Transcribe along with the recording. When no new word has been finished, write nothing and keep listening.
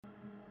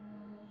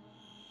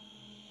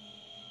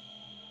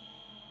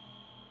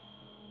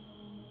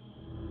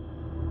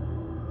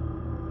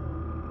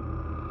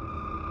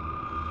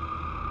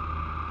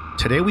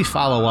Today we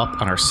follow up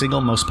on our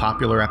single most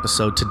popular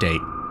episode to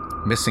date,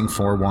 Missing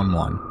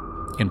 411.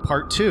 In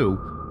part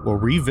 2, we'll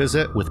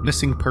revisit with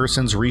missing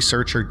persons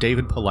researcher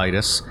David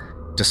Paulides,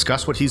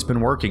 discuss what he's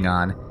been working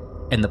on,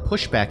 and the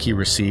pushback he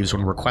receives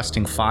when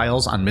requesting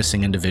files on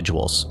missing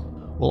individuals.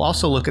 We'll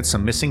also look at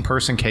some missing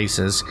person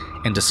cases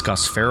and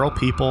discuss feral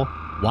people,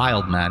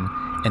 wild men,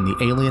 and the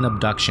alien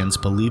abductions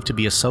believed to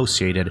be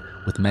associated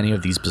with many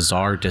of these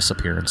bizarre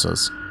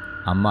disappearances.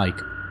 I'm Mike.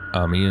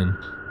 I'm Ian.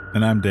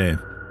 And I'm Dave.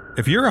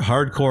 If you're a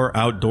hardcore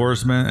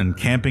outdoorsman and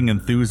camping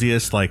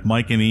enthusiast like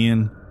Mike and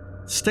Ian,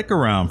 stick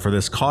around for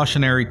this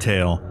cautionary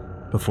tale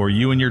before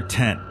you and your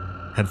tent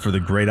head for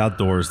the great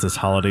outdoors this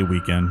holiday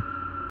weekend.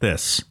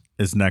 This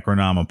is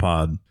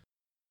Necronomipod.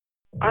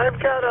 I've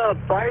got a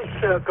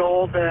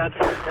bicycle that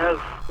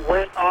has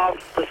went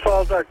off the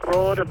Saltdock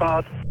Road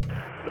about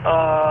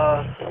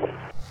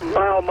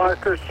mile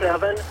marker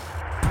 7,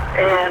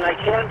 and I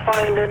can't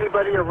find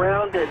anybody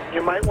around it.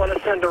 You might want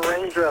to send a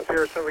ranger up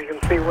here so we can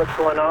see what's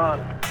going on.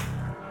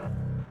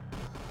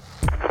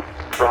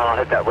 Ron, I'll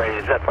hit that way.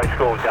 Is that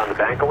bicycle down the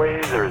bank a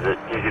ways, or is it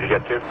easy to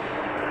get to?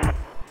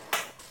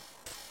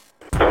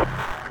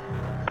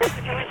 It's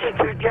easy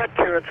to get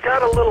to. It's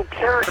got a little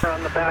carrier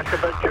on the back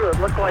of it, too. It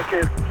looked like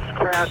it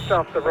crashed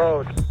off the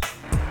road.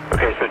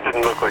 Okay, so it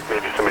didn't look like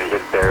maybe somebody hit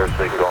it there so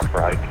they can go off for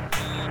a hike.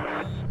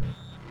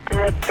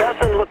 It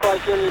doesn't look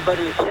like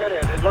anybody's hit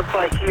it. It looks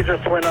like he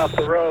just went off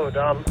the road.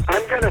 I'm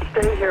going to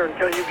stay here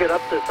until you get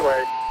up this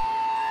way.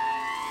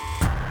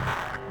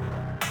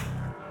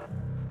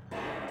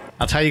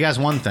 I'll tell you guys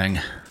one thing.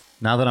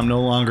 Now that I'm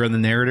no longer in the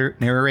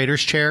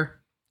narrator's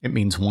chair, it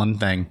means one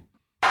thing.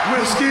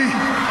 Whiskey,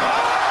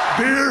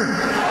 beer,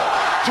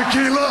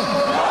 tequila,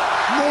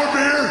 more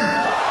beer,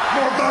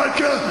 more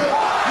vodka,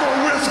 more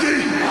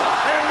whiskey,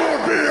 and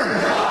more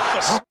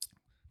beer.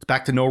 It's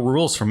back to no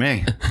rules for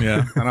me.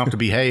 Yeah. I don't have to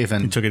behave. You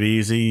And took it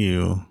easy.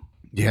 You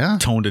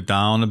toned it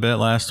down a bit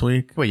last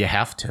week. well, you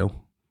have to.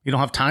 You don't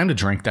have time to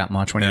drink that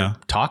much when you're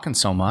talking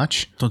so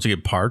much. Don't you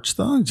get parched,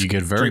 though? You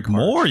get very drink parched.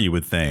 more, you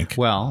would think.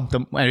 Well,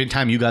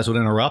 anytime you guys would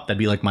interrupt, that'd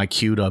be like my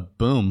cue to,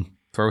 boom,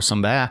 throw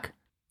some back.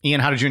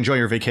 Ian, how did you enjoy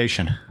your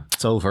vacation?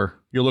 It's over.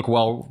 You look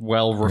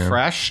well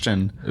refreshed,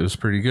 and It was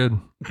pretty good.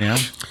 yeah.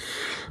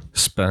 I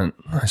spent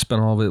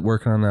all of it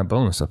working on that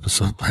bonus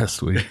episode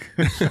last week.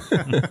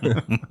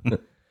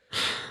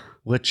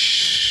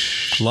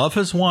 Which Love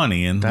has won,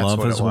 Ian. that's Love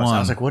what has it was. won. I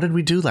was like, what did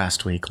we do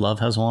last week? Love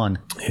has won.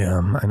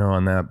 Yeah, I know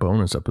on that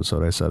bonus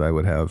episode I said I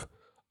would have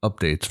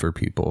updates for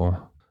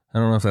people. I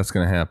don't know if that's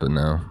going to happen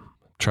now.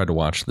 Tried to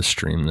watch the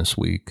stream this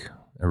week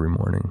every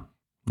morning.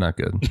 Not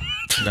good.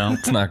 No.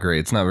 It's not great.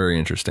 It's not very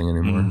interesting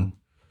anymore.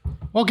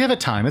 Well, give it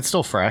time. It's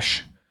still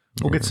fresh.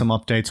 We'll get some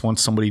updates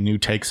once somebody new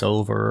takes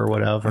over or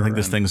whatever. I think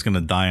this thing's going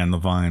to die on the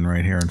vine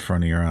right here in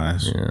front of your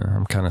eyes. Yeah,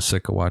 I'm kind of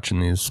sick of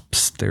watching these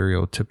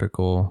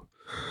stereotypical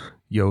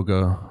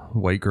yoga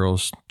white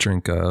girls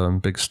drink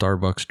big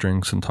Starbucks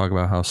drinks and talk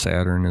about how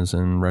Saturn is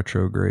in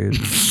retrograde.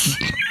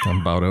 I'm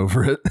about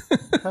over it.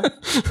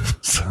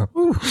 So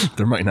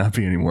there might not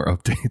be any more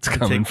updates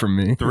coming from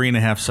me.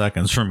 3.5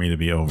 seconds for me to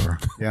be over.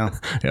 Yeah.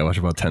 Yeah, I watch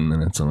about 10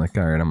 minutes. I'm like,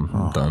 all right,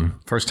 I'm done.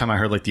 First time I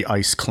heard like the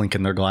ice clink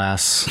in their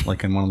glass,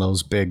 like in one of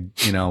those big,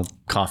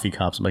 coffee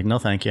cups. I'm like, no,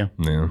 thank you.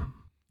 Yeah.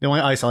 The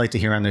only ice I like to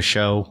hear on this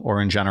show or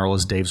in general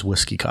is Dave's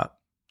whiskey cup.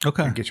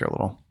 Okay. Get your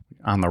little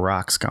on the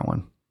rocks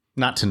going.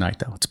 Not tonight,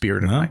 though. It's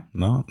beer tonight.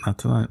 No, not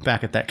tonight.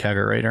 Back at that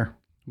kegerator.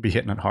 Be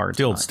hitting it hard.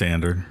 The old tonight.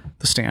 standard.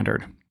 The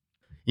standard.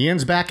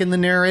 Ian's back in the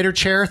narrator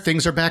chair.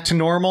 Things are back to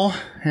normal,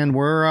 and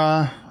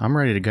I'm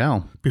ready to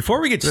go. Before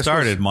we get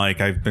started,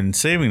 Mike, I've been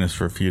saving this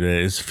for a few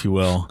days, if you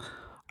will.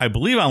 I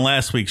believe on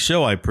last week's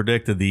show, I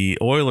predicted the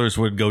Oilers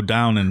would go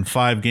down in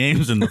 5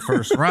 games in the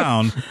first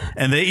round,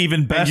 and they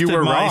even bested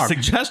were my wrong.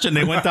 suggestion.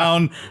 They went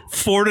down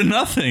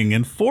 4-0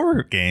 in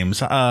 4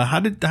 games.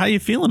 How you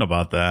feeling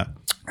about that?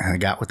 They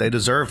got what they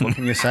deserved. What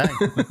can you say?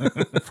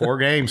 4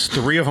 games.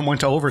 3 of them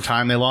went to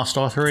overtime. They lost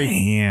all 3.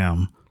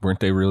 Damn. Weren't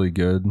they really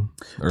good?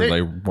 Or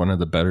like one of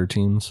the better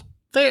teams?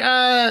 They,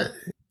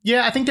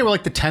 yeah, I think they were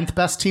like the 10th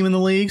best team in the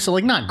league. So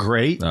like not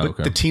great, but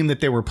okay. the team that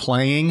they were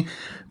playing,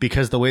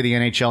 because the way the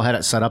NHL had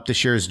it set up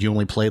this year is you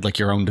only played like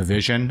your own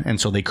division.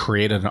 And so they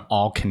created an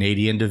all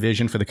Canadian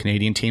division for the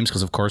Canadian teams.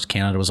 Cause of course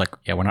Canada was like,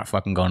 yeah, we're not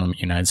fucking going to the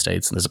United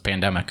States. There's a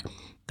pandemic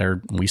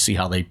there. We see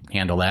how they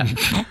handle that.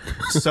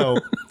 So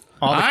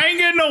I ain't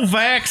getting no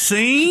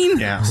vaccine.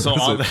 yeah. So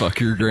Is it fuck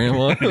your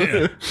grandma?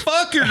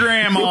 Fuck your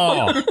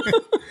grandma.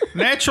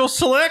 Natural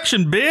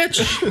selection,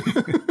 bitch.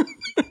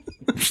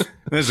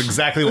 That's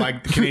exactly why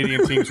the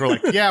Canadian teams were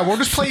like, yeah, we'll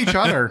just play each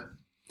other.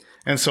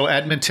 And so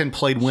Edmonton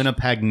played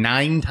Winnipeg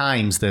 9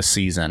 times this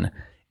season,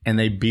 and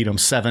they beat them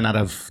 7 out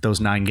of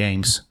those 9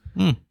 games,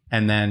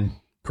 and then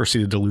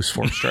proceeded to lose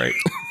 4 straight.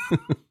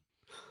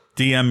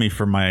 DM me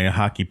for my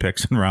hockey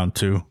picks in round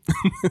 2.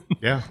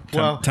 Yeah.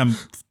 Well,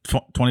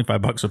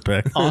 $25 a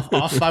pick.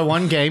 off by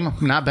 1 game.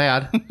 Not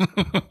bad.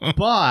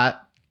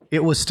 But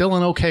it was still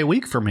an okay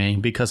week for me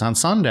because on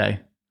Sunday,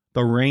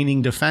 the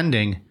reigning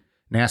defending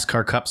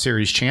NASCAR Cup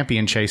Series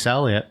champion Chase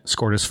Elliott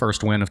scored his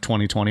first win of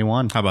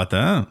 2021. How about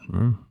that?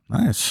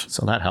 Nice.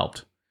 So that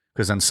helped.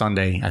 Because on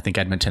Sunday, I think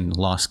Edmonton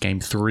lost game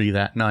 3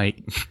 that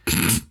night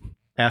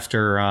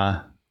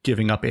after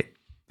giving up it.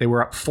 They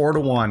were up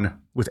 4-1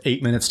 with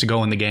 8 minutes to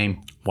go in the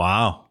game.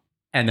 Wow.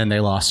 And then they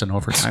lost in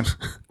overtime.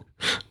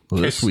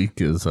 Well, this week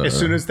is... as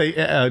soon as they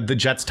the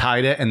Jets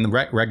tied it and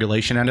the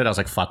regulation ended, I was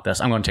like, fuck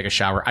this. I'm going to take a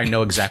shower. I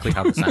know exactly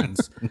how this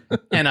ends.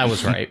 And I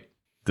was right.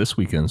 This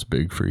weekend's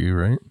big for you,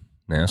 right?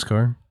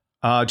 NASCAR?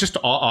 Just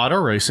auto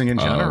racing in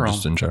general.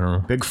 Just in general.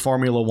 Big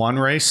Formula One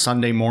race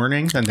Sunday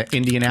morning, then the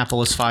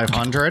Indianapolis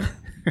 500.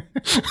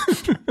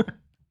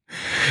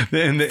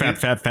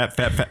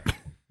 Fat.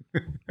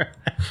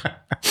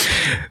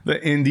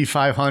 The Indy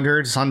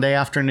 500 Sunday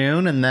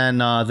afternoon, and then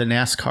the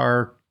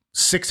NASCAR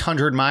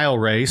 600-mile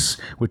race,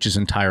 which is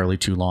entirely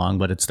too long,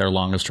 but it's their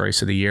longest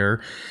race of the year,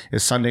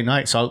 is Sunday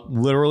night. So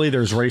literally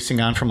there's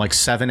racing on from like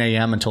 7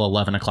 a.m. until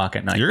 11 o'clock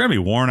at night. You're going to be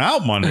worn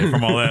out Monday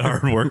from all that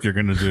hard work you're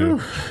going to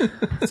do.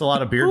 It's a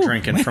lot of beer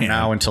drinking from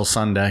now until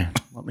Sunday.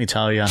 Let me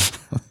tell you.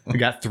 We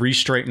got 3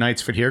 straight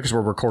nights for here because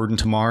we're recording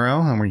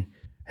tomorrow, and we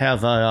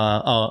have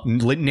a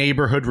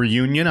neighborhood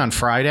reunion on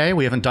Friday.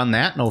 We haven't done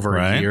that in over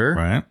a year.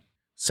 Right.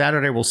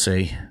 Saturday, we'll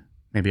see.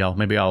 Maybe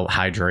I'll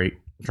hydrate,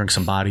 drink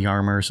some body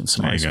armors and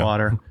some ice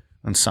water.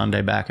 On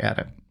Sunday, back at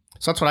it.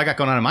 So that's what I got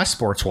going on in my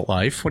sports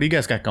life. What do you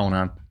guys got going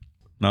on?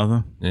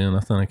 Nothing. Yeah,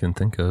 nothing I can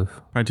think of.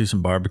 Probably do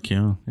some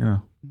barbecue. Yeah.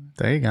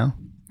 There you go.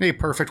 Hey,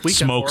 perfect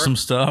weekend. Smoke for some it.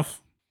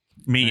 stuff.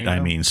 Meat, I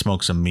mean.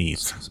 Smoke some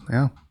meat.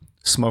 Yeah.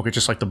 Smoke it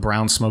just like the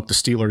Browns smoked the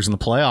Steelers in the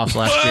playoffs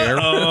last year.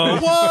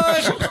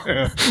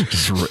 What?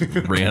 Just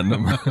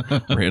random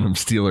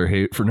Steeler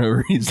hate for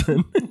no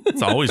reason.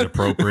 It's always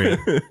appropriate.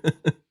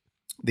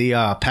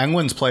 The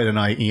Penguins play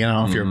tonight. You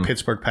know, if you're a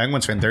Pittsburgh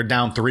Penguins fan, they're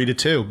down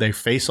 3-2. They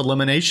face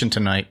elimination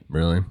tonight.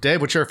 Really?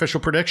 Dave, what's your official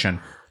prediction?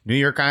 New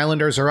York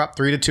Islanders are up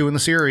 3-2 in the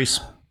series.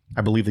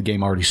 I believe the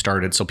game already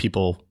started, so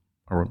people.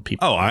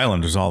 Oh,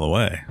 Islanders all the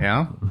way.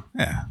 Yeah?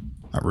 Yeah.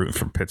 Not rooting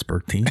for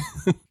Pittsburgh team.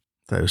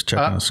 I was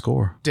checking the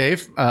score.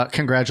 Dave,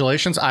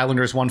 congratulations.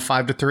 Islanders won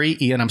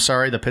 5-3. Ian, I'm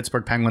sorry. The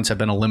Pittsburgh Penguins have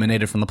been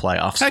eliminated from the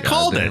playoffs. I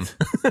called it.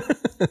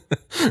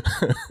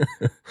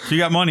 If you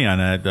got money on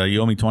that, you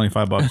owe me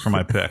 $25 for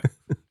my pick.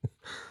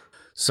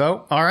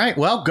 So, all right.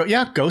 Well,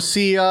 go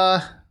see,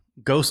 go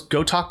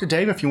talk to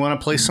Dave if you want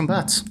to place some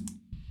bets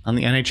on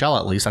the NHL.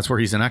 At least that's where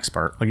he's an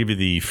expert. I'll give you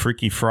the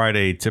Freaky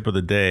Friday tip of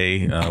the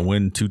day.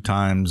 Win 2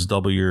 times,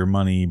 double your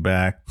money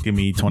back. Give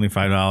me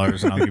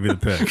 $25 and I'll give you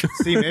the pick.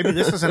 See, maybe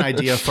this is an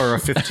idea for a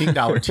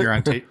 $15 tier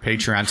on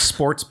Patreon.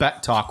 Sports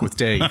Bet Talk with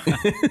Dave.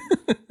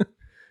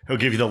 He'll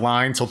give you the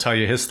lines. He'll tell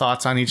you his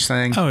thoughts on each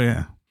thing. Oh,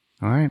 yeah.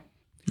 All right.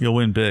 You'll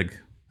win big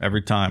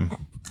every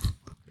time.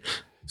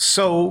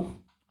 So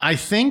I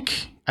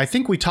think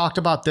we talked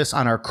about this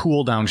on our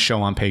cool down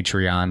show on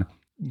Patreon.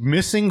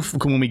 Missing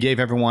when we gave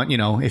everyone, you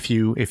know, if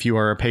you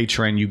are a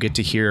patron, you get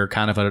to hear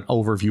kind of an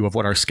overview of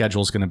what our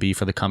schedule is going to be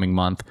for the coming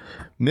month.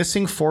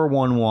 Missing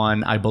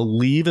 411, I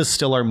believe, is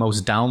still our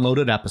most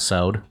downloaded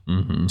episode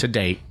to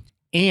date.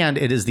 And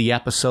it is the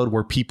episode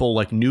where people,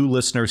 like new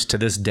listeners to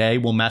this day,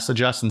 will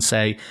message us and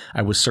say,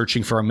 I was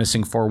searching for a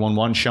Missing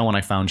 411 show and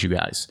I found you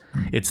guys.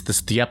 It's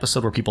the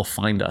episode where people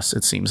find us,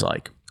 it seems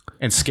like.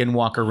 And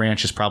Skinwalker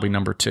Ranch is probably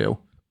number 2.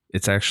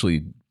 It's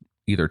actually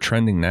either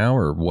trending now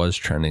or was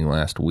trending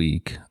last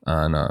week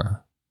on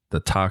the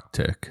Talk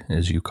Tick,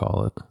 as you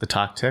call it. The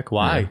Talk Tick?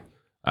 Why? Yeah.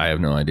 I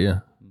have no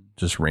idea.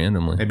 Just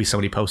randomly. Maybe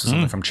somebody posted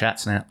something from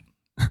ChatSnap.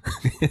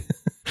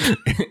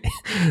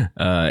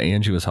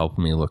 Angie was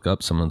helping me look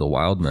up some of the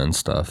Wild Men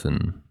stuff,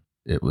 and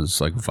it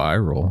was like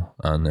viral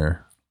on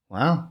there.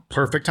 Wow.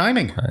 Perfect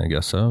timing. I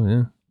guess so,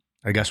 yeah.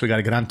 I guess we got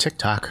to get on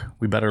TikTok.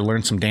 We better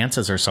learn some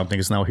dances or something.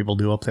 Isn't that what people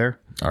do up there?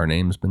 Our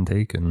name's been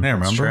taken. Yeah,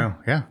 That's remember?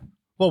 true. Yeah.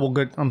 Well, we'll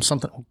get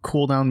something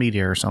Cool Down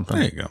Media or something.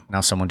 There you go.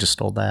 Now someone just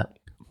stole that.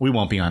 We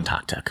won't be on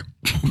TalkTech.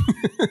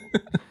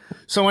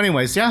 So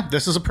anyways, yeah,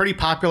 this is a pretty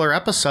popular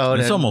episode.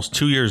 It's almost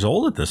 2 years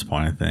old at this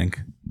point, I think.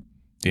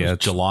 Yeah,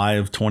 It's July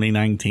of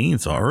 2019,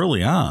 so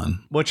early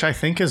on. Which I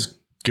think is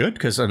good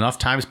because enough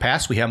times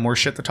passed, we have more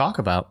shit to talk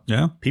about.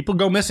 Yeah. People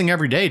go missing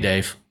every day,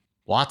 Dave.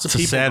 Lots of It's a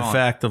people. sad gone.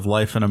 fact of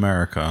life in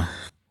America.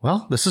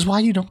 Well, this is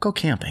why you don't go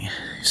camping.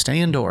 Stay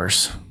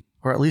indoors.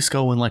 Or at least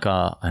go in like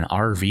an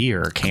RV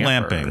or a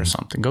camper Clamping. or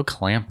something. Go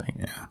clamping.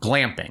 Yeah.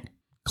 Glamping.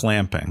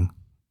 Clamping.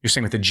 You're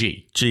saying with a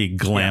G. Gee,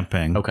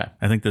 glamping. Yeah. Okay.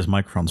 I think this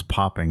microphone's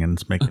popping and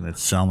it's making it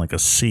sound like a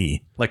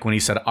C. Like when he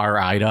said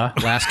Arida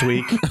last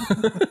week.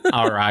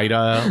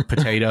 Arida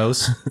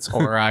potatoes. It's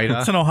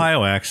Orida. It's an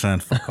Ohio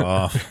accent. Fuck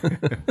off.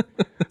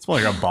 It's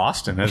more like a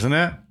Boston, isn't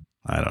it?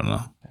 I don't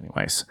know.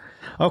 Anyways.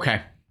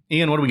 Okay.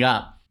 Ian, what do we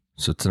got?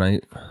 So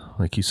tonight,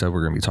 like you said,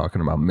 we're going to be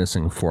talking about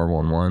Missing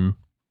 411.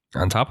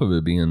 On top of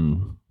it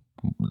being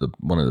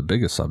one of the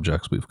biggest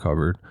subjects we've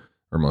covered,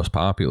 or most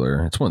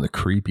popular, it's one of the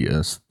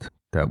creepiest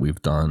that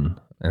we've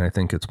done. And I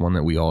think it's one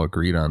that we all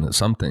agreed on, that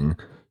something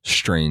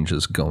strange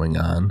is going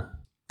on,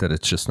 that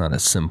it's just not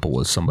as simple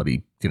as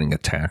somebody getting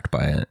attacked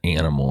by an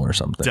animal or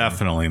something.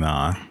 Definitely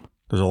not.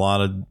 There's a lot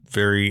of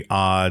very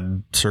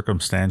odd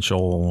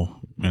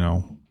circumstantial,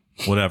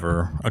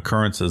 whatever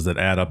occurrences that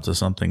add up to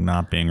something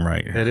not being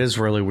right. It is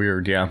really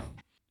weird, yeah.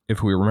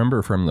 If we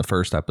remember from the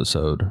first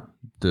episode,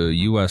 the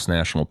U.S.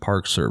 National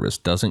Park Service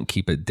doesn't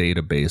keep a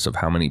database of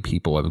how many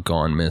people have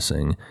gone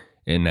missing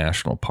in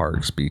national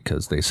parks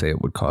because they say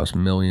it would cost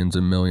millions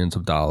and millions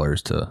of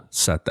dollars to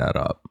set that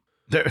up.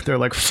 They're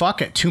like,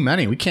 fuck it, too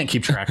many. We can't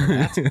keep track of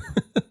that.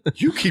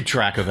 You keep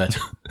track of it.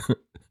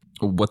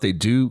 What they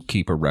do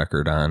keep a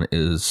record on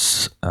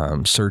is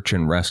search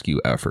and rescue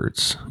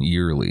efforts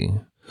yearly.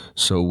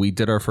 So we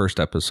did our first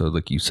episode,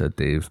 like you said,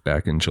 Dave,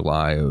 back in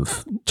July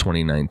of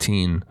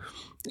 2019.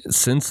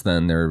 Since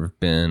then, there have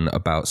been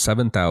about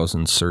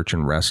 7,000 search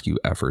and rescue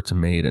efforts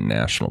made in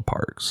national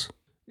parks.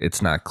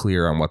 It's not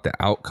clear on what the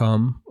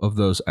outcome of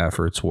those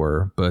efforts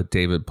were, but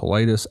David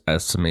Paulides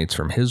estimates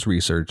from his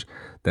research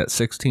that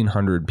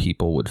 1,600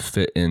 people would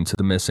fit into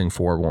the missing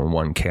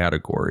 411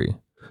 category.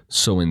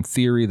 So in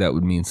theory, that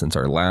would mean since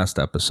our last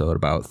episode,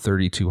 about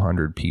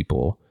 3,200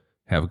 people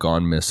have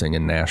gone missing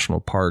in national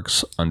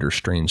parks under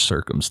strange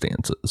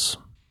circumstances.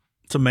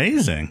 It's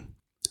amazing.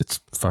 It's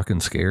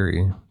fucking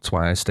scary. That's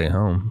why I stay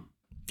home.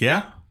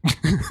 Yeah.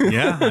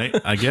 Yeah,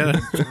 I get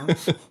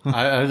it.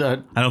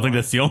 I don't think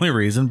that's the only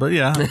reason, but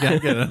yeah, I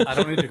get it. I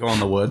don't need to go in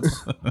the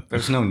woods.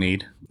 There's no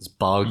need. There's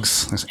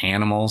bugs. There's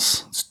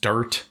animals. It's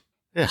dirt.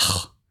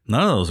 Ugh.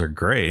 None of those are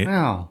great.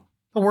 No.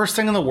 The worst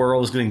thing in the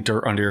world is getting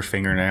dirt under your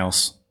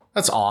fingernails.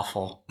 That's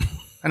awful.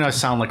 I know I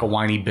sound like a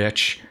whiny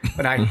bitch,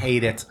 but I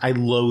hate it. I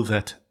loathe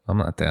it. I'm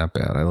not that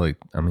bad. I like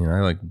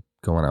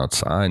going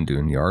outside and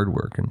doing yard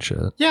work and shit.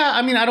 Yeah,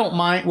 I mean, I don't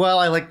mind. Well,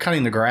 I like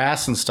cutting the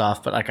grass and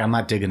stuff, but like I'm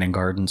not digging in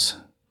gardens.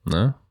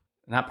 No?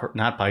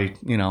 Not by,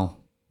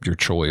 Your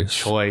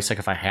choice. Like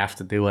if I have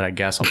to do it, I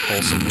guess I'll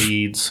pull some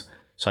weeds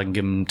so I can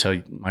give them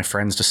to my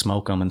friends to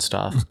smoke them and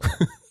stuff.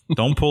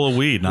 Don't pull a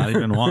weed, not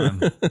even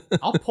one.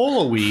 I'll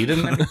pull a weed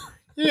and then,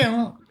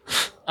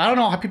 I don't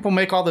know how people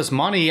make all this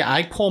money.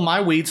 I pull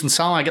my weeds and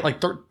sell them. I get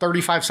like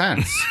 35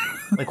 cents.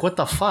 Like, what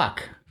the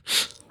fuck?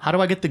 How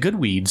do I get the good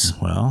weeds?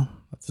 Well,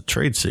 that's a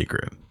trade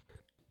secret.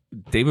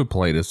 David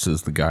Paulides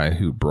is the guy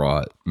who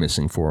brought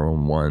Missing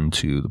 411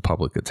 to the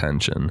public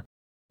attention.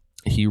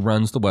 He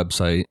runs the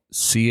website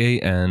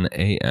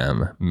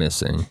CANAM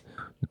Missing,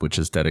 which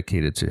is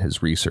dedicated to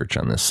his research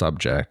on this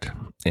subject.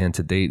 And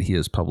to date, he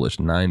has published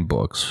 9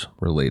 books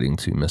relating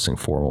to Missing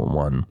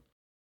 411.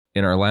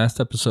 In our last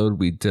episode,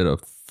 we did a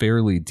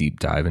fairly deep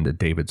dive into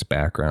David's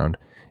background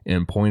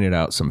and pointed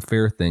out some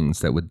fair things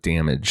that would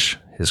damage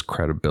his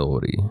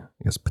credibility,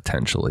 I guess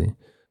potentially,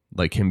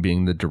 like him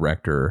being the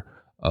director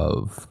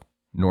of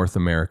North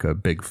America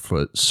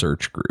Bigfoot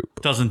Search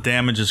Group. Doesn't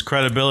damage his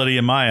credibility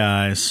in my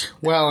eyes.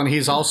 Well, and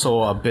he's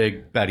also a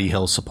big Betty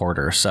Hill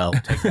supporter, so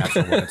take that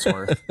for what it's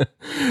worth.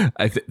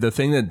 The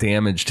thing that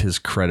damaged his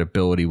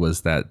credibility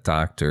was that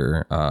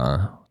Dr.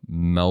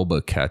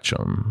 Melba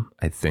Ketchum,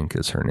 I think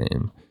is her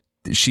name.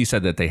 She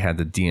said that they had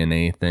the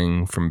DNA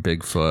thing from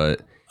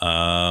Bigfoot.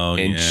 Oh,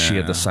 and she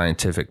had the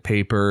scientific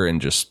paper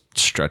and just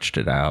stretched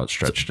it out.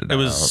 It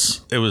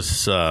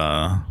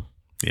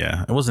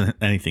wasn't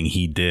anything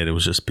he did. It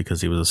was just because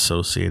he was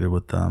associated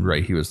with them.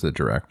 Right. He was the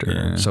director.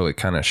 Yeah. So it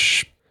kind of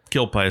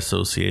guilt by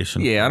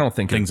association. Yeah. I don't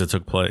think things that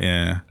took place.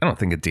 Yeah. I don't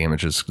think it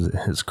damages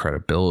his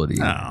credibility.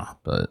 No.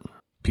 But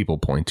people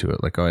point to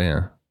it like, oh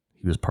yeah,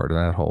 he was part of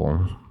that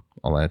whole,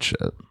 all that shit.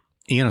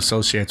 Ian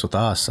associates with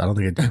us. I don't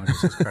think it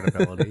damages his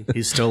credibility.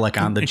 He's still like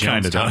on the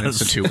Jonestown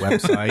Institute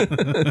website.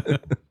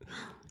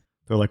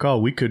 They're like, oh,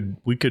 we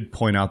could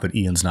point out that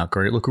Ian's not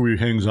great. Look who he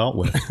hangs out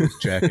with. Those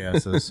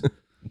jackasses.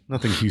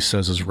 Nothing he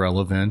says is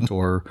relevant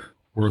or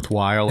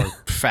worthwhile or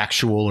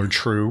factual or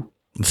true.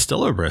 It's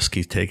still a risk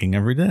he's taking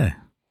every day.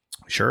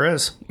 Sure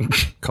is. A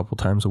couple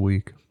times a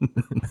week.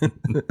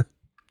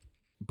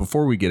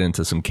 Before we get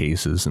into some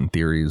cases and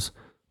theories,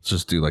 let's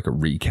just do like a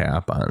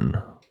recap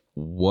on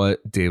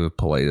what David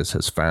Paulides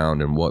has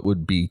found and what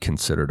would be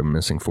considered a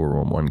missing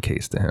 411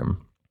 case to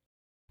him.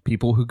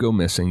 People who go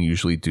missing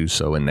usually do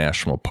so in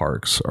national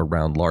parks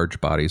around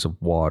large bodies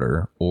of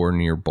water or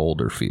near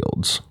boulder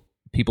fields.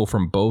 People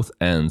from both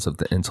ends of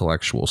the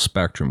intellectual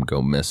spectrum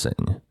go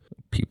missing.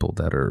 People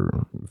that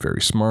are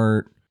very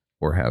smart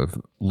or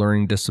have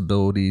learning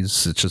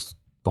disabilities. It's just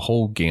the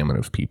whole gamut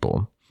of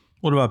people.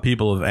 What about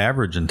people of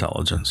average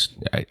intelligence?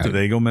 Do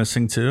they go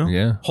missing too?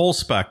 Yeah. Whole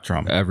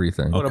spectrum.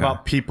 Everything. What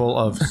about people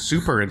of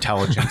super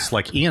intelligence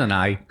like Ian and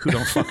I who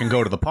don't fucking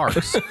go to the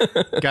parks?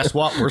 Guess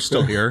what? We're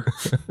still here.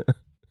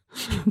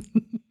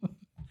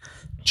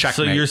 Checkmate.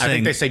 So you're saying, I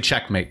think they say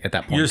checkmate at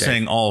that point. You're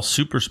saying all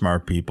super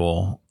smart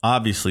people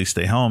obviously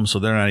stay home, so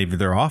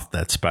they're off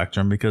that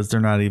spectrum because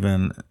they're not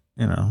even,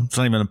 it's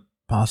not even a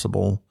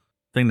possible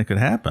thing that could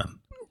happen.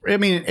 I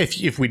mean,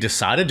 if we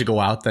decided to go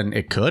out, then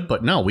it could,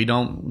 but no, we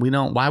don't.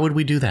 Why would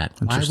we do that?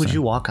 Why would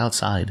you walk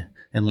outside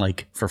and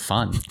like for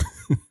fun,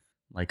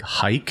 like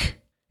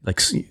hike, like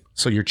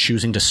so you're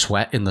choosing to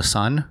sweat in the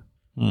sun?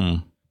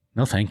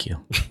 No, thank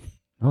you.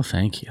 No,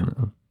 thank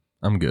you.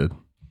 I'm good.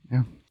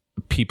 Yeah.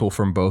 People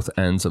from both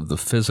ends of the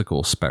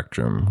physical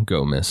spectrum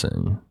go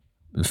missing.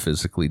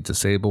 Physically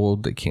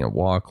disabled, they can't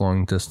walk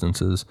long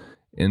distances,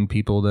 and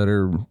people that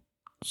are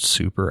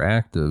super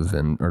active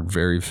and are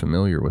very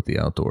familiar with the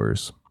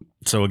outdoors.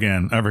 So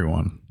again,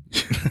 everyone.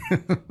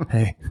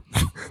 Hey,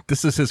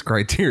 this is his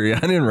criteria.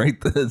 I didn't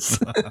write this.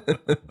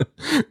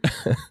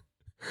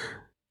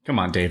 Come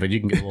on, David. You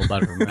can get a little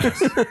better than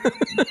this.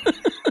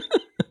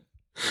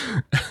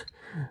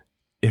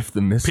 If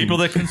the missing People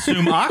that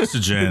consume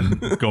oxygen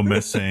go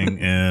missing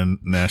in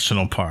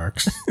national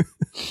parks.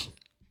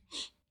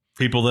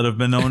 People that have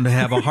been known to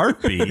have a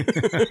heartbeat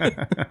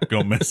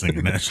go missing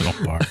in national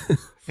park.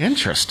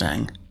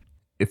 Interesting.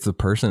 if the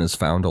person is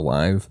found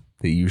alive,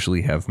 they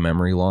usually have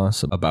memory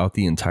loss about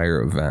the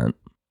entire event.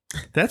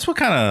 That's what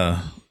kind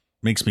of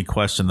makes me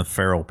question the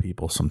feral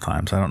people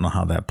sometimes. I don't know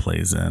how that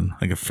plays in.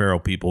 Like if feral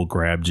people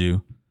grabbed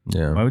you,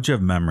 Yeah. why would you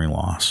have memory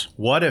loss?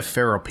 What if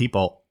feral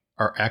people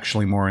are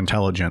actually more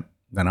intelligent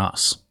than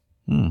us?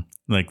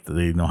 Like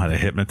they know how to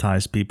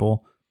hypnotize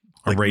people,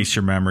 Like, erase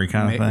your memory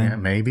kind of thing. Yeah,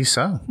 maybe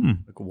so.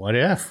 Like, what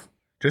if?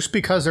 Just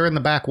because they're in the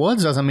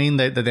backwoods doesn't mean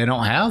that they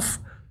don't have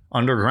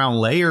underground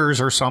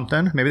layers or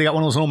something. Maybe they got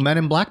one of those little Men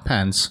in Black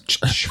pens.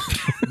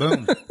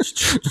 Boom.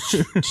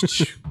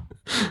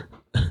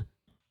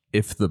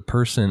 If the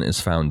person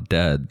is found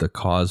dead, the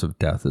cause of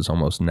death is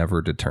almost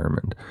never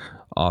determined,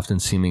 often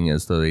seeming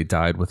as though they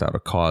died without a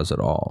cause at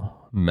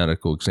all.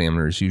 Medical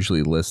examiners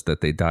usually list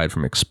that they died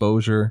from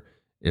exposure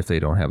if they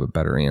don't have a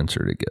better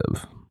answer to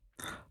give.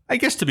 I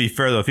guess to be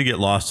fair, though, if you get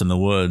lost in the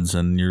woods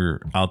and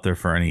you're out there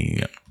for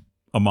any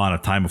amount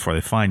of time before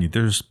they find you,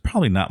 there's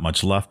probably not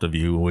much left of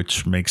you,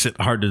 which makes it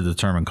hard to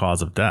determine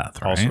cause of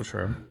death, right? Also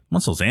true.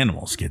 Once those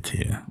animals get to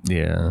you.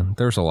 Yeah,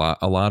 there's a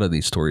lot of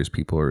these stories.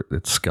 People are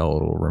it's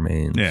skeletal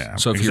remains. Yeah,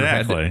 so if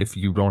exactly. if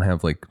you don't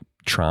have like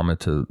trauma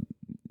to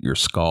your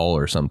skull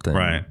or something,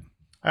 Right.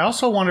 I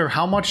also wonder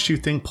how much do you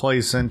think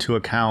plays into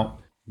account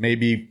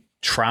maybe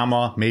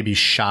trauma, maybe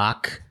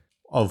shock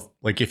of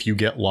like if you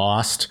get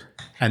lost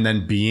and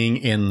then being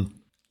in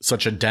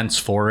such a dense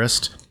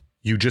forest,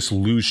 you just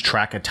lose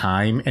track of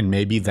time. And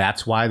maybe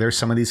that's why there's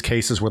some of these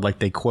cases where like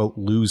they quote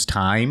lose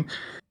time.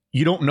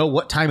 You don't know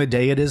what time of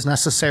day it is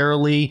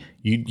necessarily.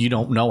 You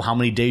don't know how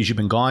many days you've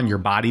been gone. Your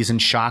body's in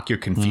shock. You're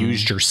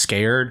confused. You're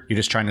scared. You're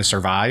just trying to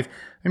survive.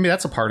 Maybe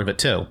that's a part of it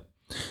too.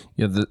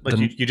 Yeah, Like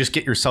you just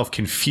get yourself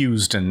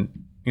confused and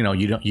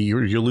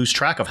you lose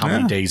track of how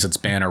many days it's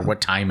been or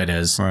what time it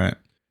is. Right.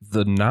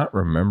 the not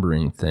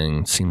remembering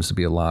thing seems to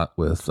be a lot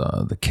with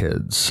the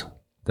kids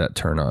that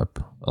turn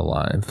up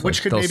alive. Which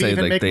Like, could they'll maybe say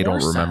even like make they more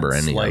don't remember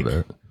sense, any like- of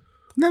it.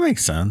 That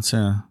makes sense.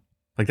 Yeah.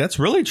 Like that's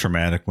really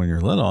traumatic when you're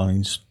little. I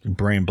mean, your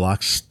brain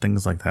blocks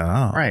things like that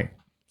out. Right.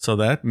 So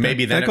that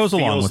Maybe that then goes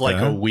it along feels with like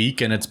that. a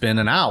week and it's been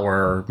an hour.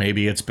 Or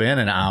maybe it's been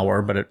an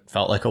hour, but it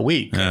felt like a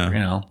week. Yeah. You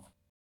know.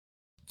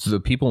 So the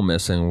people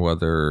missing,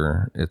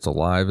 whether it's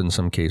alive in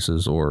some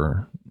cases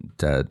or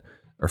dead,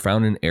 are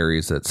found in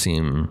areas that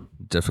seem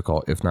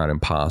difficult, if not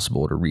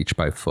impossible, to reach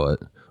by foot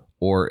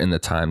or in the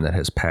time that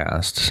has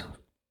passed.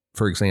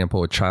 For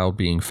example, a child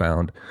being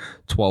found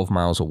 12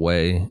 miles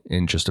away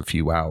in just a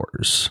few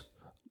hours.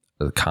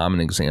 A common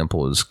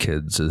example is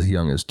kids as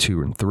young as 2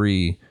 and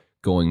 3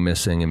 going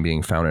missing and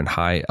being found in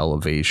high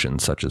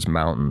elevations, such as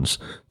mountains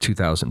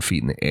 2,000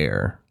 feet in the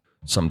air.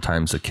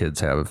 Sometimes the kids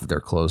have their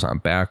clothes on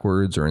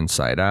backwards or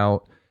inside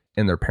out,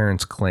 and their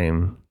parents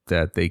claim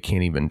that they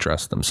can't even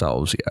dress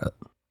themselves yet.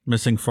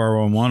 Missing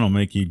 411 will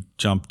make you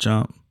jump.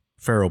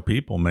 Feral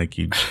people make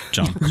you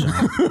jump.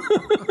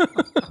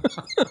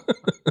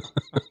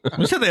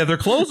 We said they have their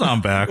clothes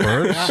on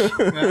backwards.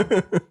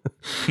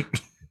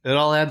 It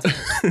all adds.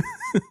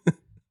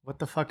 What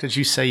the fuck did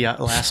you say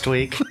last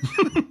week?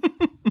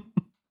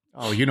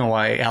 Oh, you know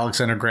why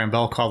Alexander Graham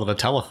Bell called it a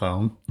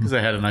telephone? Because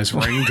it had a nice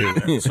ring to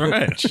it. That's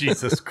right.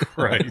 Jesus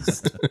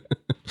Christ.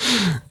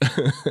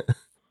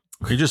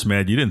 You're just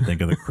mad you didn't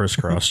think of the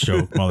crisscross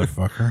joke,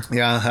 motherfucker.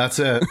 Yeah, that's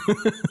it.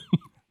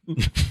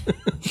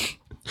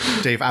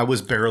 Dave, I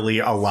was barely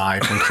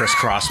alive when Criss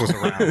Cross was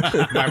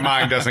around. My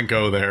mind doesn't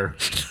go there.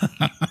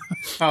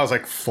 I was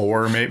like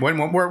 4, maybe.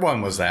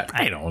 When was that?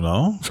 I don't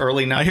know.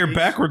 Early 90s? I hear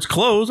backwards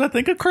clothes. I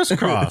think of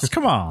crisscross.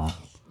 Come on.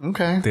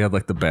 Okay. They had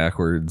like the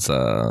backwards,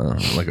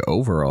 like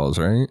overalls,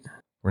 right?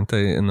 Weren't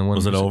they in the one?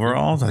 Was it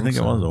overalls? I think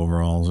it was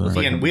overalls.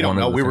 Ian, we don't one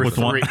know. of the We were things.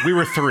 three. We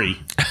were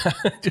 3.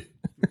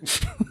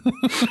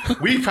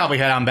 We probably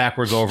had on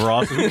backwards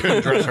overalls because we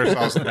couldn't dress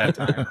ourselves at that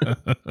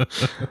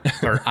time.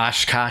 Or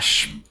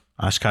Oshkosh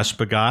Oshkosh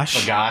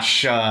Bagosh.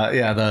 Gosh,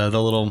 yeah, the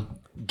little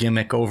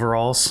gimmick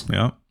overalls.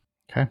 Yeah.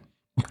 Okay.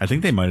 I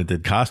think they might have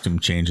did costume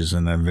changes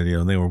in that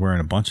video. They were wearing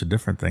a bunch of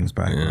different things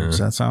back then. Does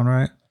that sound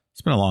right?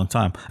 It's been a long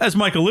time. As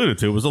Mike alluded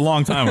to, it was a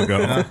long time ago.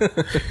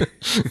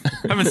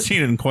 Haven't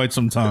seen it in quite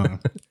some time.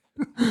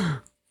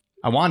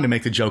 I wanted to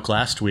make the joke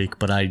last week,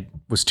 but I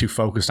was too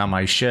focused on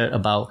my shit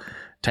about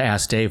to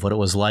ask Dave what it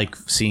was like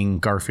seeing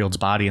Garfield's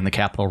body in the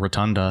Capitol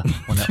Rotunda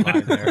when it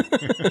lay there.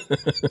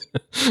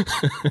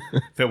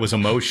 If it was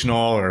emotional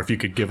or if you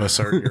could give us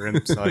your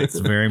insights. It's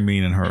very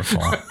mean and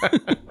hurtful.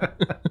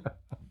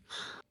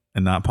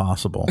 And not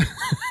possible.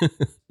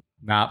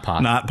 Not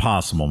possible. Not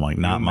possible, Mike.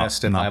 Not You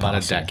missed it not by about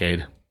possible. a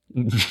decade.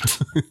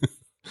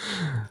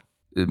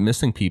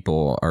 Missing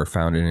people are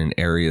found in an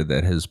area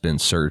that has been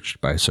searched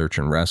by search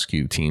and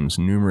rescue teams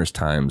numerous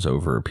times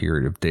over a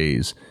period of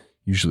days,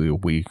 usually a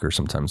week or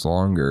sometimes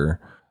longer.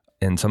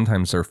 And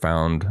sometimes they're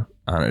found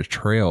on a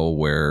trail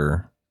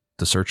where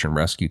the search and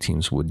rescue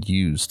teams would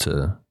use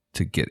to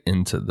get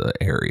into the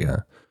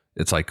area.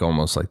 It's like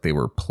almost like they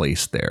were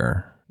placed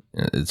there.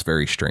 It's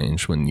very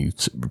strange when you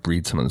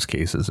read some of those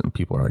cases and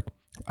people are like,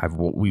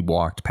 we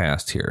walked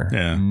past here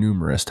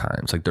numerous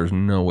times. Like there's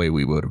no way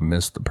we would have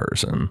missed the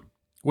person.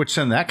 Which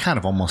then that kind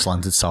of almost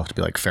lends itself to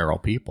be like feral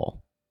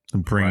people.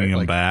 And bringing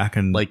them back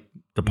and like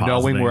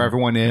knowing where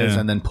everyone is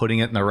and then putting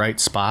it in the right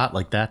spot.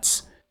 Like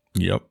that's...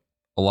 Yep.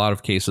 A lot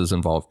of cases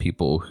involve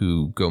people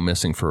who go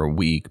missing for a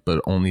week,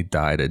 but only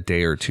died a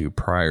day or two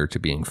prior to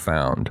being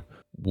found,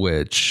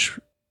 which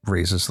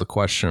raises the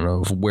question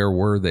of where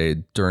were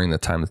they during the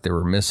time that they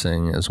were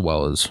missing, as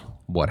well as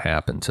what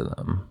happened to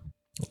them.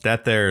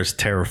 That there is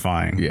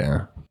terrifying.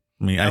 Yeah.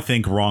 I mean, I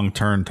think wrong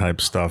turn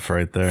type stuff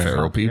right there.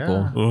 Feral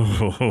people.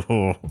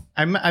 Yeah.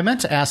 I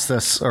meant to ask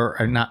this, or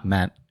not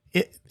meant.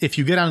 If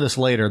you get onto this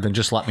later, then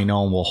just let me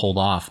know and we'll hold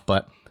off.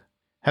 But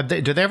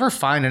did they ever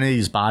find any of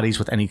these bodies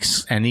with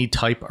any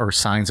type or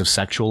signs of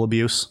sexual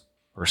abuse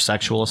or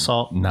sexual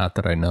assault? Not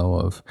that I know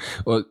of.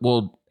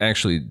 Well,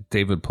 actually,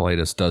 David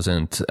Paulides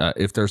doesn't.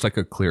 If there's like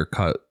a clear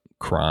cut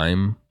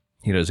crime,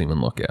 he doesn't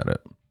even look at it.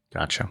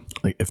 Gotcha.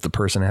 Like if the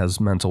person has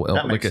mental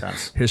illness, like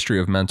sense. A history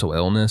of mental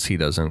illness, he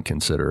doesn't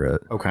consider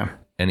it. Okay.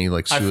 Any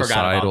like suicidal. I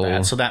forgot about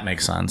that, so that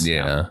makes sense.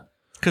 Yeah.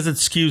 Because it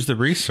skews the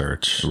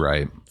research.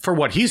 Right. For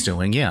what he's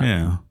doing, yeah.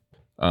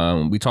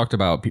 Yeah. We talked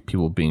about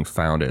people being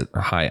found at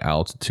high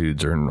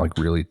altitudes or in like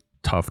really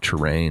tough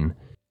terrain.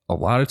 A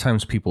lot of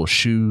times people's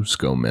shoes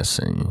go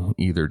missing,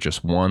 either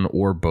just one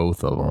or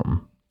both of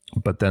them.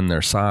 But then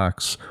their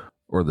socks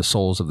or the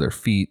soles of their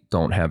feet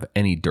don't have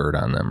any dirt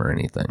on them or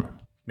anything.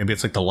 Maybe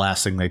it's like the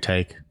last thing they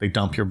take. They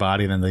dump your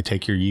body, then they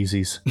take your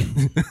Yeezys.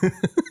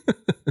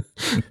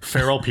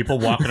 Feral people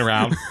walking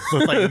around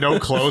with like no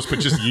clothes, but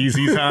just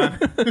Yeezys on.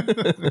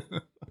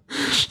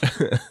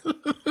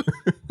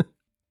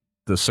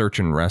 The search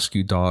and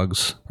rescue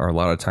dogs are a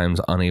lot of times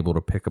unable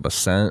to pick up a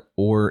scent,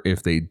 or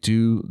if they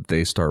do,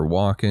 they start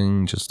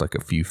walking just like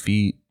a few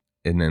feet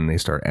and then they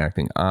start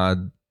acting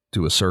odd,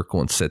 do a circle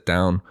and sit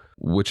down,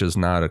 which is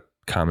not a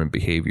common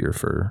behavior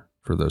for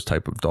those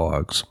type of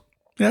dogs.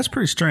 Yeah, that's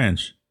pretty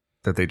strange.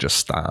 That they just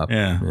stop.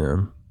 Yeah.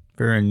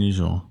 Very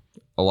unusual.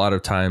 A lot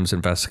of times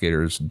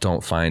investigators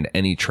don't find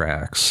any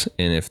tracks,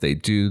 and if they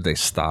do, they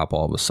stop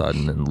all of a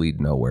sudden and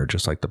lead nowhere,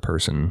 just like the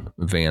person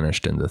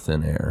vanished into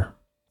thin air.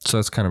 So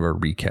that's kind of a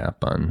recap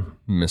on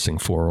missing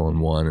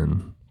 411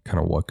 and kind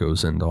of what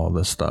goes into all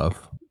this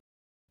stuff.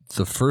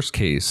 The first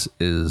case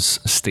is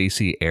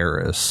Stacey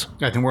Arras.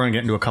 I think we're going to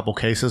get into a couple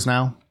cases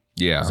now.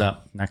 Yeah. Is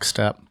that next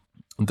step?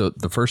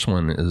 The first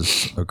one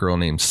is a girl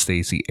named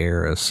Stacey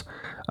Arras.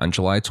 On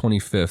July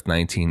 25th,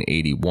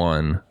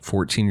 1981,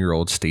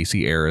 14-year-old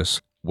Stacey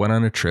Arras went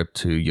on a trip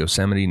to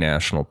Yosemite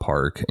National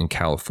Park in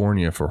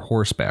California for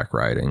horseback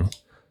riding,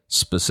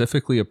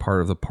 specifically a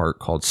part of the park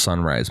called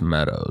Sunrise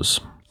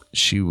Meadows.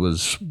 She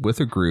was with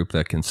a group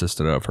that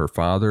consisted of her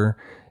father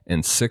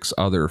and 6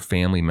 other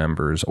family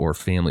members or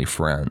family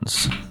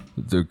friends.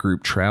 The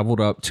group traveled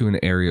up to an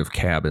area of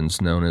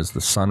cabins known as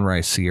the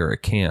Sunrise Sierra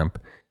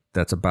Camp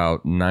that's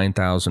about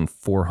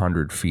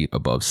 9,400 feet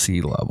above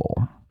sea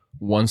level.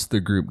 Once the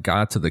group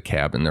got to the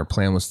cabin, their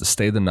plan was to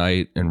stay the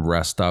night and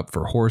rest up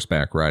for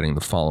horseback riding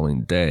the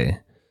following day.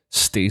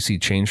 Stacey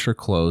changed her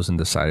clothes and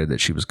decided that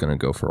she was going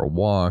to go for a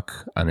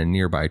walk on a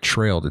nearby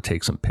trail to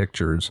take some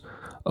pictures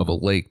of a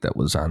lake that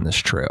was on this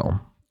trail.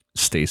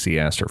 Stacey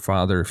asked her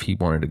father if he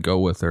wanted to go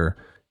with her,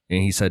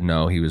 and he said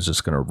no, he was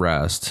just going to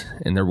rest.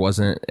 And there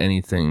wasn't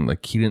anything,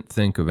 like he didn't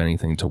think of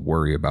anything to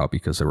worry about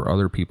because there were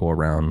other people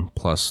around,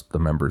 plus the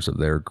members of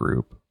their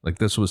group. Like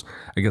this was,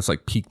 I guess,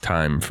 like peak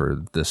time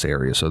for this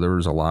area. So there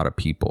was a lot of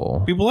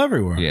people. People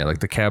everywhere. Yeah, like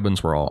the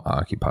cabins were all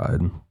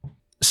occupied.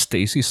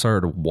 Stacey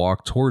started to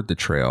walk toward the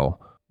trail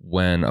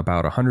when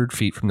about 100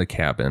 feet from the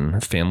cabin,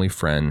 family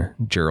friend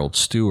Gerald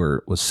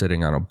Stewart was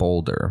sitting on a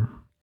boulder.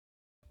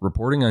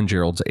 Reporting on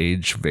Gerald's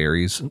age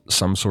varies.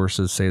 Some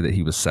sources say that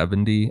he was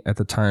 70 at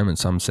the time and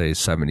some say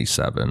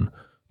 77.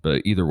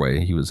 But either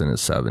way, he was in his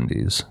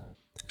 70s.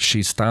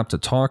 She stopped to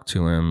talk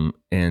to him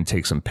and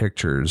take some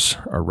pictures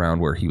around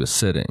where he was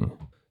sitting.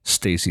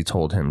 Stacey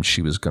told him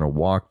she was going to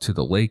walk to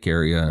the lake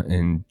area,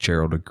 and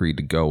Gerald agreed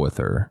to go with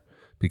her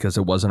because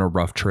it wasn't a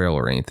rough trail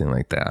or anything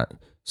like that.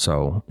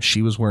 So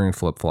she was wearing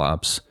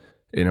flip-flops,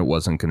 and it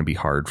wasn't going to be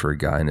hard for a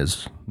guy in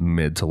his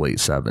mid to late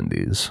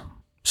 70s.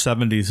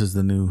 70s is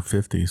the new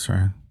 50s,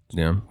 right?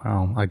 Yeah.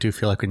 Well, I do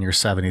feel like in your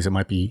 70s, it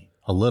might be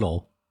a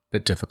little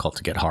bit difficult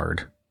to get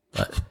hard.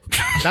 But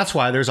that's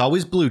why there's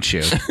always Blue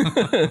Chew,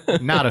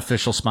 not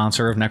official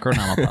sponsor of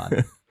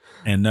Necronomicon.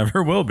 And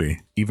never will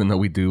be. Even though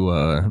we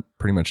do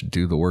pretty much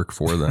do the work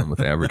for them with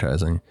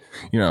advertising.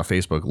 You know,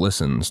 Facebook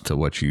listens to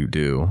what you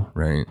do,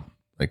 right?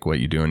 Like what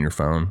you do on your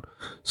phone.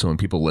 So when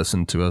people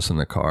listen to us in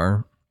the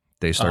car,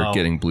 they start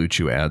getting Blue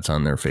Chew ads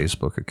on their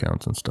Facebook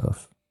accounts and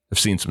stuff. I've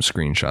seen some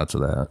screenshots of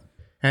that.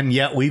 And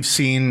yet we've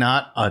seen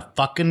not a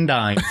fucking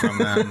dime from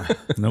them.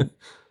 Nope.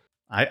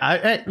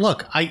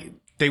 Look,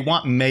 they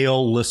want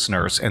male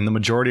listeners, and the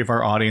majority of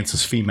our audience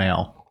is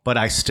female. But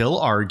I still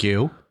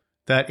argue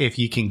that if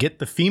you can get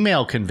the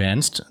female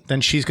convinced, then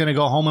she's going to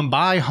go home and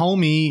buy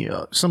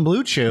homie some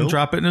Blue Chew. And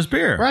drop it in his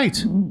beer.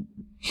 Right.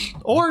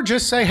 Or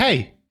just say,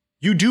 hey,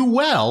 you do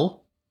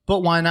well,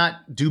 but why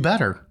not do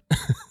better?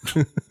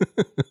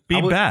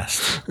 Be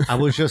best. I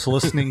was just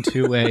listening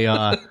to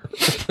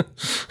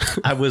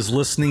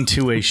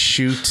a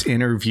shoot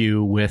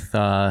interview with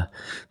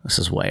this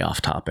is way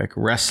off topic,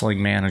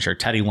 wrestling manager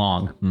Teddy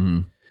Long.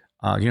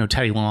 Mm-hmm. You know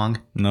Teddy Long?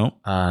 Nope.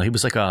 He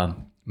was like a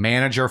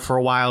manager for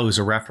a while. He was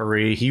a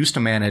referee. He used to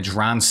manage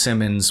Ron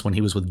Simmons when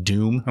he was with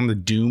Doom. I'm the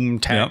Doom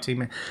tag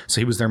team. So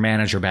he was their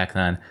manager back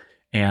then.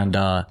 And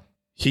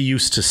he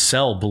used to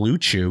sell Blue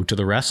Chew to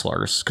the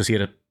wrestlers because he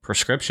had a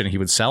prescription. He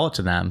would sell it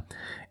to them.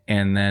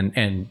 And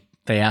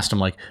they asked him,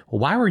 like, well,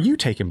 why were you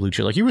taking Blue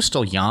Chew? Like, you were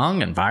still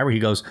young and vibrant.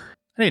 He goes,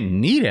 I didn't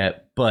need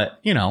it, but,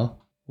 you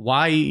know,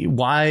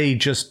 why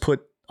just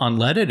put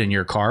unleaded in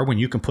your car when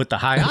you can put the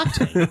high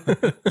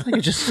octane?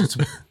 Like, it's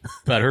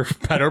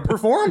better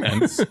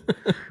performance.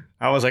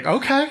 I was like,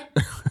 okay.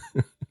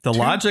 The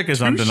logic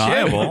is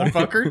undeniable.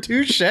 Motherfucker,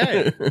 touche.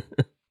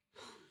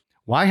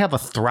 Why have a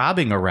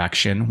throbbing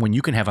erection when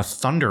you can have a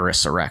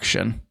thunderous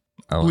erection?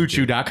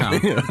 BlueChew.com.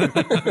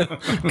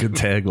 Good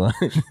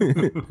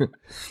tagline.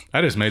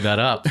 I just made that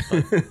up.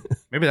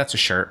 Maybe that's a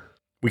shirt.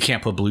 We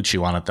can't put Blue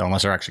Chew on it though,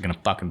 unless they're actually going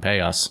to fucking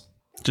pay us.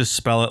 Just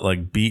spell it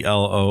like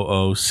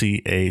BLOOCHOO,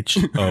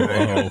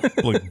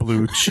 like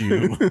Blue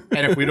Chew.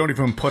 And if we don't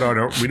even put a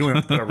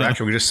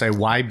retro, we just say,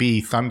 why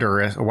be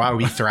thunderous, or why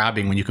be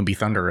throbbing when you can be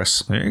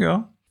thunderous? There you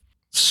go.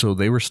 So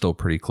they were still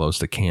pretty close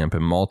to camp,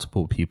 and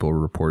multiple people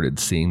reported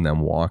seeing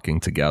them walking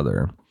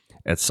together.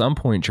 At some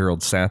point,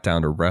 Gerald sat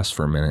down to rest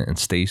for a minute, and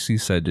Stacy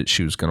said that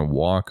she was going to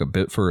walk a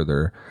bit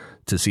further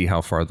to see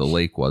how far the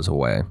lake was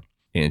away,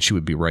 and she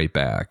would be right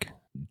back.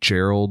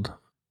 Gerald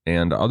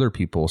and other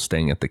people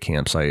staying at the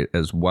campsite,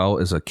 as well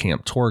as a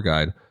camp tour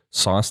guide,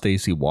 saw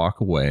Stacy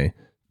walk away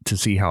to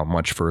see how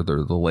much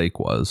further the lake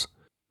was.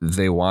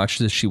 They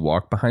watched as she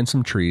walked behind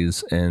some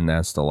trees, and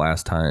that's the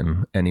last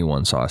time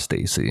anyone saw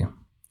Stacy.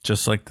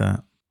 Just like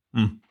that.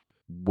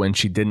 When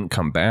she didn't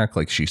come back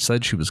like she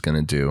said she was going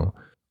to do,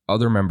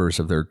 other members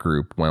of their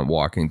group went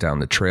walking down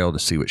the trail to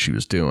see what she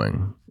was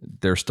doing.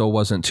 There still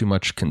wasn't too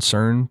much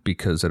concern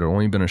because it had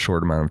only been a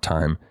short amount of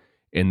time,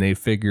 and they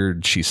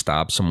figured she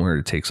stopped somewhere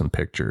to take some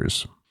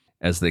pictures.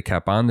 As they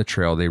kept on the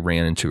trail, they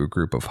ran into a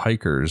group of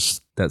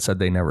hikers that said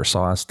they never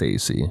saw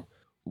Stacy,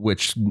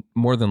 which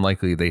more than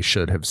likely they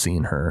should have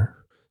seen her.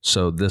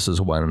 So this is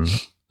when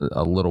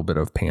a little bit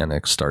of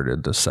panic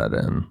started to set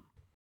in.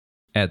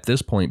 At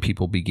this point,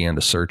 people began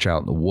to search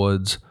out in the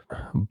woods,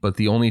 but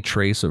the only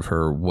trace of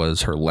her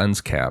was her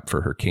lens cap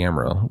for her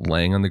camera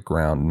laying on the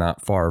ground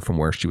not far from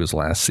where she was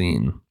last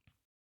seen.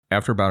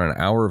 After about an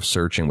hour of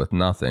searching with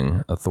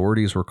nothing,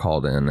 authorities were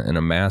called in and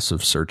a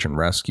massive search and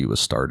rescue was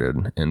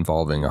started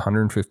involving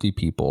 150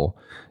 people,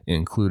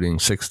 including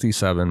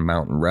 67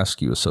 Mountain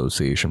Rescue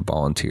Association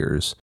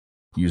volunteers,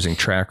 using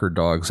tracker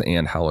dogs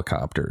and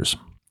helicopters.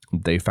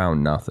 They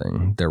found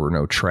nothing. There were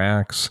no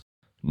tracks,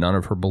 none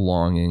of her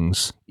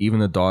belongings. Even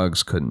the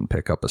dogs couldn't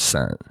pick up a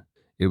scent.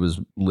 It was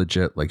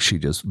legit like she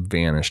just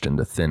vanished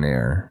into thin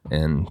air.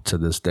 And to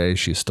this day,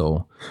 she's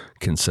still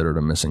considered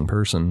a missing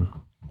person.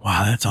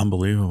 Wow, that's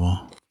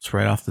unbelievable. It's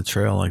right off the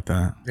trail like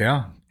that.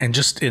 Yeah. And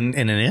just in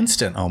an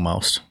instant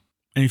almost.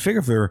 And you figure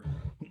if there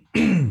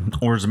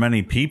were as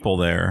many people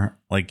there,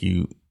 like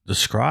you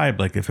described,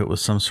 like if it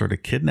was some sort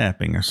of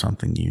kidnapping or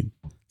something,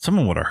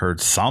 someone would have heard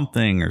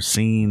something or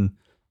seen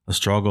a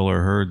struggle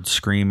or heard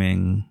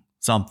screaming.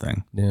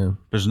 Something. Yeah.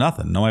 There's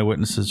nothing. No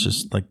eyewitnesses,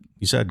 just like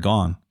you said,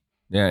 gone.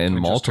 Yeah, and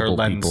multiple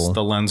people.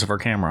 The lens of her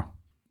camera.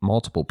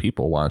 Multiple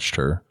people watched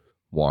her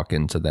walk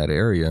into that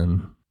area,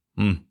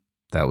 and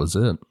that was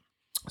it.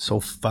 So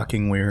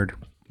fucking weird.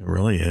 It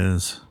really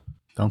is.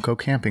 Don't go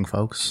camping,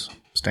 folks.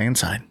 Stay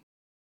inside.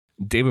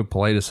 David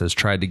Paulides has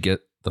tried to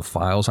get the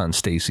files on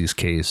Stacy's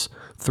case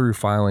through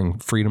filing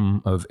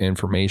Freedom of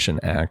Information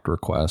Act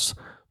requests,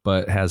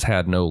 but has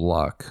had no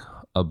luck.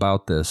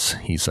 About this,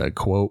 he said,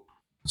 quote,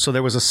 "So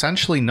there was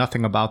essentially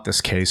nothing about this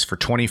case for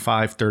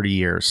 25, 30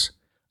 years.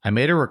 I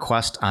made a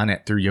request on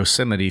it through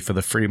Yosemite for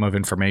the Freedom of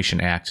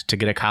Information Act to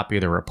get a copy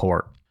of the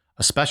report.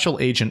 A special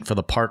agent for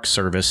the Park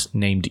Service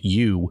named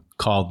You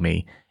called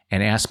me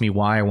and asked me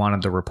why I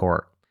wanted the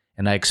report.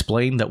 And I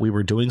explained that we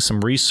were doing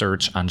some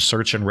research on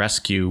search and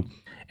rescue,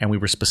 and we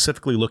were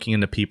specifically looking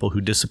into people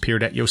who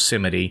disappeared at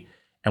Yosemite,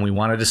 and we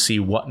wanted to see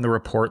what in the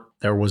report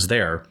there was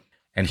there.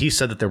 And he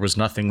said that there was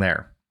nothing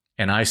there.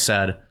 And I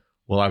said,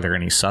 well, are there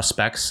any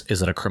suspects?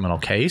 Is it a criminal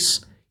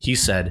case? He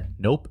said,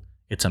 nope,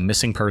 it's a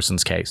missing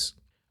persons case.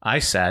 I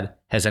said,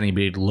 has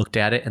anybody looked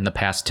at it in the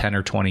past 10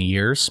 or 20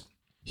 years?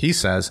 He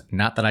says,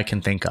 not that I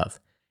can think of.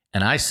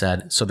 And I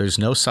said, so there's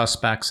no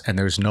suspects and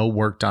there's no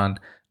work done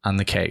on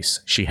the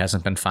case. She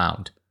hasn't been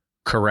found.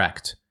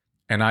 Correct.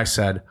 And I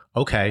said,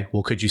 okay,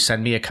 well, could you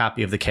send me a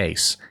copy of the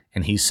case?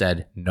 And he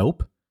said,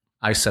 nope,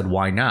 I said,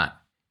 why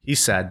not? He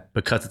said,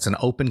 because it's an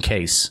open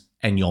case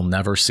and you'll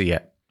never see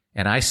it.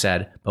 And I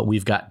said, but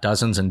we've got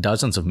dozens and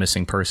dozens of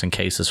missing person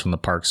cases from the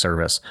Park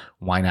Service.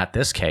 Why not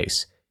this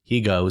case? He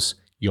goes,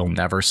 you'll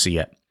never see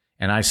it.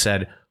 And I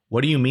said,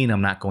 what do you mean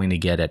I'm not going to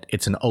get it?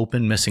 It's an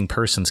open missing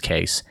persons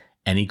case.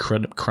 Any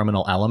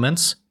criminal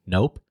elements?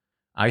 Nope.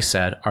 I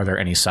said, are there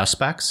any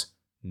suspects?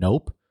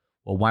 Nope.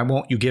 Well, why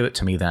won't you give it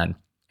to me then?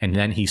 And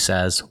then he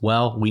says,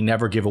 well, we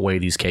never give away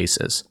these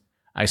cases.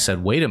 I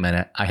said, wait a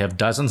minute. I have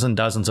dozens and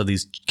dozens of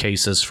these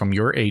cases from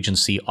your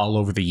agency all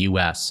over the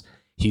U.S.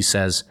 He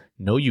says,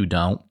 no, you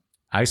don't.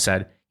 I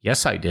said,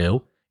 yes, I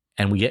do.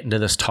 And we get into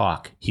this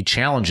talk. He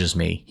challenges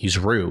me. He's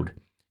rude.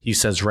 He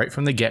says right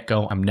from the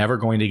get-go, I'm never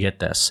going to get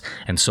this.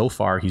 And so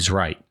far, he's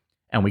right.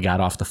 And we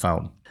got off the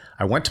phone.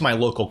 I went to my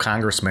local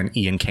congressman,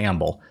 Ian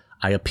Campbell.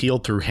 I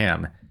appealed through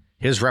him.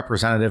 His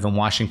representative in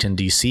Washington,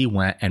 D.C.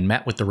 went and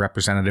met with the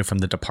representative from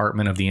the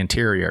Department of the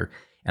Interior.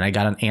 And I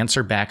got an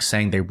answer back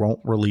saying they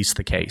won't release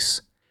the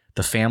case.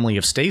 The family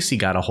of Stacy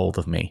got a hold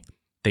of me.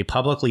 They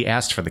publicly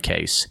asked for the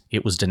case.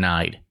 It was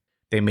denied.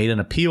 They made an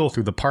appeal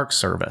through the Park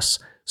Service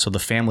so the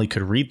family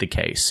could read the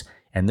case,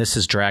 and this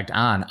has dragged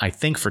on, I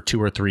think, for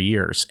 2 or 3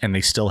 years, and they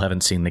still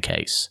haven't seen the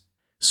case.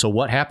 So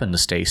what happened to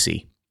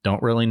Stacy?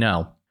 Don't really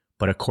know.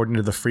 But according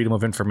to the Freedom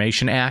of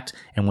Information Act,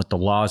 and what the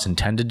law is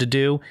intended to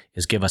do,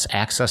 is give us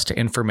access to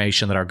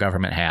information that our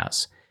government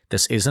has.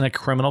 This isn't a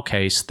criminal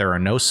case. There are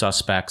no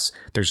suspects.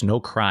 There's no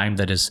crime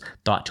that is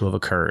thought to have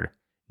occurred.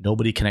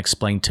 Nobody can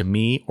explain to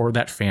me or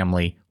that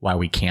family why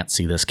we can't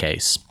see this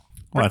case.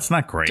 Well, that's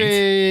not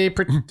great.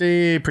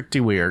 Pretty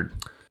weird.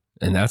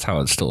 And that's how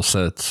it still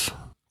sits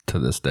to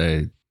this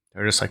day.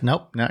 They're just like,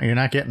 nope, no, you're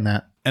not getting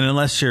that. And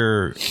unless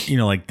you're,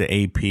 like the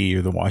AP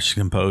or the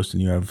Washington Post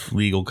and you have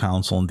legal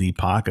counsel in deep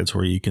pockets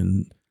where you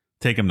can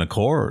take them to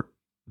court,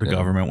 the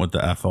government with the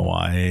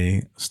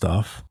FOIA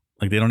stuff,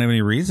 like they don't have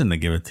any reason to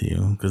give it to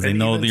you because they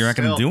know that you're not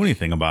going to do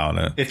anything about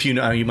it. If you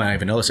know, you might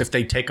even notice if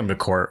they take them to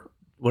court,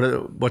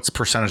 what's the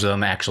percentage of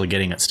them actually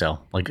getting it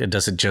still? Like,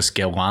 does it just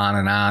go on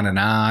and on and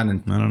on?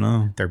 And I don't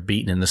know. They're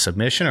beaten in the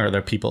submission, or are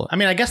there people? I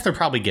mean, I guess they're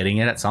probably getting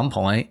it at some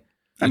point.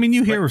 I mean,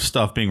 you hear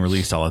stuff being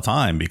released all the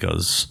time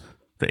because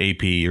the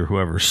AP or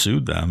whoever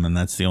sued them, and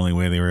that's the only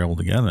way they were able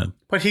to get it.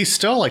 But he's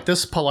still like,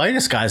 this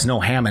Politis guy's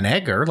no ham and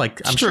egger.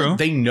 Like, I'm sure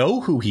they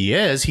know who he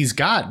is. He's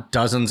got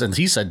dozens, and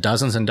he said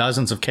dozens and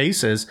dozens of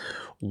cases.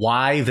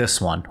 Why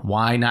this one?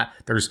 Why not?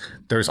 There's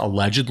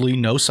allegedly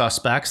no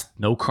suspects,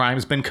 no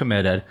crime's been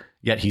committed,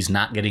 yet he's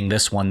not getting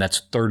this one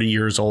that's 30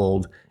 years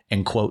old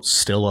and, quote,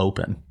 still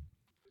open.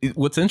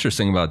 What's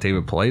interesting about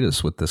David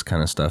Politis with this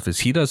kind of stuff is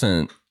he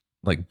doesn't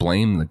like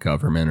blame the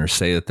government or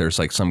say that there's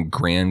like some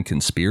grand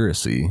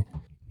conspiracy.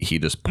 He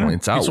just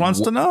points out. He just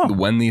wants to know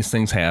when these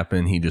things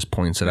happen. He just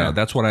points it out.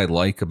 That's what I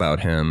like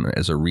about him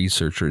as a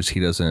researcher is he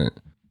doesn't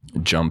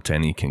jump to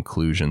any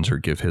conclusions or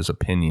give his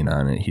opinion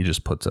on it. He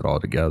just puts it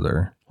all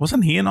together.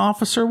 Wasn't he an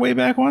officer way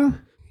back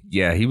when?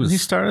 Yeah, he was. He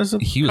started as a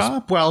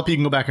cop? Well, if you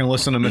can go back and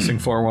listen to Missing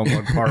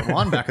 411 Part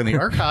 1 back in the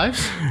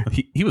archives.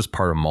 He was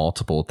part of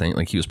multiple things.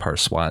 Like he was part of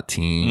SWAT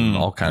team,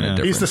 all kind of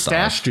different He's the stuff.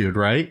 stash dude,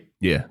 right?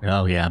 Yeah.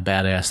 Oh, yeah.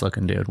 Badass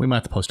looking dude. We might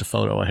have to post a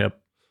photo of him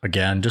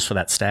again just for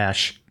that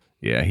stash.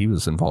 Yeah, he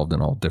was involved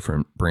in all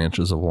different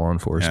branches of law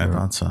enforcement. Yeah, I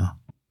thought so.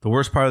 The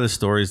worst part of the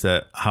story is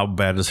that how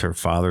bad does her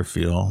father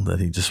feel that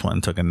he just went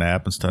and took a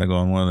nap instead of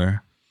going with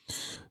her?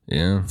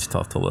 Yeah. It's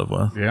tough to live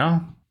with.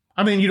 Yeah.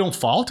 I mean, you don't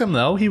fault him,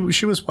 though.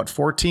 She was,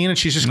 14, and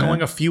she's just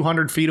going a few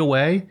hundred feet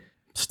away.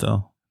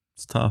 Still,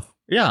 it's tough.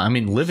 Yeah, I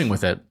mean, living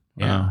with it.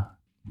 Yeah.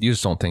 You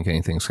just don't think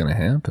anything's going to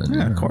happen.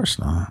 Yeah, of course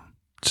not.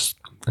 Just,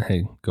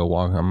 hey, go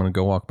walk. I'm going to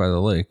go walk by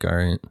the lake. All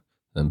right.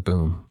 Then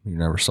boom, you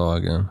never saw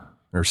again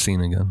or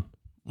seen again.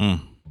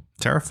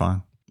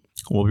 Terrifying.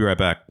 We'll be right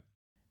back.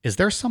 Is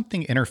there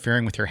something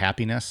interfering with your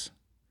happiness?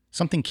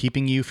 Something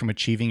keeping you from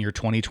achieving your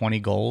 2020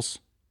 goals?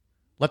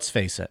 Let's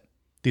face it,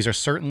 these are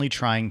certainly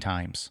trying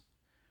times.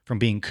 From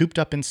being cooped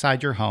up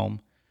inside your home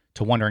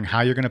to wondering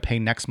how you're going to pay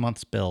next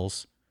month's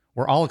bills,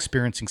 we're all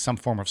experiencing some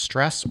form of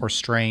stress or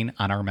strain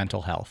on our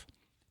mental health.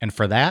 And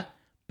for that,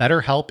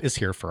 BetterHelp is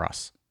here for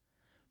us.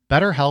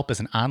 BetterHelp is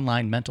an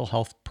online mental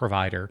health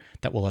provider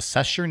that will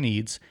assess your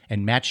needs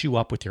and match you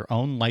up with your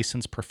own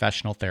licensed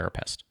professional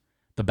therapist.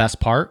 The best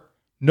part?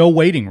 No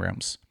waiting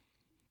rooms.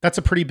 That's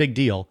a pretty big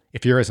deal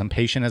if you're as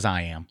impatient as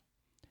I am.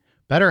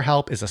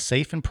 BetterHelp is a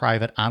safe and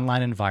private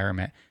online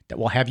environment that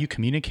will have you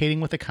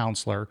communicating with a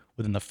counselor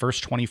within the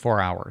first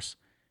 24 hours.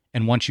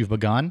 And once you've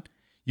begun,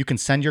 you can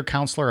send your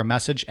counselor a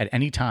message at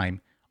any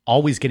time,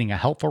 always getting a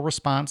helpful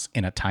response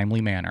in a timely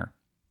manner.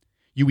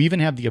 You even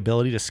have the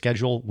ability to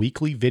schedule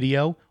weekly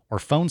video or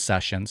phone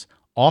sessions,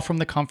 all from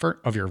the comfort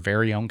of your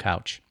very own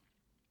couch.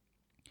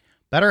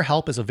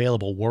 BetterHelp is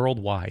available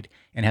worldwide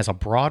and has a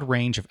broad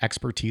range of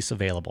expertise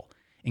available,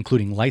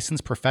 including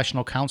licensed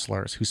professional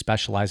counselors who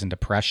specialize in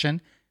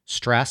depression,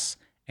 stress,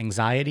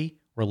 anxiety,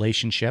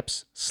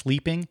 relationships,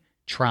 sleeping,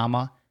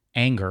 trauma,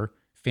 anger,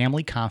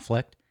 family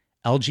conflict,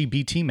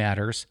 LGBT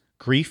matters,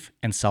 grief,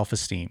 and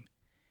self-esteem.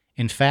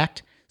 In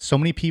fact, so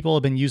many people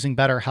have been using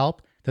BetterHelp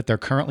that they're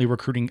currently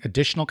recruiting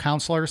additional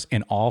counselors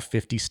in all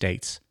 50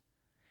 states.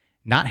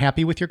 Not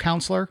happy with your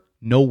counselor?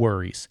 No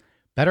worries.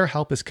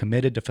 BetterHelp is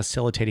committed to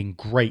facilitating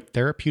great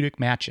therapeutic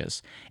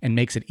matches and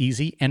makes it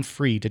easy and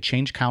free to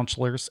change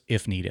counselors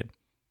if needed.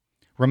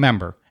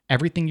 Remember,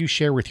 everything you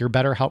share with your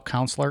BetterHelp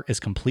counselor is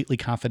completely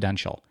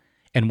confidential.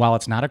 And while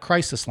it's not a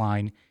crisis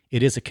line,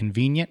 it is a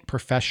convenient,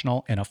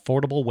 professional, and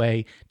affordable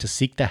way to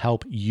seek the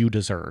help you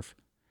deserve.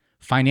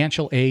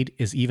 Financial aid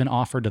is even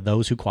offered to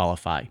those who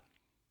qualify.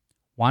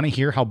 Want to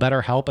hear how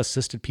BetterHelp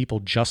assisted people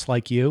just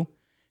like you?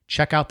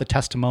 Check out the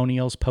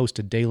testimonials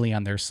posted daily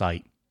on their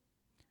site.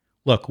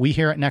 Look, we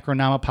here at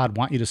Necronomipod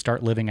want you to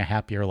start living a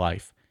happier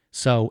life.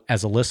 So,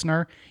 as a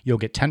listener, you'll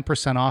get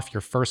 10% off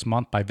your first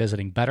month by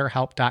visiting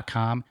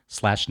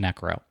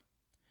betterhelp.com/necro.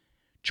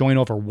 Join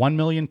over 1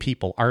 million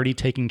people already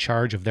taking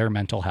charge of their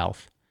mental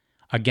health.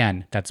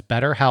 Again, that's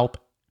BetterHelp,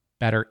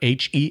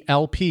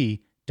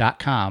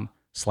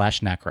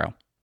 betterhelp.com/necro.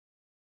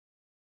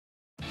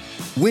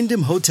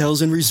 Wyndham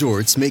Hotels and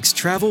Resorts makes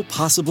travel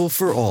possible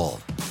for all.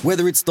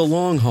 Whether it's the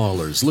long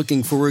haulers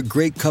looking for a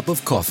great cup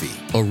of coffee,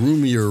 a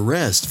roomier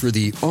rest for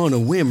the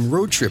on-a-whim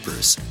road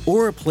trippers,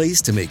 or a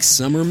place to make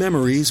summer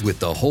memories with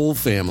the whole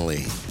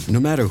family.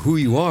 No matter who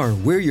you are,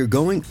 where you're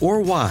going,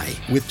 or why,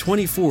 with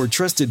 24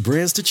 trusted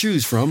brands to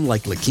choose from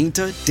like La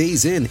Quinta,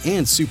 Days Inn,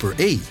 and Super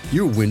 8,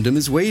 your Wyndham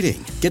is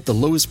waiting. Get the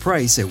lowest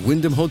price at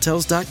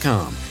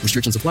WyndhamHotels.com.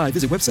 Restrictions apply.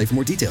 Visit website for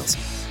more details.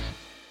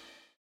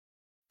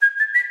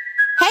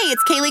 Hey,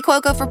 it's Kaylee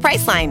Cuoco for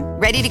Priceline.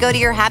 Ready to go to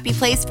your happy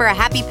place for a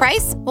happy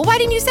price? Well, why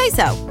didn't you say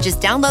so?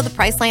 Just download the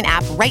Priceline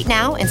app right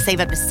now and save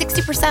up to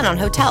 60% on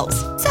hotels.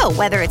 So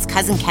whether it's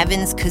Cousin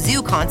Kevin's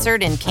Kazoo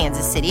Concert in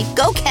Kansas City,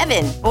 go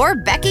Kevin, or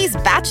Becky's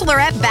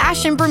Bachelorette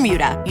Bash in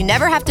Bermuda, you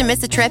never have to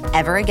miss a trip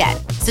ever again.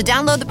 So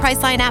download the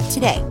Priceline app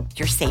today.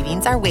 Your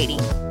savings are waiting.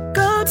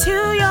 Go to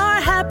your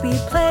happy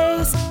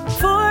place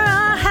for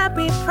a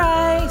happy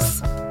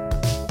price.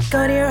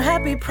 Go to your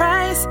happy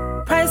price,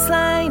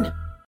 Priceline.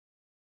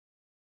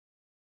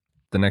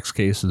 The next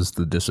case is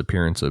the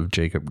disappearance of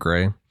Jacob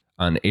Gray.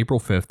 On April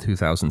 5th,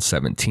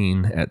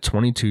 2017, at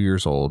 22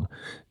 years old,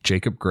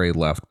 Jacob Gray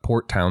left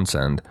Port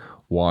Townsend,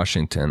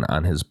 Washington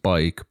on his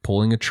bike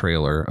pulling a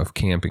trailer of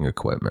camping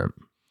equipment.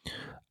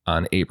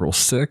 On April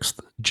 6th,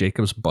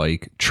 Jacob's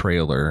bike,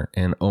 trailer,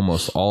 and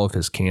almost all of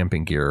his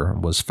camping gear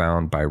was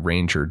found by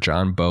Ranger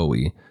John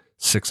Bowie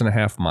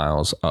 6.5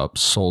 miles up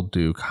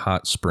Solduke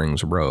Hot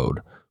Springs Road,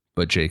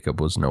 but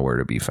Jacob was nowhere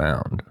to be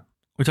found.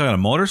 We talking a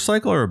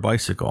motorcycle or a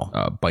bicycle?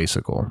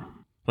 Bicycle.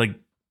 Like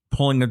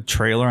pulling a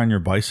trailer on your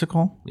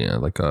bicycle? Yeah,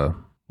 like a...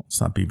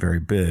 Let's not be very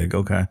big.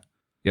 Okay.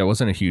 Yeah, it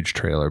wasn't a huge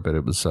trailer, but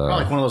it was...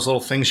 Like one of those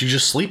little things you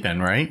just sleep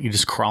in, right? You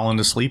just crawl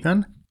into sleep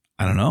in?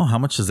 I don't know. How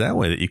much does that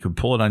weigh that you could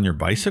pull it on your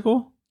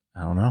bicycle?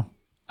 I don't know.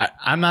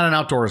 I'm not an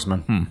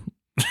outdoorsman.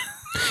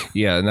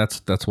 Yeah, and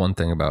that's one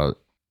thing about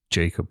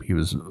Jacob. He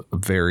was a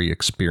very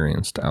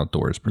experienced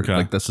outdoorsman. Okay.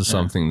 Like, this is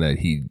something that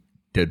he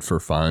did for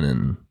fun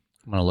and...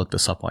 I'm going to look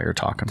this up while you're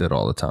talking. Did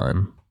all the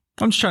time.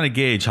 I'm just trying to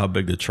gauge how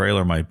big the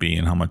trailer might be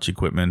and how much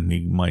equipment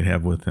he might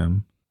have with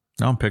him.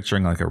 Now I'm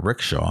picturing like a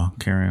rickshaw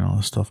carrying all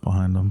this stuff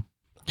behind him.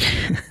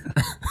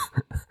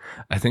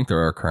 I think there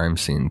are crime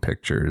scene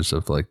pictures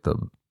of like the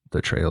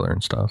trailer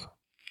and stuff.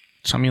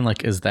 So I mean,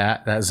 like, is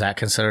that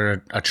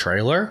considered a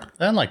trailer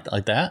then? Like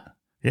that?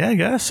 Yeah, I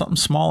guess something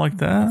small like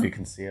that. If you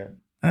can see it.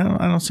 I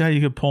don't see how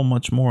you could pull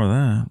much more of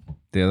that.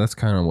 Yeah, that's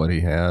kind of what he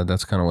had.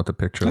 That's kind of what the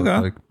picture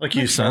looked like. Like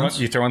you throw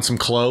in some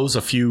clothes,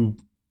 a few,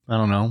 I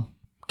don't know,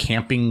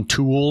 camping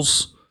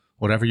tools,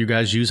 whatever you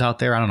guys use out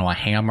there. I don't know, a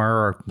hammer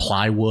or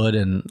plywood,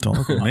 and don't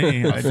look at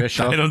me. I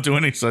don't do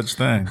any such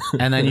thing.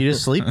 And then you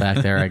just sleep back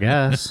there, I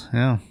guess.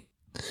 Yeah.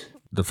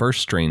 The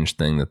first strange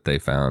thing that they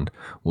found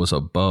was a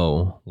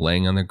bow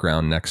laying on the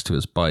ground next to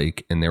his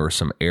bike, and there were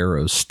some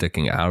arrows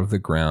sticking out of the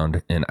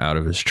ground and out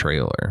of his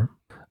trailer.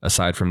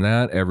 Aside from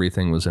that,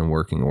 everything was in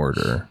working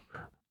order.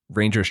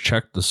 Rangers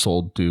checked the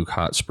Solduke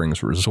Hot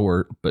Springs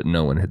Resort, but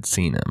no one had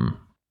seen him.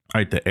 All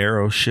right, the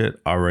arrow shit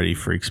already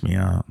freaks me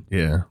out.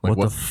 Yeah. Like,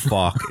 what the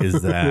fuck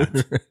is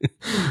that?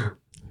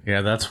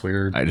 Yeah, that's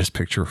weird. I just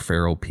picture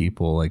feral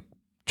people like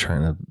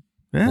trying to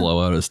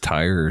blow out his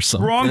tire or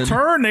something. Wrong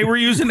turn. They were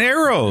using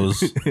arrows.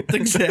 That's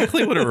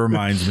exactly what it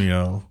reminds me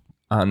of.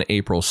 On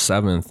April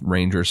 7th,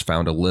 Rangers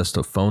found a list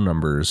of phone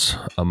numbers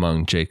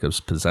among Jacob's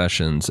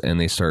possessions, and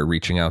they started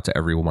reaching out to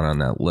everyone on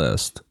that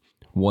list.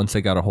 Once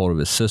they got a hold of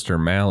his sister,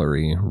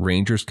 Mallory,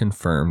 Rangers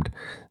confirmed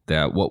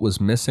that what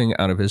was missing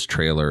out of his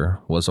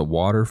trailer was a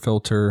water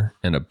filter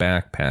and a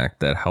backpack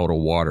that held a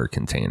water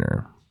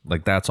container.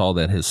 Like, that's all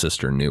that his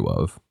sister knew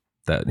of,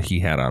 that he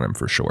had on him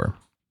for sure.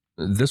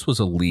 This was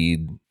a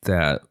lead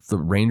that the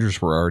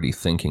Rangers were already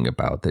thinking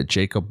about, that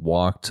Jacob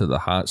walked to the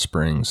hot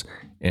springs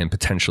and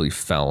potentially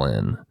fell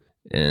in.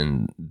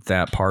 And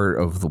that part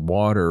of the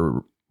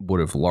water would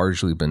have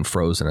largely been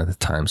frozen at the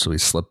time, so he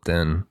slipped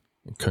in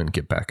and couldn't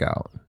get back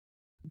out.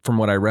 From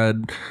what I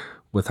read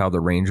with how the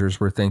Rangers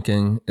were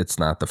thinking, it's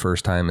not the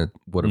first time it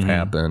would have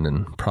happened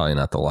and probably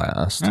not the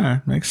last. All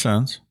right, makes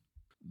sense.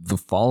 The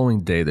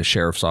following day, the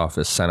sheriff's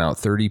office sent out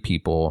 30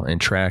 people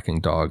and tracking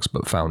dogs,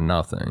 but found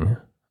nothing.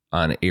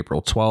 On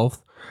April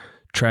 12th,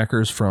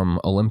 trackers from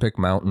Olympic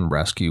Mountain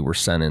Rescue were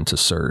sent in to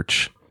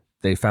search.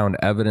 They found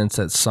evidence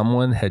that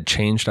someone had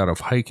changed out of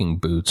hiking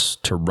boots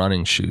to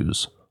running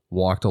shoes,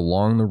 walked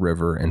along the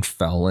river, and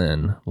fell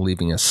in,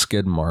 leaving a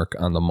skid mark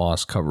on the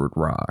moss-covered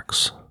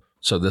rocks.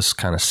 So this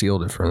kind of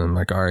sealed it for them.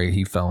 Like, all right,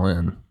 he fell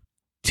in.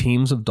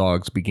 Teams of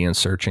dogs began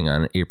searching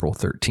on April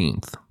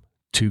 13th.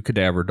 2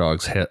 cadaver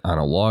dogs hit on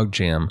a log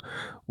jam,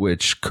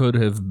 which could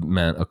have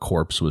meant a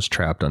corpse was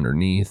trapped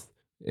underneath.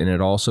 And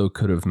it also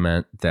could have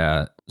meant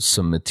that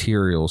some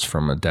materials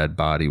from a dead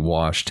body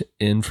washed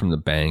in from the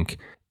bank,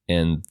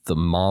 and the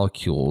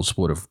molecules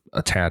would have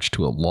attached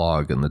to a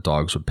log, and the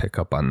dogs would pick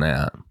up on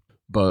that.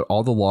 But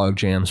all the log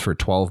jams for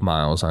 12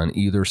 miles on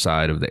either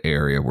side of the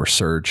area were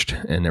searched,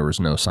 and there was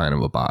no sign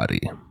of a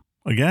body.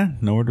 Again,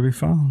 nowhere to be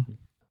found.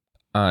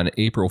 On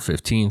April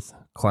 15th,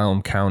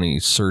 Clallam County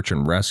Search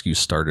and Rescue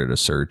started a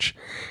search,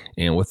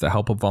 and with the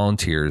help of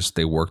volunteers,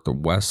 they worked the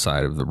west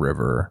side of the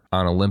river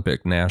on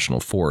Olympic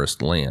National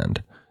Forest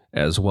land,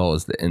 as well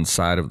as the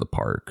inside of the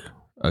park.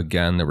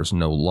 Again, there was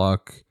no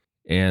luck,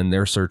 and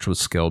their search was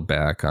scaled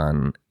back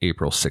on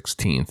April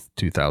 16th,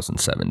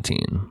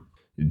 2017.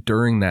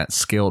 During that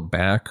scaled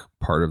back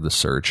part of the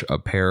search, a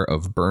pair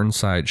of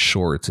Burnside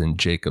shorts in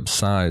Jacob's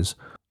size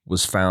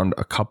was found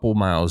a couple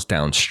miles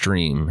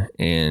downstream,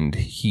 and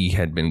he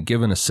had been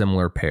given a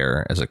similar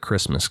pair as a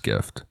Christmas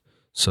gift.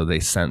 So they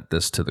sent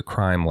this to the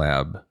crime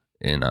lab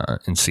in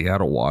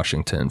Seattle,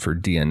 Washington for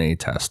DNA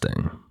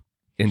testing.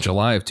 In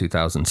July of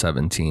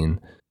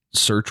 2017,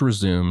 search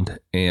resumed,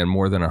 and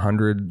more than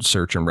 100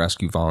 search and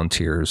rescue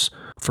volunteers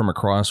from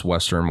across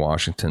western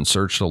Washington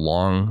searched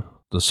along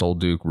the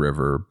Solduke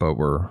River, but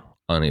were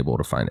unable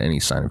to find any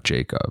sign of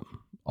Jacob.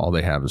 All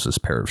they have is this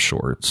pair of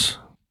shorts.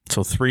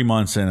 So 3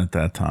 months in at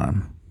that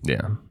time.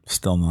 Yeah.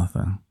 Still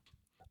nothing.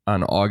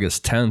 On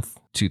August 10th,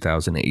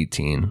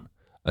 2018,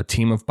 a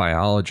team of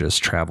biologists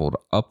traveled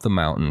up the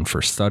mountain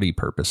for study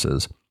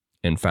purposes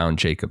and found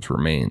Jacob's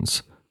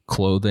remains,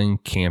 clothing,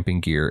 camping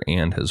gear,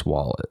 and his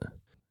wallet.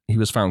 He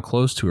was found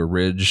close to a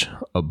ridge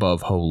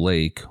above Hoh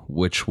Lake,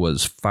 which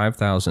was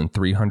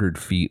 5,300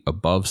 feet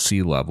above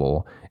sea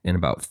level and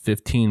about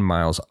 15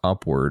 miles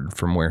upward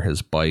from where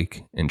his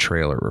bike and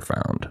trailer were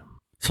found.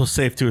 So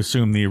safe to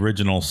assume the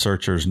original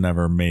searchers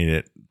never made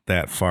it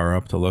that far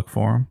up to look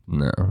for him?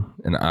 No.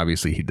 And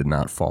obviously he did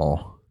not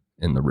fall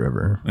in the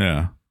river.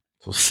 Yeah.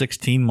 So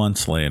 16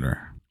 months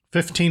later.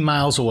 15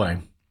 miles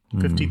away.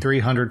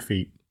 5,300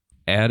 feet.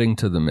 Adding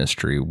to the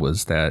mystery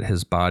was that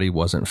his body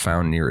wasn't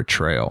found near a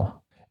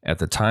trail. At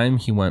the time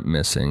he went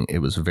missing, it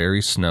was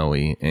very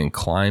snowy, and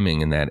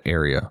climbing in that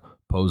area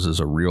poses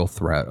a real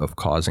threat of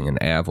causing an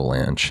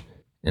avalanche.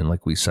 And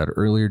like we said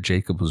earlier,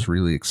 Jacob was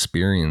really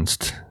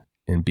experienced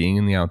in being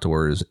in the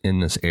outdoors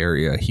in this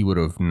area. He would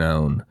have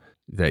known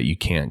that you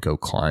can't go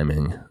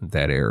climbing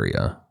that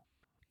area.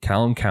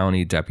 Clallam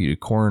County Deputy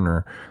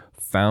Coroner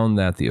found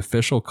that the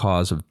official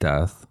cause of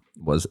death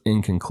was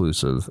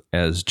inconclusive,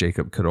 as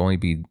Jacob could only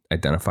be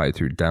identified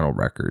through dental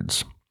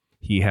records.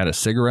 He had a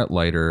cigarette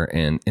lighter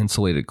and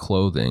insulated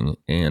clothing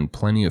and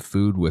plenty of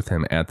food with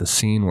him at the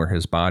scene where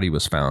his body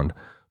was found,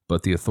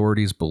 but the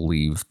authorities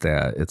believe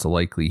that it's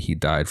likely he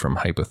died from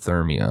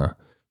hypothermia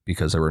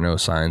because there were no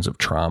signs of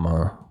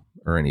trauma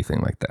or anything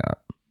like that.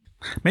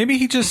 Maybe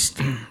he just,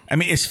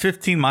 is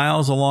 15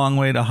 miles a long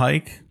way to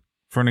hike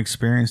for an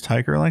experienced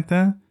hiker like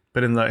that?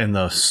 But in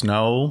the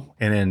snow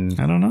and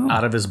I don't know,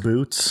 out of his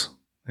boots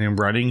and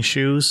running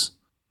shoes.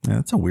 Yeah,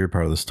 that's a weird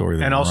part of the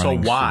story. And also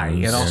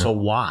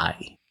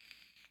why?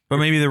 But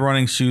maybe the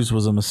running shoes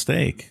was a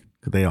mistake.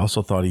 They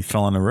also thought he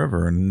fell in the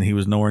river and he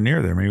was nowhere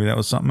near there. Maybe that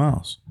was something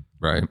else.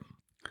 Right.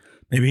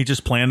 Maybe he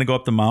just planned to go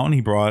up the mountain.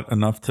 He brought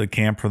enough to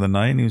camp for the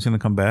night and he was going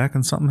to come back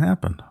and something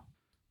happened.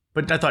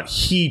 But I thought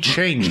he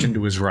changed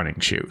into his running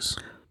shoes.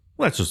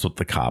 Well, that's just what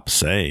the cops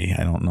say.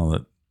 I don't know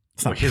that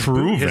it's not his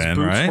proven, his boots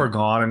right? were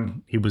gone,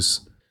 and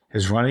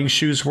his running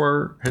shoes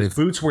were,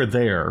 boots were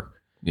there.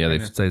 Yeah,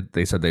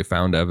 they said they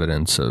found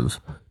evidence of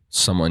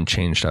someone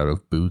changed out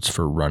of boots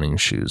for running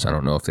shoes. I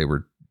don't know if they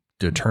were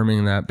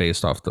determining that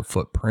based off the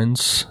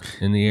footprints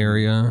in the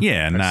area.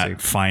 Yeah,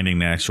 not finding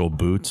the actual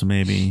boots,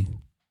 maybe.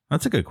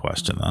 That's a good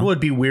question, though. Well,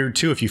 it'd be weird,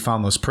 too, if you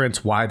found those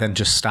prints. Why then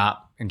just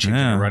stop and change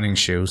into running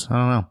shoes? I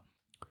don't know.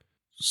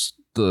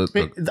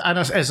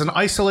 As an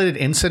isolated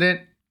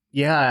incident,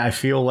 yeah, I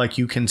feel like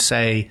you can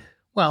say,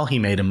 well, he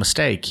made a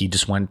mistake. He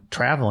just went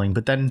traveling.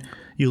 But then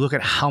you look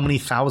at how many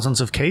thousands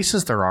of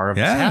cases there are of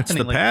this happening.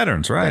 It's the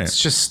patterns, right?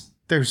 It's just,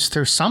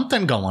 there's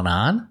something going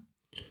on.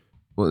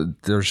 Well,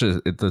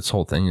 this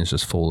whole thing is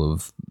just full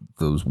of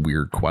those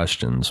weird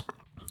questions.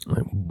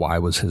 Like, why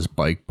was his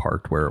bike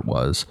parked where it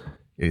was?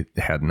 It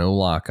had no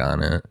lock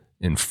on it,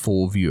 in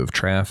full view of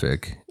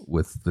traffic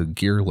with the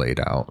gear laid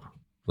out.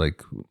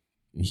 Like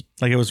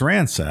it was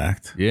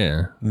ransacked.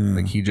 Yeah.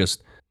 Like he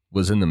just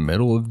was in the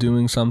middle of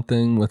doing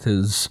something with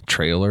his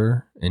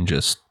trailer and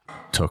just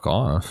took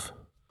off.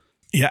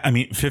 Yeah,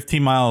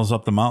 15 miles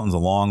up the mountain's a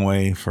long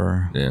way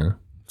for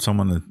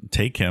someone to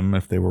take him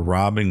if they were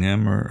robbing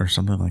him or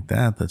something like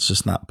that. That's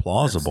just not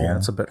plausible.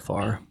 That's a bit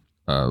far.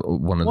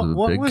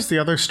 What was the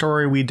other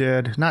story we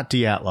did? Not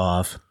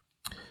Dyatlov.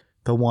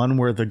 The one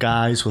where the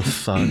guys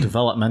with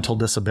developmental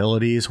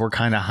disabilities were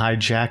kind of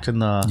hijacked in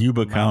the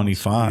Yuba County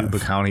 5. Yuba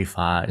County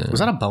 5. Yeah. Was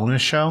that a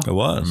bonus show? It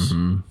was.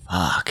 Mm-hmm.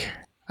 Fuck.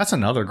 That's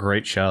another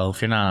great show.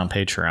 If you're not on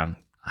Patreon,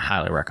 I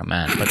highly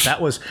recommend. But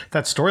that was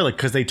that story, like,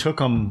 because they took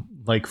them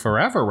like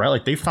forever, right?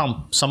 Like they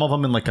found some of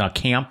them in like a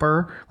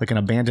camper, like an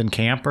abandoned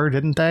camper,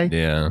 didn't they?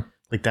 Yeah.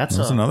 Like that's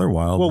another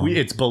wild one. Well,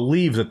 it's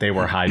believed that they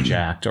were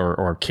hijacked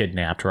or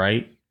kidnapped,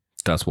 right?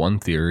 That's one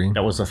theory.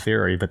 That was a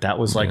theory, but that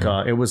was like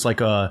it was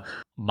like a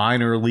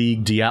minor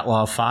league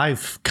Dyatlov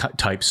 5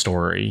 type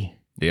story.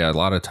 Yeah, a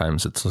lot of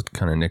times it's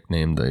kind of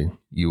nicknamed the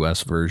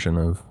U.S. version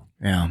of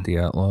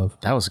Dyatlov.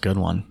 That was a good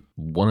one.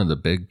 One of the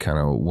big kind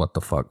of what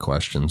the fuck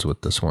questions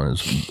with this one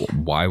is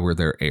why were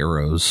there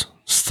arrows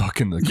stuck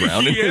in the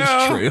ground in his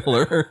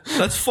trailer?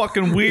 That's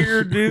fucking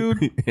weird,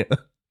 dude. Yeah.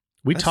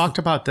 We talked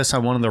about this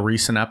on one of the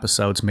recent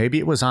episodes. Maybe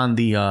it was on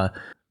the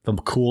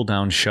Cool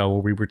Down show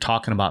where we were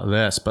talking about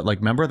this. But like,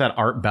 remember that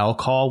Art Bell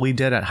call we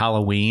did at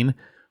Halloween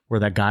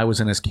where that guy was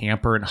in his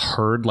camper and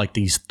heard like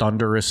these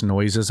thunderous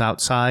noises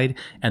outside,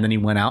 and then he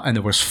went out and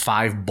there was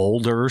 5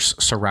 boulders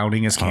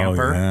surrounding his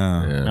camper. Oh,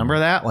 yeah. Remember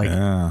that? Like,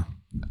 yeah.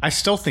 I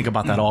still think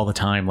about that all the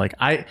time. Like,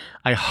 I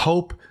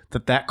hope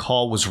that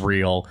call was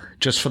real,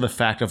 just for the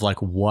fact of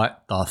like,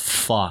 what the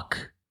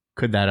fuck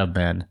could that have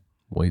been?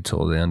 Wait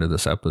till the end of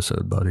this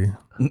episode, buddy.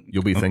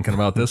 You'll be thinking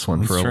about this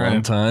one for a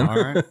long time. All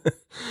right.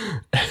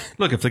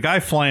 Look, if the guy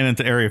flying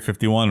into Area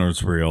 51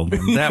 was real,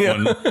 then that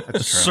one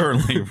is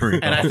certainly real.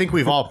 And I think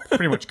we've all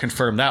pretty much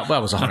confirmed that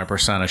was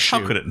 100% a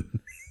shoot. How could it?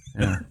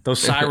 Yeah.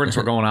 Those sirens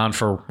were going on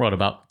for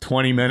about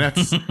 20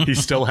 minutes. He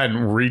still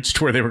hadn't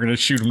reached where they were going to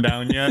shoot him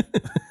down yet.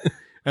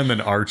 And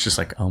then Art's just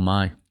like, oh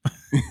my,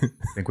 I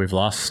think we've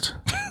lost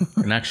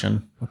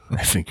connection.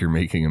 I think you're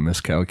making a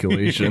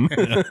miscalculation.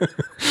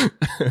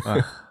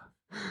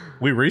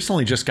 We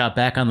recently just got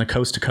back on the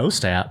Coast to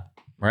Coast app,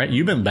 right?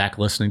 You've been back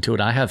listening to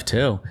it. I have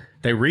too.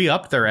 They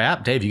re-upped their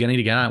app. Dave, you're going to need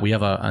to get on it. We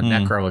have a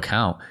Necro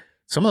account.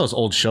 Some of those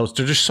old shows,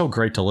 they're just so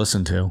great to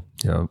listen to.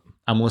 Yeah.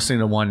 I'm listening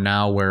to one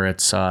now where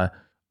it's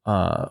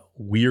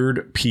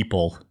Weird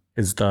People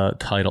is the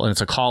title. And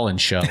it's a call-in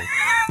show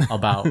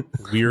about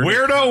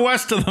Weirdo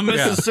west of the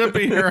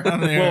Mississippi here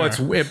on there. Well,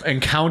 it's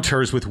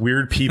encounters with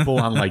weird people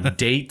on like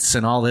dates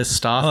and all this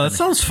stuff. Oh, that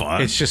sounds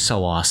fun. It's just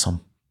so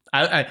awesome.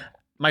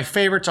 My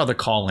favorites are the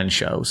call-in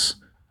shows.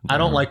 I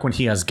don't like when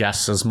he has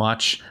guests as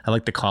much. I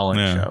like the call-in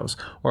shows.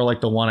 Or like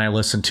the one I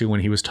listened to when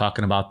he was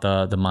talking about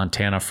the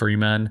Montana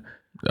Freemen.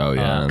 Oh,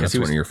 yeah. That's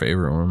one of your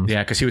favorite ones.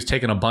 Yeah, because he was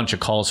taking a bunch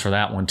of calls for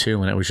that one,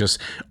 too. And it was just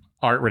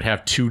Art would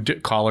have 2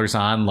 callers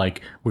on,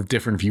 like, with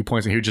different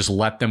viewpoints. And he would just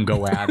let them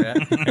go at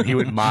it. And he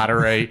would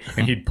moderate.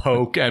 And he'd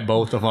poke at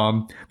both of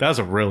them. That was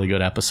a really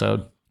good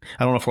episode.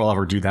 I don't know if we'll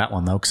ever do that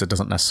one, though, because it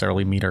doesn't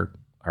necessarily meet our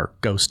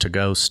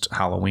ghost-to-ghost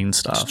Halloween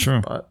stuff. It's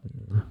true. But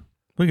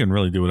we can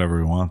really do whatever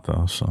we want,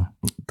 though. So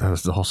that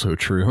is also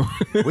true.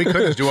 We could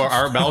just do our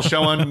Art Bell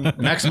show on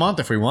next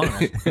month if we want.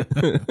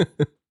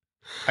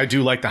 I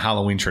do like the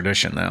Halloween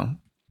tradition, though.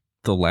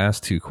 The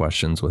last 2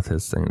 questions with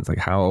his thing is like,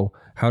 how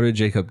did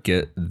Jacob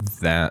get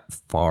that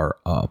far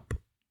up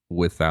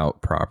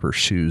without proper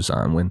shoes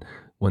on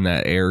when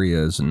that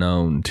area is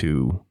known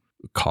to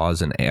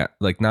cause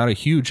like not a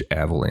huge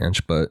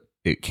avalanche, but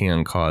it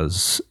can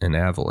cause an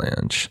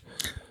avalanche.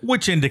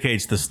 Which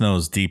indicates the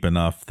snow's deep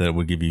enough that it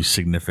would give you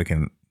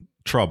significant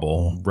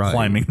trouble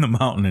climbing the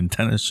mountain in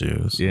tennis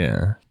shoes.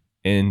 Yeah.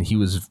 And he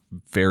was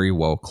very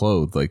well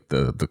clothed. Like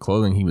the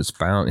clothing he was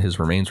found, his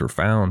remains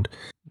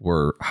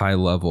were high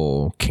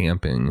level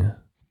camping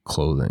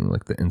clothing,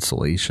 like the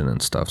insulation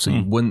and stuff. So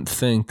you wouldn't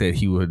think that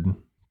he would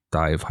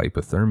die of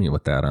hypothermia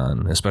with that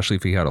on, especially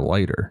if he had a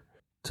lighter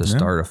to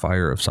start a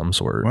fire of some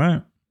sort.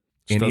 Right.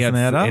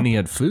 And he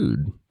had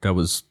food that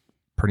was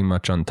pretty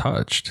much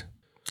untouched.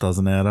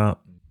 Doesn't add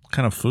up. What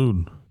kind of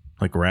food?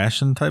 Like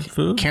ration type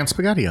food? Canned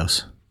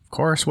SpaghettiOs. Of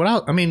course. What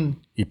else? I mean,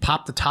 you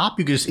pop the top,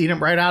 you can just eat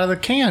them right out of the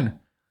can.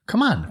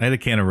 Come on. I had a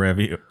can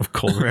of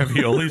cold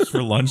raviolis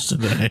for lunch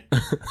today.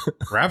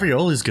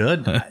 Ravioli's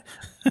good.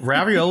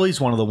 Ravioli's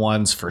one of the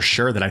ones for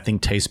sure that I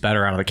think tastes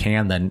better out of the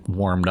can than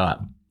warmed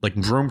up. Like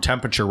room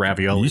temperature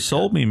ravioli. You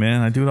sold me,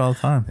 man. I do it all the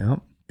time.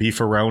 Yep.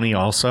 Beefaroni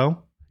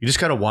also. You just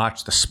got to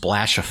watch the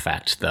splash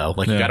effect, though.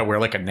 Like, you got to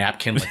wear, like, a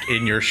napkin like,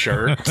 in your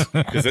shirt.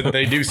 Because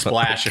they do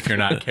splash if you're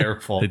not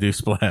careful. They do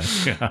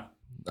splash. Yeah.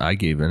 I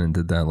gave in and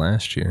did that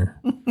last year.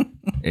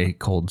 8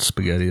 cold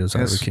SpaghettiOs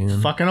out of the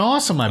can. Fucking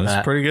awesome, I bet.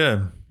 That's pretty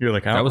good. You're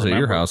like, that was at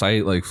your house. I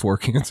ate like 4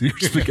 cans of your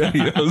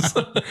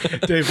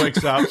SpaghettiOs. Dave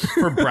wakes up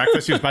for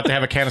breakfast. He was about to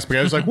have a can of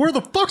SpaghettiOs. He's like, where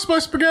the fuck's my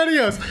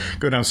SpaghettiOs?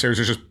 Go downstairs.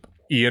 There's just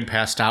Ian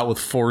passed out with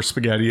 4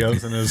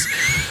 SpaghettiOs in his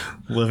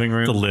living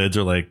room. The lids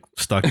are like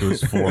stuck to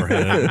his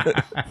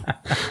forehead.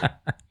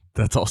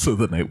 That's also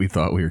the night we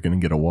thought we were going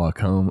to get a walk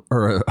home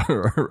or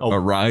a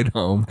ride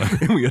home,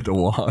 and we had to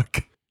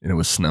walk. And it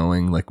was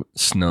snowing, like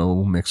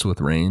snow mixed with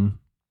rain.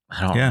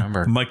 I don't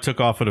remember. Mike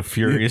took off at a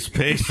furious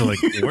pace. Like,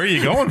 where are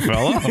you going,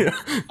 fella? You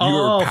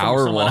were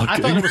power walking. I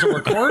thought it was a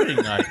recording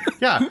night.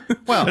 Yeah.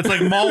 Well, It's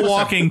like mall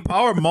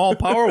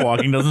power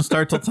walking doesn't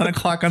start till 10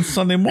 o'clock on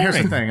Sunday morning.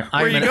 here's the thing.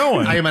 Where are you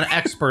going? I am an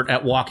expert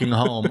at walking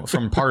home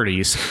from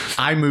parties.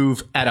 I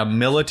move at a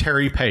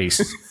military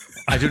pace.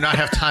 I do not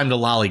have time to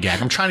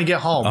lollygag. I'm trying to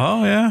get home.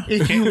 Oh, yeah.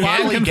 If you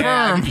Can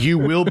confirm. lollygag, you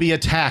will be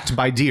attacked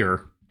by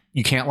deer.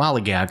 You can't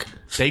lollygag.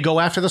 They go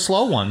after the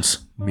slow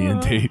ones. Me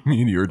and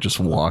you were just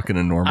walking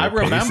a normal I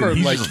remember,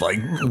 pace, and like,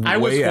 he's just, I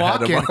was way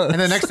ahead of walking, us.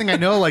 and the next thing I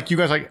know, like, you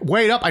guys like,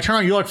 wait up. I turn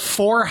around, you're like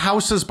 4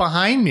 houses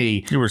behind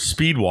me. You were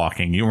speed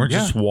walking. You weren't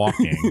just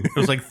walking. It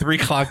was like 3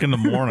 o'clock in the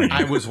morning.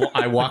 I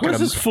walk What's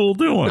this fool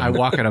doing? I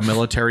walk at a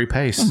military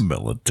pace.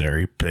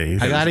 Military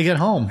pace. I got to get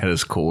home. Had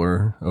his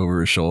cooler over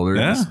his shoulder.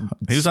 Yeah. just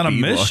He was on a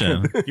speed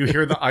mission. walking. You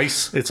hear the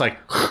ice. It's like,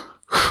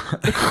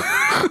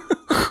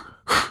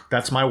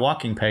 that's my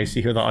walking pace.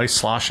 You hear the ice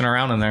sloshing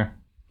around in there.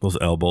 Those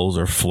elbows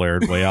are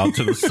flared way out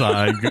to the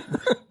side.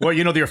 Well,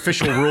 you know, the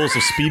official rules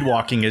of speed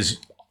walking is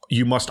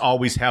you must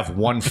always have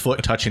one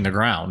foot touching the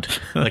ground.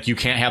 Like, you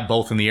can't have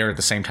both in the air at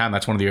the same time.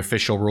 That's one of the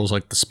official rules,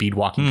 like the speed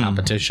walking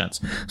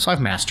competitions. So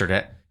I've mastered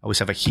it. I always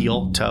have a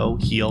heel, toe,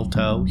 heel,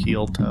 toe,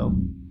 heel, toe.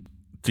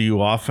 Do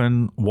you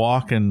often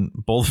walk and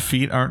both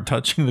feet aren't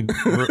touching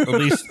the? At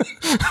least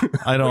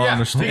I don't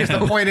understand.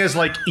 Because the point is,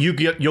 like,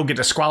 you'll get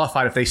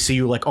disqualified if they see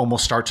you like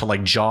almost start to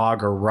like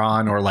jog or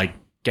run or like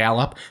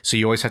gallop. So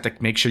you always have to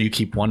make sure you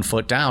keep one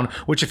foot down,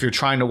 which if you're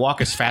trying to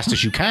walk as fast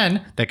as you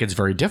can, that gets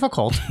very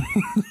difficult.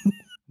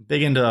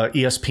 Big into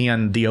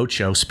ESPN The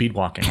Ocho speed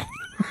walking.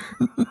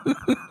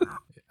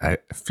 I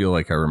feel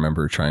like I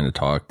remember trying to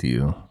talk to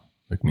you.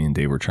 Like, me and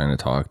Dave were trying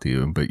to talk to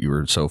you, but you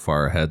were so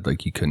far ahead,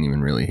 like you couldn't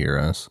even really hear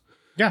us.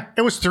 Yeah,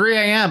 it was 3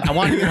 a.m. I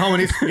wanted to get home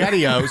and eat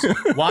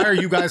SpaghettiOs. Why are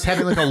you guys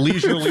having like a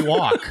leisurely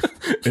walk?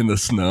 In the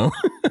snow.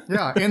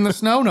 Yeah, in the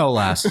snow, no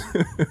less.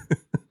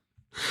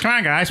 Come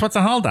on, guys. What's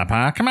the holdup,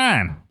 huh? Come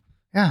on.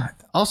 Yeah.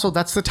 Also,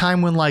 that's the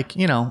time when, like,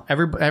 you know,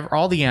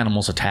 all the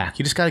animals attack.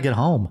 You just got to get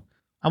home.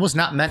 I was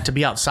not meant to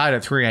be outside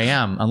at 3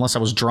 a.m. unless I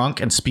was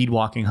drunk and speed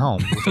walking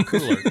home with a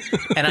cooler.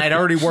 And I'd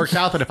already worked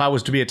out that if I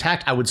was to be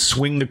attacked, I would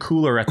swing the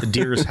cooler at the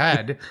deer's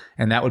head,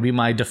 and that would be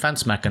my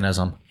defense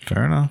mechanism.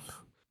 Fair enough.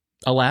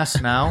 Alas,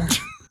 now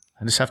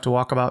I just have to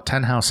walk about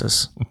 10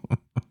 houses.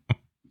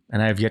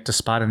 And I have yet to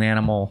spot an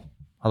animal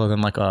other than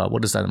like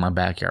what is that in my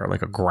backyard?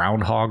 Like a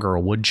groundhog or a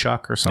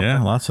woodchuck or something?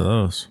 Yeah, lots of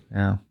those.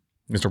 Yeah.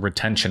 There's a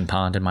retention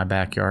pond in my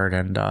backyard,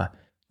 and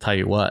tell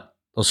you what,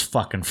 those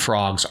fucking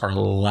frogs are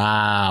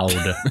loud.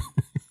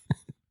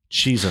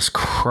 Jesus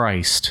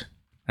Christ.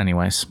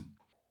 Anyways.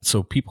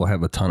 So people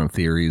have a ton of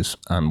theories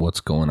on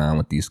what's going on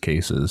with these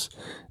cases.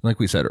 Like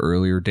we said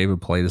earlier, David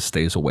Paulides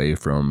stays away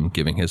from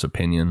giving his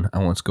opinion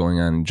on what's going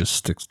on and just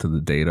sticks to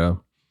the data.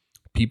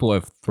 People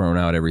have thrown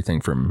out everything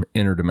from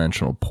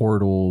interdimensional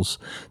portals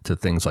to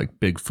things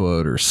like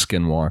Bigfoot or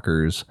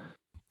skinwalkers.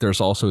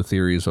 There's also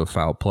theories of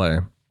foul play.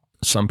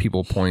 Some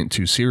people point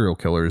to serial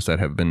killers that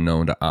have been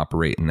known to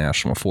operate in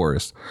national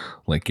forests,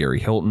 like Gary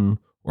Hilton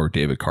or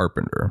David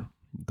Carpenter.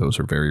 Those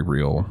are very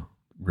real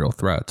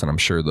threats, and I'm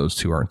sure those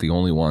two aren't the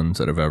only ones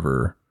that have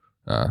ever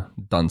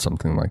done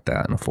something like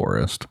that in a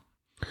forest.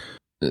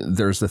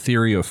 There's the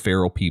theory of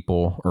feral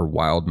people or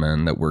wild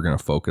men that we're going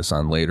to focus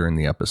on later in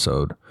the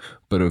episode,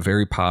 but a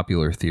very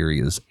popular theory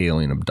is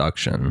alien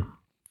abduction.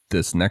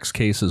 This next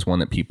case is one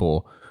that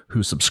people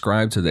who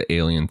subscribe to the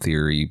alien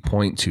theory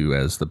point to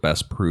as the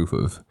best proof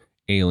of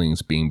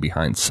aliens being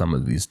behind some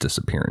of these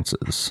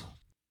disappearances.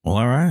 Well,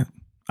 all right.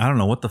 I don't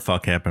know what the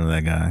fuck happened to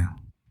that guy.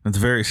 It's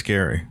very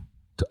scary.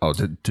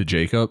 To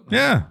Jacob?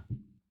 Yeah.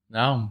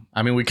 No.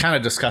 I mean, we kind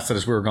of discussed it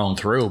as we were going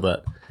through,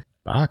 but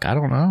fuck, I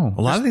don't know.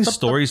 A lot of these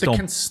stories don't...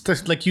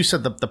 like you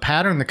said, the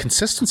pattern, the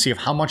consistency of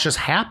how much just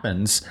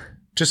happens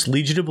just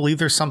leads you to believe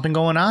there's something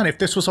going on. If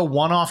this was a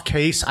one-off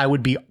case, I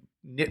would be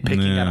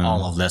nitpicking at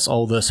all of this.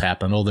 Oh, this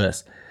happened. Oh,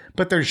 this.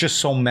 But there's just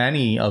so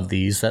many of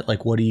these that,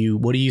 like, what do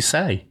you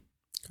say?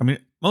 I mean,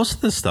 most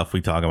of this stuff we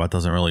talk about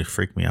doesn't really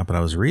freak me out, but I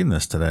was reading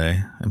this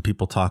today and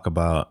people talk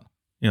about,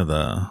 you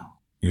know,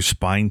 your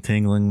spine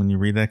tingling when you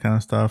read that kind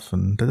of stuff.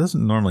 And that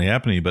doesn't normally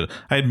happen to me, but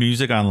I had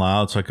music on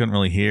loud, so I couldn't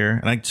really hear.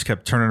 And I just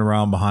kept turning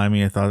around behind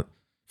me. I thought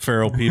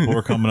feral people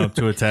were coming up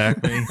to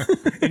attack me.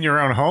 In your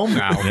own home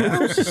now. Yeah, I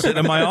was just sitting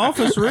in my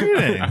office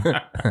reading.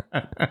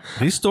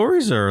 These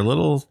stories are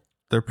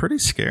they're pretty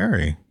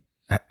scary.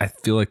 I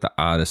feel like the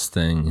oddest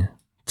thing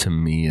to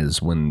me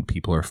is when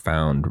people are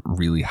found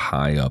really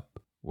high up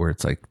where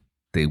it's like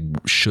they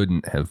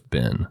shouldn't have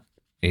been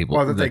able.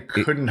 Or that they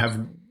couldn't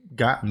have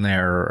gotten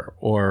there,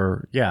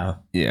 or yeah.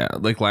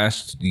 Like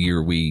last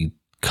year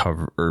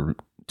or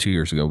 2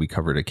 years ago we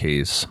covered a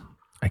case.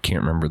 I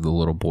can't remember the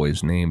little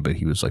boy's name, but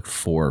he was like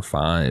 4 or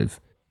 5.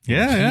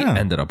 Yeah, he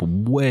ended up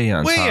way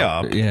on top. Way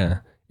up. Yeah,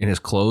 and his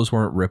clothes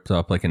weren't ripped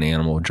up like an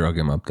animal drug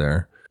him up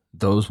there.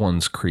 Those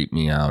ones creep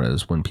me out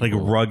as when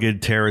people like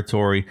rugged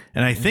territory.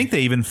 And I think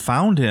they even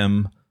found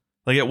him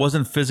like it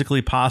wasn't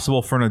physically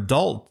possible for an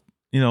adult,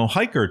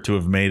 hiker to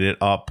have made it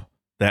up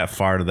that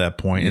far to that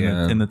point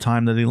in the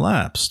time that he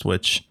lapsed,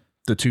 which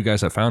The two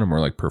guys that found him were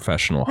like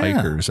professional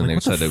hikers, and like, they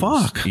what said the it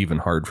was fuck? even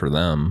hard for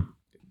them.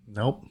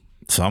 Nope.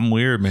 Something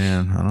weird,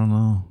 man. I don't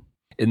know.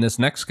 And this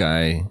next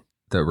guy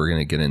that we're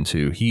going to get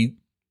into,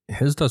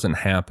 his doesn't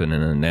happen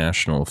in a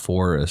national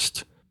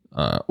forest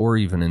or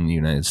even in the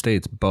United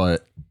States,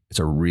 but it's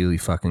a really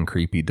fucking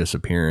creepy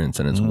disappearance,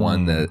 and it's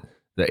one that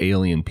the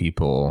alien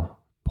people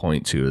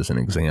point to as an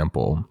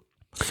example.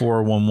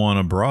 411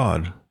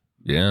 abroad.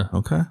 Yeah.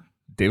 Okay.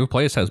 David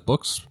Place has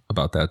books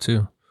about that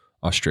too.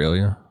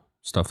 Australia,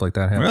 stuff like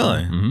that happen.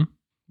 Really? Mm-hmm.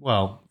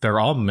 Well, they're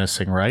all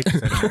missing, right?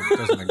 'Cause it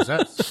doesn't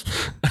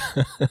exist.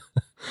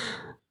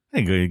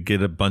 They go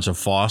get a bunch of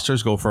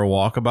Fosters, go for a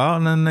walkabout,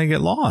 and then they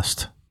get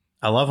lost.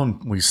 I love when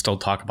we still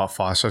talk about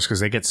Fosters because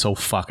they get so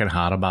fucking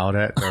hot about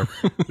it.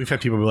 We've had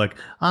people be like,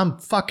 I'm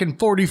fucking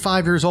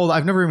 45 years old.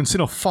 I've never even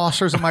seen a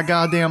Foster's in my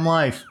goddamn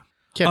life.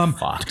 Get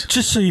fucked.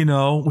 Just so you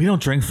know, we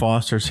don't drink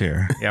Fosters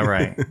here. Yeah,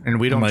 right. And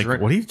we don't like,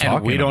 drink. what are you and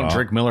talking we don't about?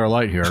 drink Miller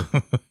Lite here.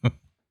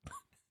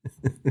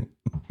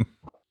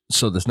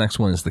 So this next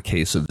one is the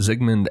case of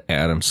Zygmunt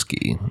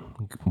Adamski,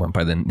 went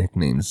by the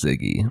nickname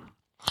Ziggy.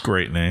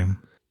 Great name.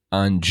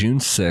 On June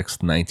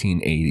 6th,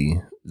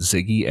 1980,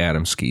 Ziggy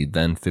Adamski,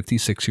 then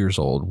 56 years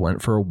old,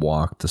 went for a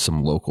walk to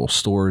some local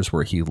stores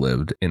where he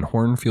lived in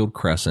Hornfield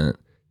Crescent,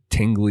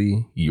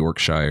 Tingley,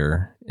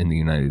 Yorkshire, in the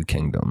United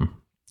Kingdom.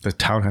 The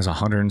town has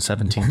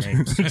 117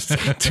 names.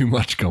 Too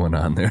much going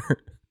on there.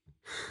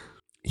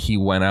 He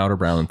went out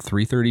around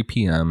 3:30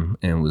 p.m.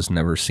 and was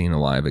never seen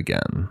alive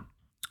again.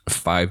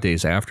 5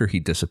 days after he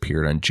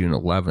disappeared on June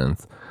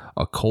 11th,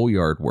 a coal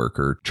yard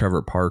worker,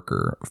 Trevor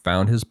Parker,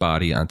 found his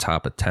body on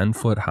top a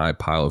 10-foot high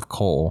pile of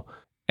coal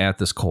at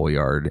this coal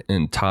yard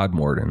in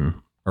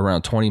Todmorden,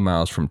 around 20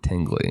 miles from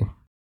Tingley.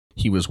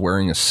 He was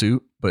wearing a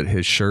suit, but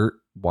his shirt,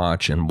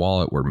 watch, and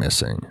wallet were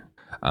missing.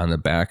 On the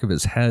back of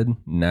his head,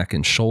 neck,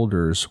 and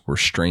shoulders were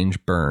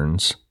strange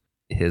burns.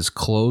 His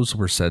clothes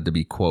were said to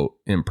be, quote,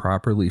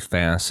 improperly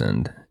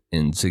fastened,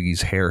 and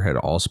Ziggy's hair had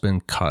also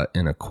been cut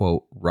in a,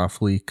 quote,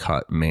 roughly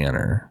cut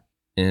manner.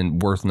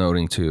 And worth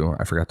noting, too,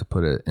 I forgot to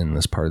put it in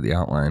this part of the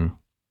outline,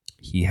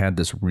 he had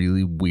this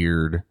really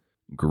weird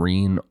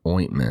green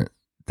ointment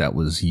that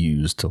was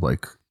used to,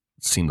 like,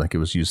 seemed like it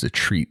was used to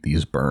treat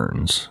these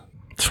burns.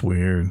 It's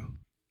weird.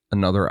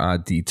 Another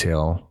odd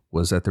detail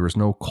was that there was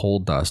no coal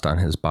dust on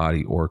his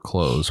body or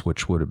clothes,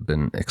 which would have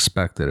been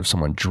expected if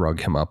someone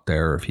drug him up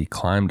there or if he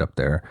climbed up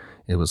there.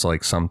 It was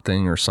like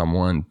something or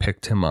someone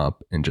picked him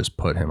up and just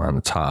put him on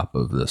the top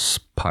of this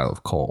pile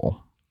of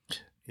coal.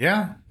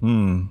 Yeah.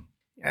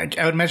 I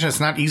would imagine it's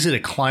not easy to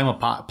climb a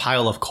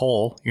pile of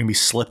coal. You're going to be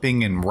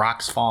slipping and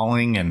rocks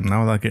falling. And Not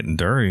without getting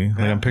dirty. Like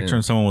I'm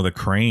picturing someone with a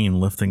crane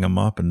lifting him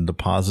up and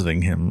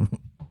depositing him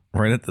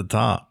right at the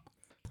top.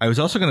 I was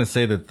also going to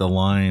say that the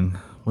line,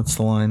 what's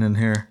the line in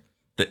here?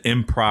 The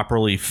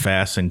improperly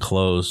fastened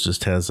clothes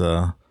just has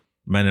a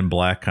Men in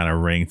Black kind of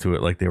ring to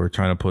it. Like they were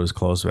trying to put his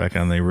clothes back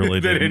on. They really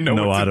didn't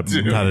know how to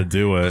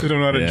do it. They don't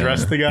know how to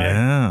dress the guy.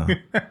 Yeah.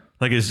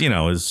 Like his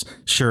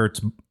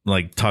shirt's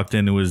like tucked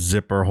into his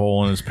zipper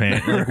hole in his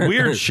pants. Like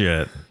weird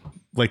shit.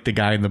 Like the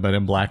guy in the Men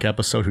in Black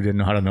episode who didn't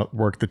know how to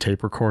work the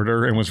tape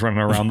recorder and was running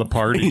around the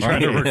party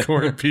trying to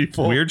record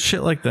people. Weird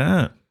shit like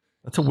that.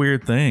 That's a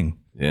weird thing.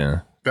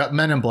 Yeah. That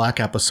Men in Black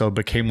episode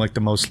became like the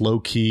most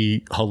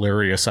low-key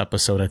hilarious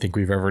episode I think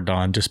we've ever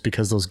done, just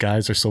because those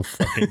guys are so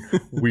fucking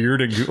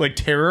weird and like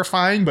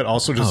terrifying, but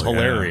also just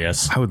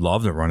hilarious. I would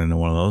love to run into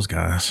one of those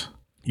guys.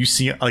 You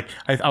see, like,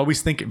 I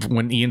always think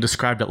when Ian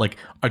described it, like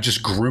a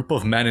just group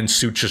of men in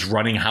suits just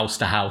running house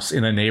to house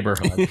in a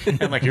neighborhood.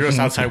 And like you're just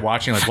outside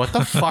watching, like, what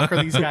the fuck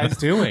are these guys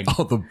doing?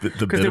 Oh, the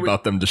bit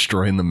about them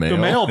destroying the mail.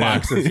 The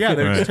mailboxes. Yeah,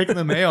 they're just taking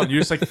the mail. And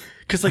you're just like,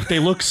 because like they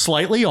look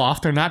slightly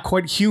off. They're not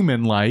quite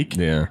human like.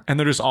 Yeah. And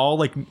they're just all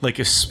like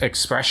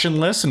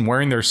expressionless and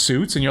wearing their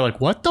suits. And you're like,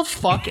 what the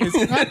fuck is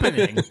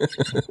happening?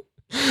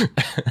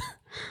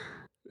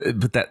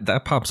 But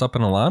that pops up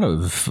in a lot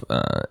of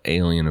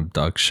alien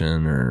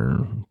abduction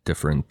or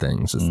different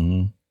things.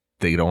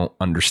 They don't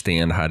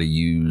understand how to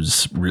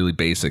use really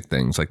basic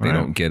things. Like they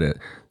don't get it.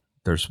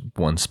 There's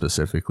one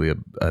specifically,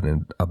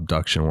 an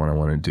abduction one I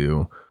want to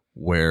do,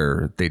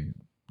 where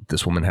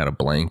this woman had a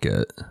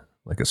blanket,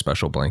 like a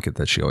special blanket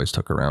that she always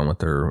took around with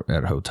her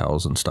at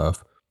hotels and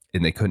stuff.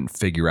 And they couldn't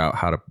figure out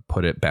how to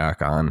put it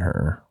back on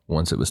her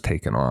once it was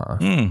taken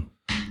off.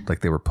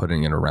 Like they were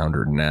putting it around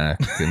her neck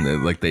and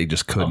they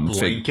just couldn't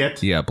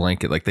blanket?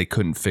 Blanket. Like they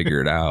couldn't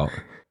figure it out.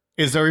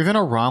 Is there even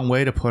a wrong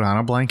way to put on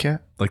a blanket?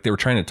 Like they were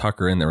trying to tuck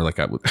her in. They were like,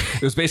 it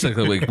was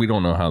basically like, we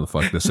don't know how the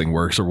fuck this thing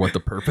works or what the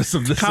purpose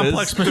of this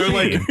Complex is. They're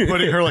like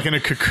putting her like in a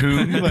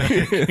cocoon,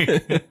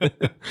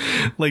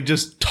 like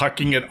just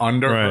tucking it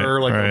under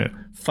her like a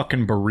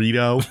fucking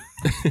burrito.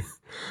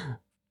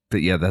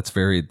 But yeah, that's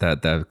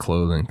that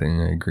clothing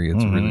thing. I agree.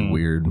 It's really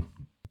weird.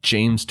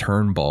 James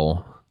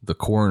Turnbull, the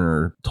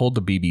coroner, told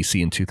the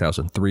BBC in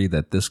 2003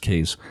 that this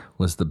case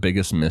was the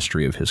biggest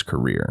mystery of his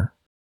career.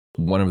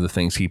 One of the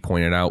things he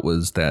pointed out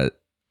was that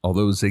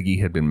although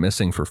Ziggy had been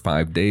missing for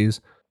 5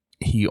 days,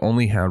 he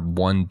only had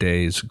 1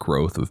 day's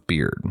growth of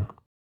beard.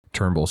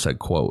 Turnbull said,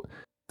 quote,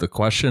 The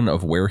question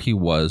of where he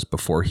was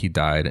before he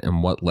died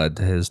and what led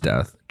to his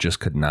death just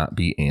could not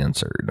be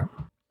answered.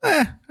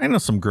 I know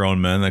some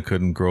grown men that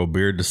couldn't grow a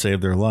beard to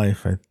save their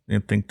life. I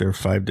think their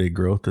 5-day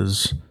growth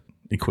is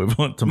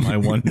equivalent to my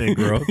 1-day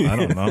growth. I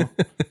don't know.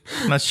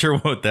 I'm not sure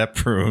what that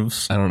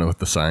proves. I don't know what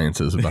the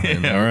science is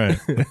behind that. All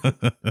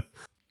right.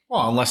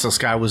 Well, unless this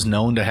guy was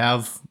known to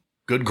have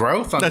good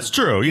growth. That's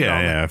true.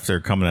 Yeah. If they're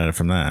coming at it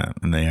from that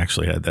and they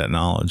actually had that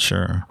knowledge,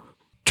 sure.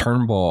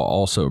 Turnbull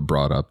also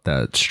brought up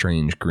that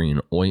strange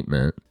green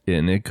ointment,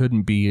 and it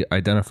couldn't be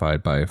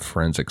identified by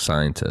forensic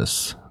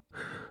scientists.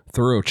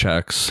 Thorough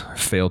checks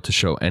failed to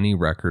show any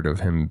record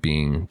of him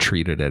being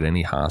treated at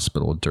any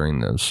hospital during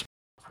those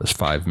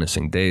 5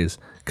 missing days,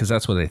 because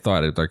that's what they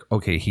thought. It's like,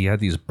 okay, he had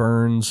these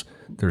burns.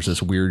 There's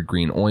this weird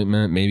green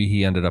ointment. Maybe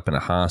he ended up in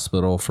a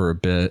hospital for a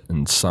bit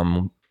and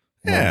some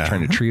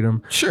trying to treat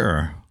him.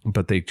 Sure.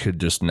 But they could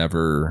just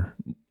never,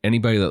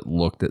 anybody that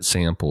looked at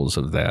samples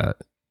of that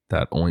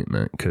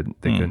ointment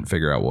couldn't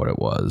figure out what it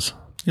was.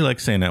 You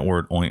like saying that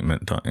word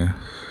ointment, don't you?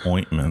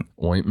 Ointment.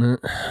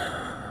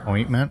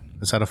 Ointment?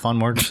 Is that a fun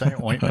word to say?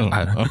 Ointment?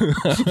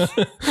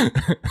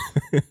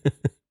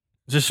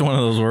 Just one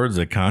of those words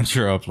that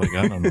conjure up, like,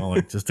 I don't know,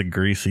 like just a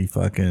greasy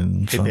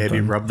fucking Hey, something.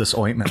 baby, rub this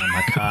ointment on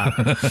my cock.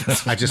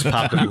 I just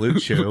popped a blue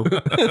chew.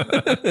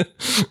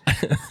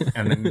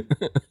 And then,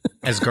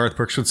 as Garth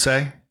Brooks would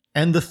say,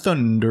 and the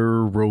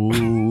thunder rolls.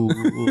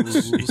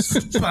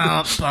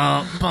 Bum,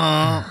 bum,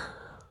 bum.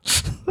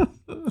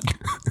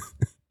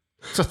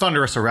 It's a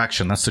thunderous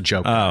erection. That's the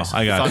joke. Oh, guys.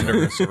 I got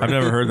it. I've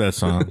never heard that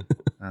song.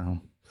 Oh.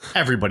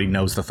 Everybody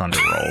knows the thunder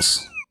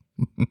rolls.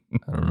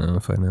 I don't know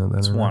if I know that.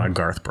 It's one of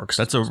Garth Brooks.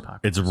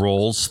 It's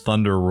Rolls,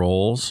 Thunder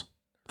Rolls.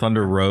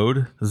 Thunder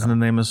Road isn't the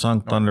name of the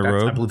song? Thunder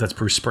Road? I believe that's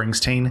Bruce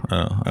Springsteen.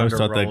 Oh, I always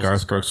thought that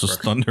Garth Brooks was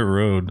Thunder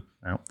Road.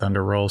 No,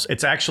 Thunder Rolls.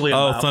 It's actually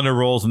Thunder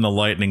Rolls and the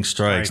Lightning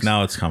Strikes.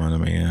 Now it's coming to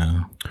me,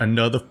 yeah.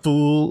 Another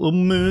full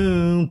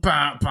moon,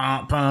 bum,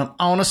 bum, bum,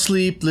 on a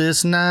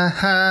sleepless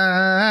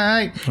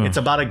night. It's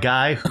about a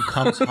guy who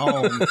comes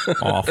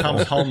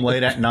home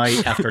late at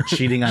night after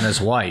cheating on his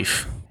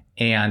wife.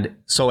 And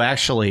so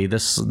actually,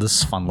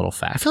 this fun little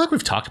fact. I feel like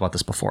we've talked about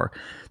this before.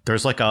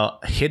 There's like a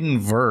hidden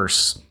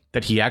verse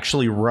that he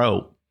actually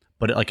wrote,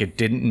 but it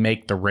didn't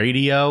make the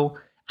radio.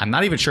 I'm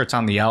not even sure it's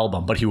on the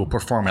album, but he will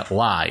perform it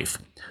live.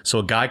 So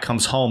a guy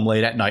comes home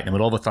late at night in the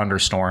middle of a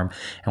thunderstorm,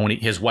 and when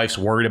his wife's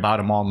worried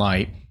about him all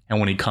night, and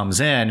when he comes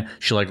in,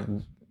 she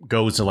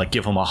goes to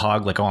give him a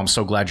hug, like, "Oh, I'm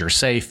so glad you're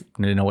safe."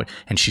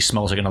 And she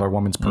smells like another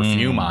woman's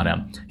perfume on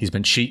him. He's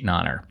been cheating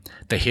on her.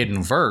 The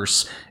hidden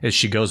verse is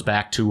she goes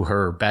back to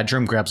her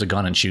bedroom, grabs a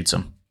gun, and shoots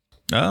him.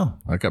 Oh,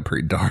 that got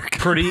pretty dark.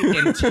 Pretty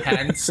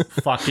intense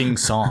fucking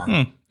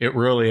song. It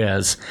really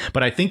is.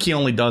 But I think he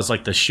only does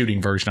the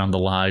shooting version on the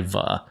live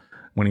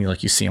when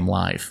you see him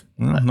live.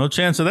 No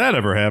chance of that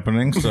ever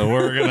happening. So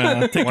we're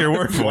gonna take your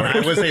word for When it.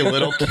 I was a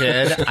little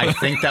kid, I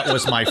think that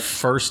was my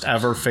first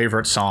ever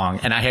favorite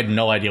song, and I had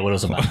no idea what it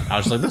was about. I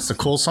was like, "This is a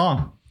cool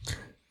song."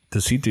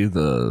 Does he do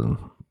the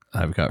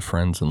 "I've Got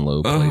Friends in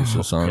Low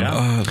Places" song?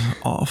 God,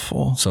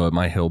 awful. So at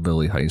my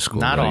hillbilly high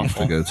school Not that I used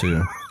to awful. go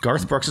to,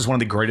 Garth Brooks is one of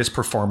the greatest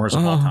performers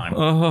of all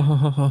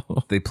time.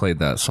 they played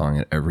that song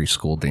at every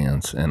school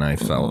dance, and I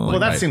felt Well,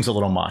 that seems a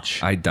little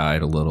much. I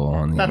died a little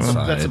on the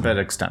inside. That's a bit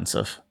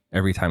extensive.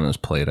 Every time it was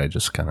played, I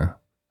just kind of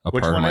a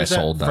Which part of one my is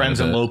soul it? died.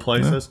 Friends a in bit. Low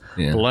Places.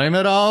 Yeah. Blame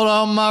it all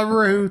on my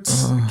roots.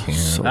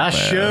 So I bad.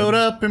 showed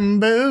up in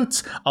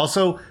boots.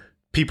 Also,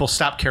 people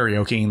stop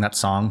karaokeing that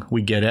song.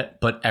 We get it.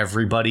 But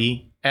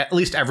everybody, at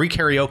least every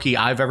karaoke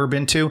I've ever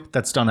been to,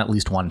 that's done at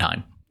least one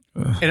time.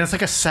 And it's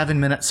like a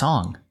 7-minute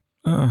song.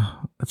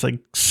 It's like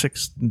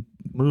 6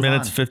 Move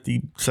minutes, on.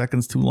 50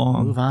 seconds too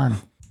long. Move on.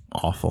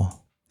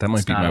 Awful. That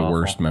might be not my awful.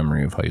 worst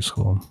memory of high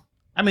school.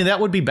 I mean, that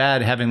would be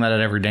bad having that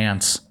at every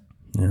dance.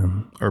 Yeah,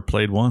 Or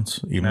played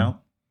once, even. No,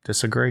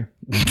 disagree.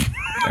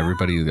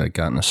 everybody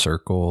got in a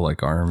circle,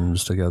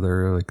 arms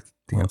together,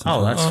 dancing.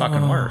 Oh, that's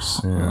fucking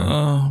worse.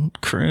 Oh,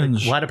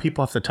 cringe. Why do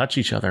people have to touch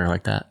each other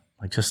like that?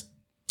 Just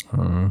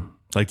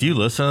Like, do you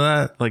listen to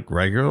that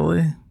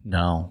regularly?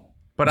 no.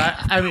 But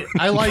I mean,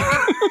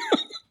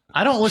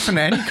 I don't listen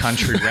to any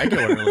country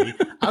regularly.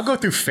 I'll go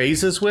through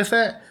phases with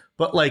it.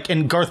 But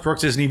and Garth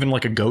Brooks isn't even a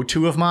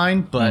go-to of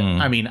mine. But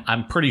I mean,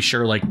 I'm pretty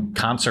sure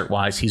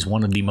concert-wise, he's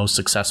one of the most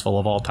successful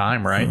of all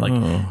time, right?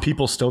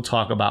 People still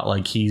talk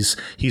about he's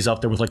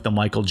up there with the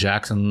Michael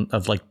Jackson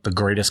of the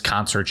greatest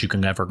concerts you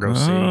can ever go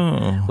see.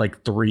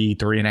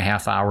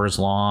 3.5 hours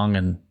long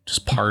and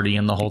just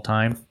partying the whole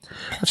time.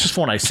 That's just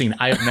one I've seen.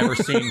 I have never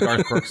seen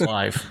Garth Brooks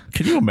live.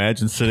 Can you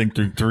imagine sitting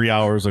through 3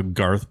 hours of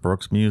Garth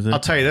Brooks music? I'll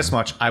tell you this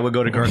much. I would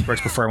go to Garth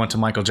Brooks before I went to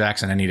Michael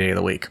Jackson any day of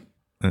the week.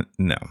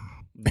 No.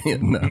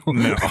 no.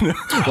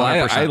 Well,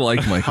 I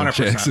like Michael 100%.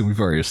 Jackson. We've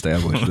already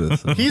established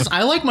this.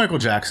 I like Michael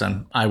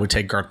Jackson. I would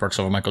take Garth Brooks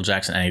over Michael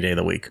Jackson any day of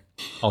the week.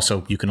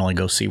 Also, you can only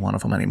go see one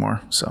of them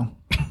anymore. So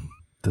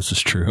This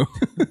is true.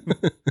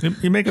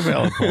 You make a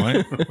valid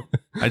point.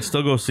 I'd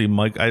still go see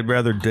Mike. I'd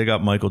rather dig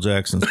up Michael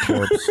Jackson's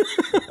corpse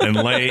and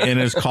lay in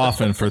his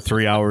coffin for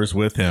 3 hours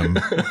with him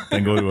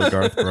than go to a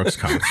Garth Brooks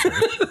concert.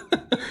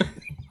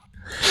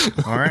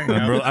 All right.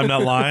 I'm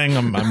not lying.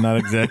 I'm not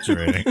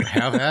exaggerating.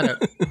 Have at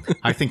it.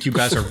 I think you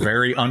guys are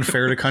very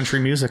unfair to country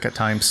music at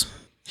times.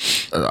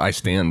 I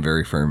stand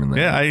very firm in that.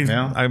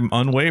 Yeah, I'm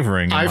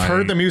unwavering. in I've my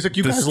heard the music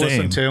you guys disdain.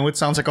 listen to. It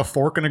sounds like a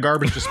fork in a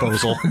garbage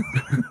disposal.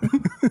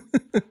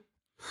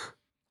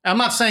 I'm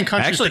not saying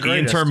country's the Actually, Ian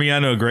greatest. turned me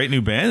on to a great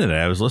new band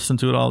today. I was listening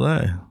to it all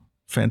day.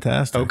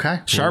 Fantastic. Okay.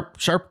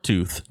 Sharp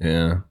Tooth.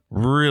 Yeah.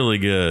 Really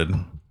good.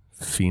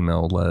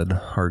 Female-led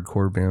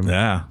hardcore band.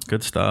 Yeah,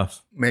 good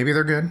stuff. Maybe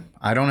they're good.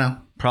 I don't know.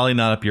 Probably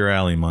not up your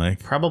alley,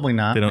 Mike. Probably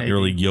not. They don't maybe.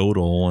 really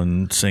yodel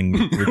and sing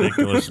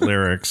ridiculous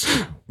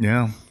lyrics.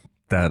 Yeah.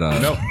 That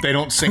No, they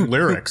don't sing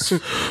lyrics.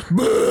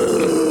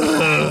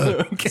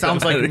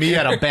 Sounds like me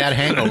at a bad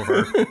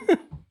hangover.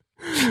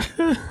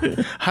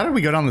 How did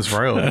we go down this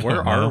road?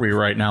 Where are we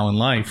right now in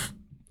life?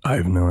 I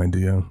have no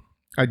idea.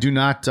 I do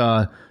not,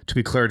 to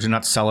be clear, do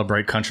not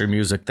celebrate country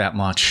music that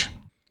much.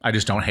 I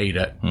just don't hate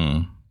it.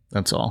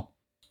 That's all.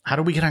 How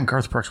did we get on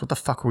Garth Brooks? What the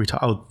fuck were we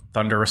talking? Oh,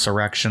 Thunderous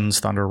Erections,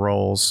 Thunder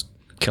Rolls,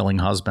 Killing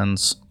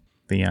Husbands,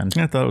 the end.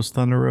 I thought it was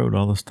Thunder Road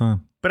all this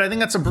time. But I think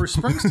that's a Bruce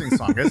Springsteen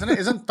song, isn't it?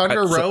 Isn't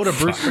Thunder Road a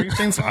Bruce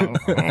Springsteen song?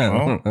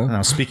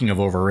 Now, speaking of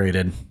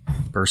overrated,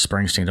 Bruce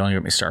Springsteen, don't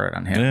get me started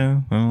on him.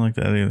 Yeah, I don't like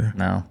that either.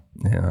 No.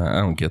 Yeah,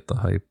 I don't get the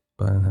hype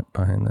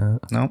behind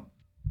that. Nope.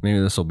 Maybe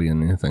this will be a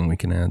new thing we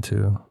can add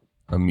to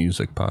a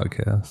music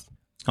podcast.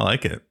 I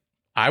like it.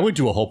 I would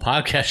do a whole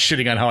podcast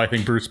shitting on how I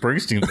think Bruce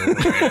Springsteen's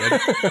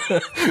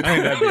overrated. I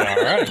mean, that'd be all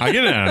right. I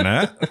get in on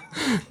that.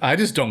 I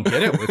just don't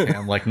get it with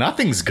him. Like,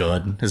 nothing's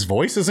good. His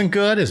voice isn't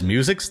good. His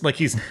music's like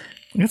he's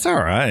It's all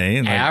right.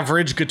 Like,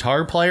 average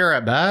guitar player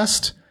at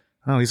best.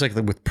 Oh, he's like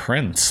with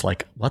Prince.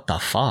 Like, what the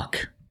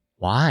fuck?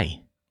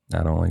 Why?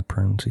 I don't like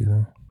Prince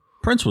either.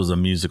 Prince was a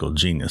musical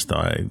genius, though.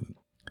 I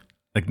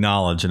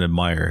acknowledge and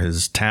admire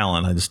his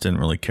talent. I just didn't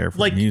really care for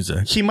Like, the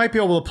music. he might be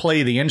able to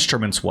play the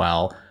instruments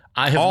well.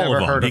 I have All never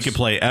of them. heard He could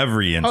play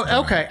every instrument.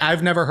 Oh, okay.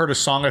 I've never heard a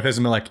song of his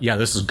and been like, yeah,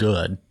 this is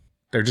good.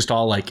 They're just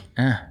all like,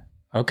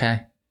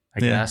 okay, I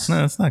guess.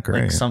 No, it's not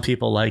great. Like, some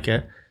people like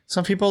it.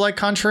 Some people like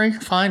country,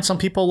 fine. Some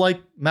people like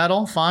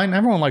metal, fine.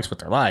 Everyone likes what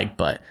they like,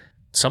 but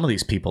some of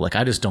these people, like,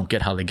 I just don't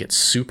get how they get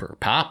super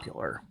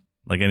popular.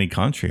 Like any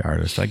country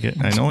artist. I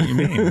know what you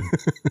mean.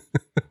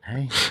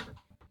 Hey,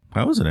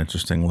 That was an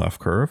interesting left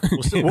curve.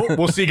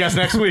 we'll see you guys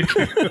next week.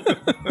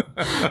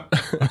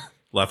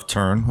 Left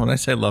turn. When I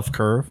say left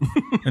curve,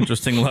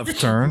 interesting left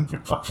turn. Is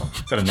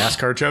that a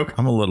NASCAR joke?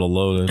 I'm a little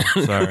loaded.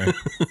 Sorry.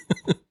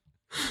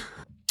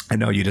 I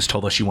know you just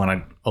told us you want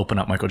to open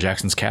up Michael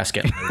Jackson's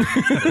casket.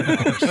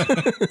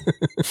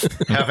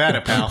 Have at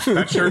it, pal.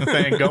 That's your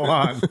thing. Go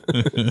on.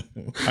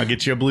 I'll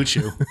get you a Blue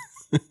Chew.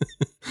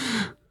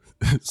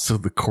 So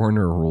the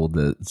coroner ruled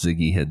that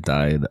Ziggy had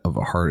died of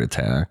a heart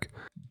attack,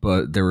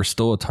 but there were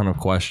still a ton of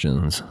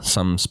questions.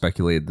 Some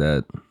speculated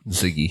that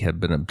Ziggy had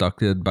been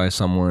abducted by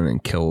someone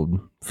and killed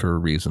for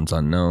reasons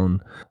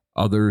unknown.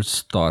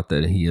 Others thought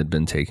that he had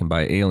been taken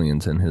by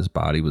aliens and his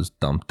body was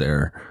dumped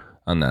there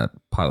on that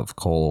pile of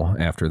coal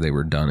after they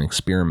were done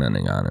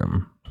experimenting on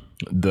him.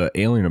 The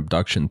alien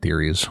abduction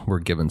theories were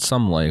given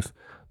some life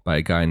by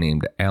a guy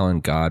named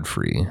Alan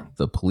Godfrey,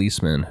 the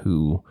policeman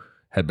who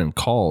had been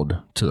called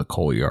to the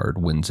coal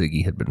yard when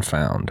Ziggy had been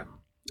found.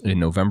 In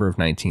November of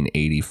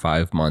 1980,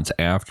 5 months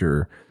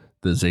after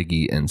the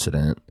Ziggy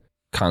incident,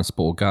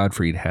 Constable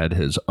Godfrey had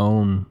his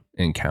own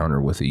encounter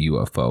with a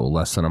UFO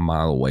less than a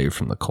mile away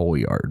from the coal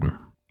yard.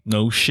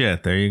 No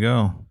shit. There you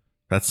go.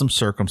 That's some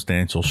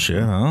circumstantial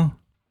shit, huh?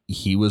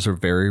 He was a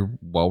very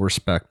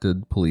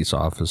well-respected police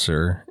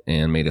officer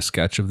and made a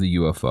sketch of the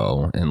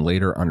UFO, and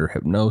later under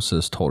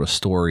hypnosis told a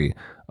story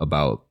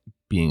about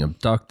being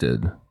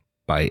abducted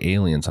by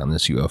aliens on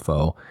this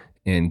UFO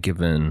and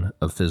given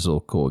a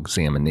physical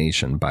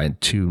examination by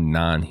 2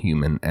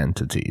 non-human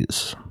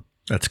entities.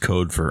 That's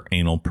code for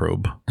anal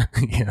probe.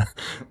 Yeah,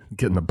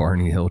 getting the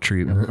Barney Hill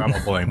treatment.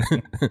 Probably.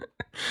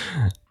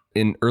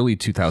 In early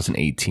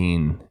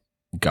 2018,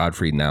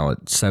 Godfrey, now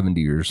at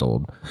 70 years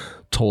old,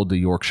 told the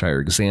Yorkshire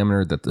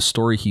Examiner that the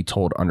story he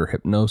told under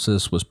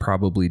hypnosis was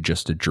probably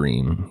just a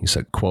dream. He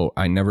said, quote,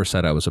 "I never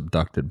said I was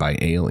abducted by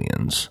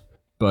aliens."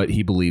 But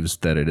he believes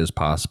that it is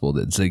possible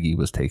that Ziggy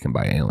was taken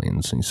by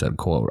aliens. And he said,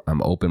 quote,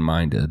 "I'm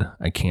open-minded.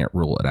 I can't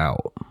rule it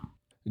out."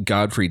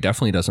 Godfrey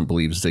definitely doesn't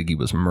believe Ziggy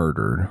was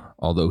murdered,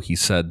 although he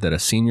said that a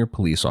senior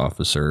police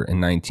officer in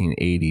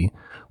 1980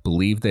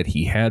 believed that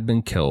he had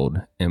been killed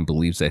and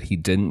believes that he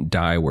didn't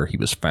die where he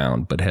was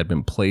found, but had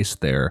been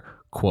placed there,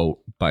 quote,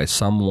 "by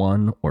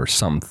someone or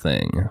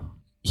something."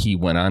 He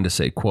went on to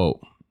say, quote,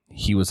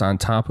 "He was on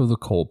top of the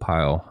coal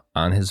pile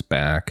on his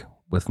back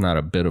with not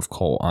a bit of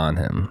coal on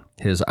him.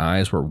 His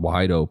eyes were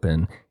wide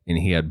open and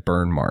he had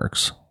burn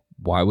marks.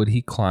 Why would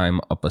he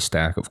climb up a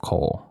stack of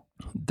coal?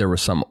 There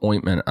was some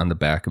ointment on the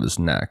back of his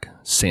neck.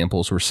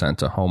 Samples were sent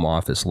to Home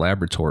Office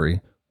Laboratory,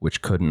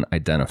 which couldn't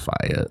identify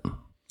it."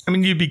 I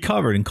mean, you'd be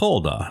covered in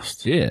coal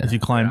dust. Yeah. If you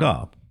climbed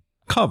up.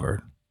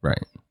 Covered.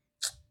 Right.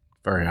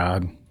 Very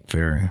odd.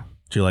 Very.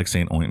 Do you like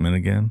saying ointment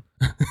again?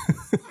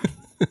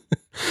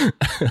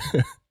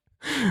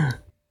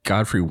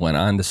 Godfrey went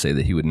on to say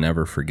that he would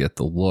never forget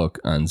the look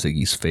on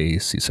Ziggy's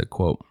face. He said,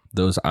 quote,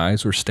 "Those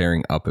eyes were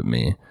staring up at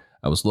me.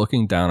 I was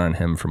looking down on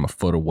him from a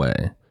foot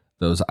away.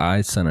 Those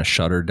eyes sent a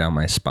shudder down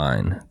my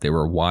spine. They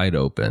were wide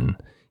open.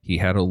 He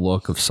had a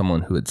look of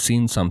someone who had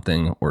seen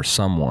something or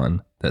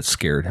someone that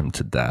scared him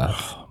to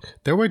death."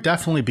 There would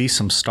definitely be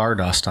some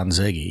stardust on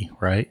Ziggy,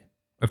 right?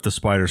 If the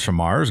spiders from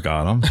Mars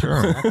got him,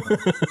 sure.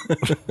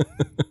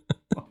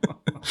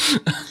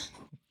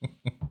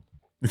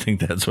 You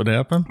think that's what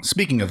happened?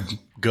 Speaking of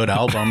good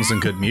albums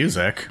and good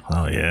music.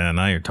 Oh, yeah.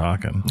 Now you're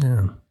talking.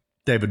 Yeah.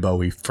 David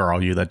Bowie, for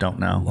all you that don't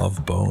know.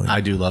 Love Bowie.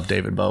 I do love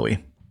David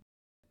Bowie.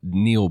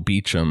 Neil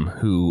Beecham,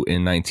 who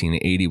in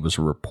 1980 was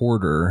a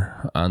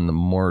reporter on the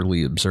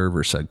Morley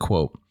Observer, said,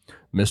 quote,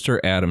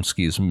 "Mr.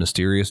 Adamski's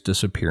mysterious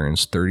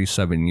disappearance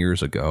 37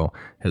 years ago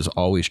has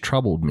always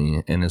troubled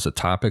me and is a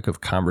topic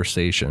of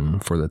conversation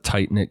for the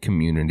tight-knit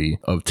community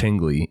of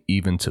Tingley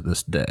even to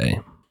this day."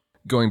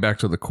 Going back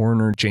to the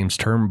coroner, James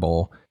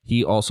Turnbull,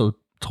 he also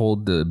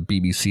told the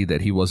BBC that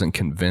he wasn't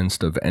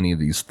convinced of any of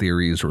these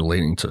theories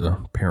relating to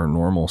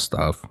paranormal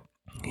stuff.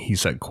 He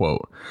said,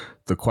 quote,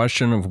 "The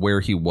question of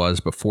where he was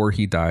before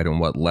he died and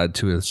what led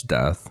to his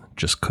death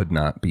just could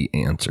not be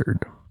answered."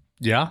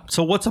 Yeah.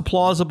 So what's a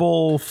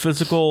plausible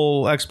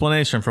physical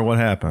explanation for what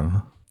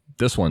happened?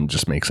 This one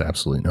just makes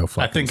absolutely no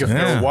fucking I think sense. if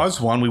there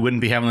was one, we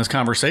wouldn't be having this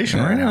conversation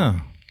right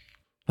now.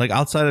 Like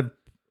outside of,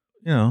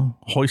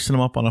 hoisting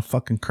them up on a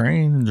fucking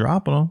crane and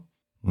dropping them.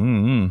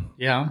 Mm-hmm.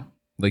 Yeah.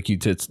 Like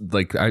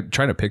I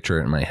try to picture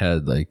it in my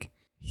head. Like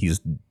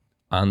he's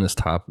on this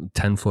top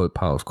 10-foot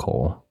pile of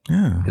coal.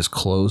 Yeah. His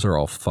clothes are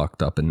all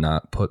fucked up and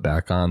not put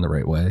back on the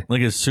right way.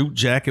 Like his suit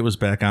jacket was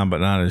back on, but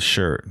not his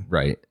shirt.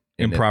 Right.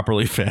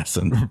 Improperly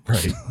fastened.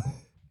 Right.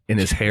 And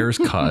his hair's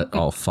cut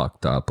all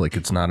fucked up. Like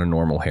it's not a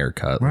normal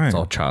haircut. Right. It's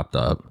all chopped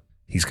up.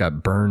 He's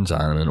got burns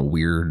on him and a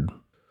weird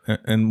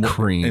and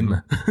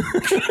cream.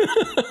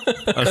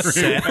 A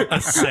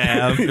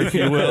salve, if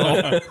you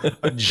will.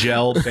 A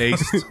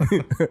gel-based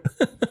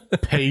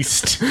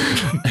paste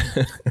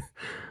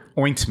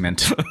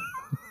ointment.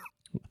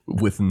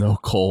 With no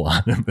coal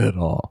on him at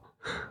all.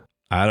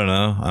 I don't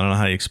know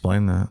how you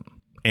explain that.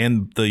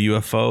 And the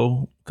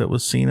UFO that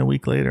was seen a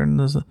week later and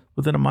was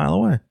within a mile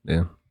away.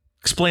 Yeah.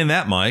 Explain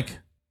that, Mike.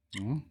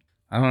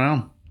 I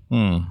don't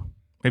know.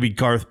 Maybe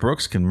Garth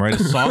Brooks can write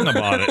a song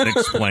about it and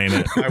explain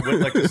it. I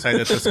would like to say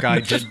that this guy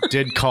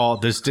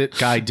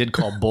did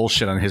call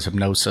bullshit on his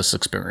hypnosis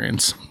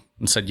experience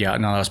and said, "Yeah,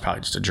 no, that was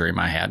probably just a dream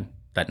I had.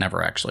 That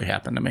never actually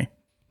happened to me."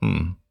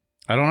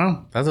 I don't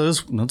know. That's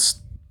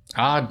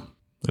odd.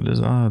 It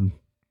is odd.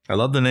 I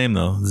love the name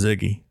though,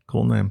 Ziggy.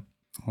 Cool name.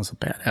 That was a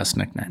badass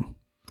nickname.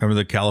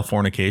 Remember the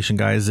Californication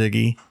guy,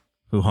 Ziggy,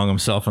 who hung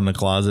himself in the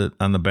closet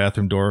on the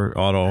bathroom door,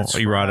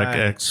 erotic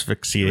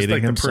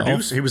asphyxiating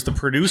himself. He was the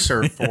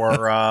producer for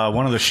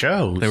one of the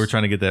shows. They were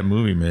trying to get that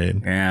movie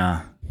made.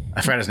 Yeah,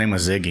 I forgot his name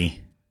was Ziggy.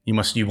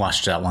 You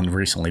watched that one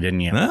recently, didn't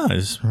you? No, I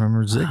just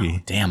remember Ziggy.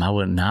 Oh, damn, I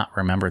would not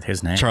remember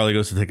his name. Charlie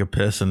goes to take a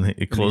piss and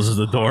he closes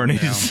the door and he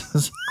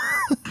says,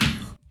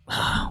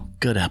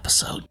 "Good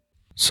episode."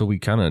 So we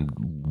kind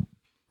of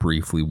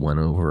briefly went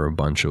over a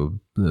bunch of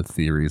the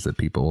theories that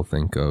people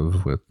think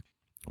of with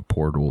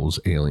portals,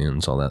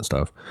 aliens, all that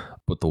stuff.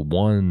 But the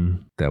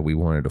one that we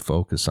wanted to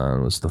focus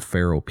on was the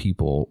feral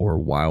people or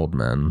wild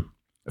men.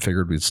 I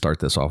figured we'd start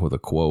this off with a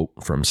quote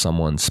from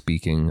someone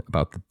speaking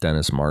about the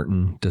Dennis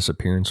Martin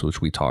disappearance,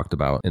 which we talked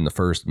about in the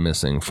first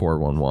Missing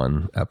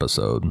 411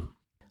 episode.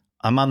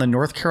 "I'm on the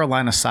North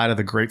Carolina side of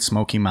the Great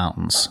Smoky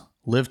Mountains.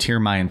 Lived here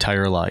my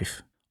entire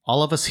life.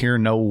 All of us here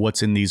know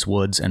what's in these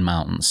woods and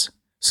mountains.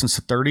 Since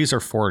the 30s or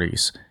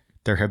 40s,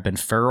 there have been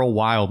feral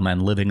wild men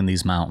living in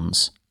these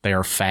mountains. They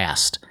are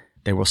fast.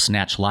 They will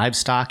snatch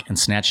livestock and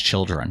snatch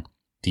children.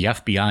 The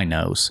FBI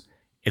knows.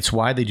 It's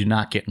why they do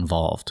not get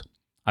involved.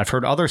 I've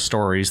heard other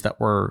stories that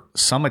were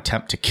some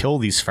attempt to kill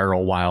these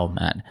feral wild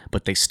men,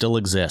 but they still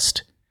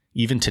exist,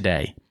 even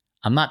today.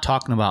 I'm not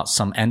talking about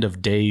some end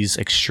of days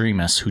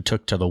extremists who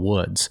took to the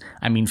woods.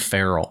 I mean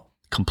feral,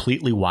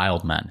 completely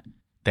wild men.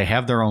 They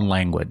have their own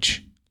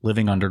language,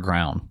 living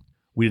underground.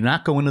 We do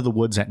not go into the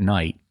woods at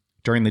night.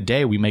 During the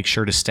day, we make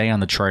sure to stay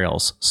on the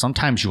trails.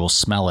 Sometimes you will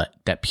smell it,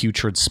 that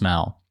putrid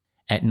smell.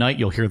 At night,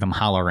 you'll hear them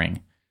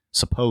hollering,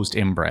 supposed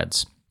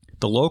inbreds.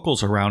 The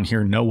locals around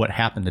here know what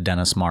happened to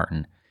Dennis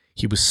Martin.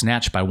 He was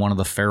snatched by one of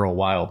the feral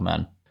wild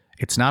men.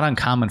 It's not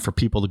uncommon for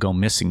people to go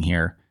missing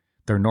here.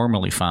 They're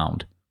normally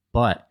found.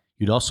 But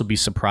you'd also be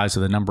surprised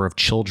at the number of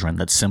children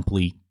that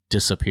simply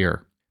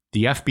disappear.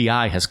 The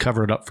FBI has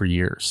covered it up for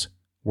years.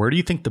 Where do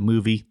you think the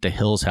movie The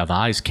Hills Have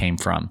Eyes came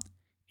from?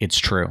 It's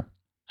true.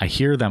 I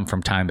hear them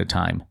from time to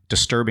time,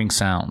 disturbing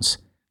sounds.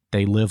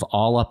 They live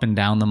all up and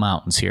down the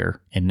mountains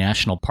here, in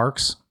national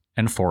parks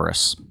and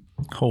forests.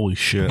 Holy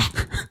shit.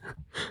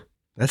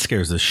 That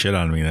scares the shit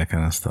out of me, that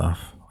kind of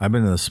stuff. I've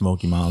been to the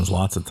Smoky Mountains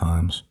lots of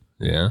times.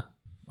 Yeah?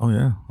 Oh,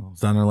 yeah. I was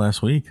down there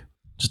last week.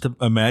 Just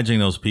imagining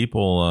those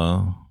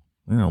people,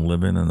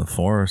 living in the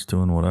forest,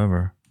 doing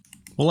whatever.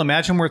 Well,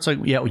 imagine where it's like,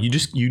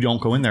 you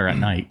don't go in there at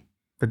night.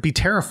 That'd be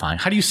terrifying.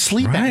 How do you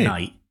sleep at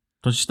night?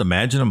 Don't you just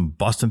imagine them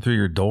busting through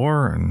your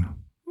door? And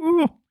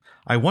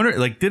I wonder,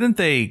 like, didn't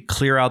they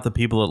clear out the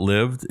people that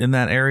lived in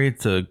that area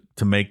to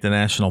make the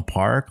national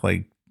park,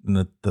 like in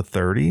the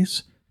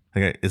 30s?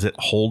 Like, is it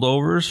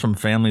holdovers from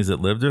families that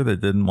lived there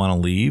that didn't want to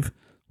leave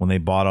when they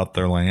bought out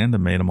their land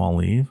and made them all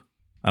leave?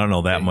 I don't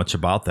know that much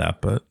about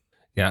that, but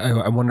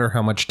yeah, I wonder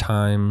how much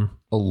time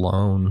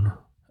alone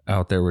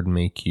out there would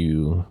make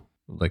you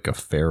like a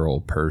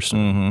feral person.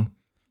 Mm-hmm.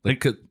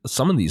 Like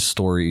some of these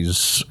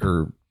stories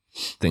or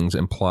things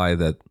imply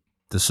that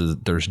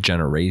there's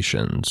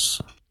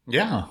generations.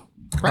 Yeah.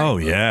 Right. Oh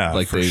yeah,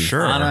 like for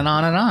sure. On and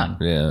on and on.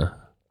 Yeah.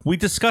 We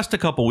discussed a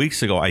couple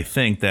weeks ago, I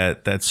think,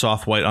 that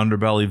soft white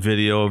underbelly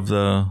video of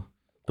the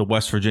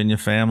West Virginia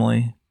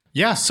family.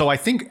 Yeah, so I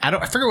forget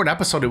what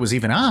episode it was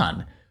even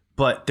on,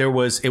 but there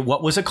was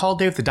what was it called,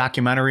 Dave? The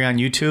documentary on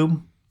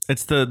YouTube?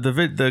 It's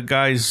the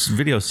guy's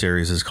video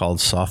series is called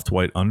Soft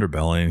White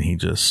Underbelly, and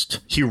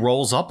he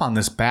rolls up on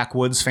this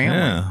backwoods family.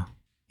 Yeah.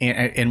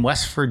 In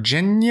West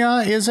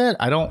Virginia, is it?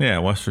 Yeah,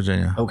 West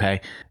Virginia.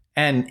 Okay.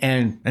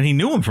 And he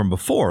knew him from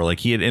before. Like,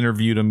 he had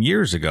interviewed him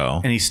years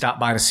ago. And he stopped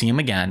by to see him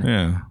again.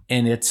 Yeah.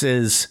 And it's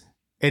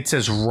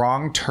as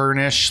wrong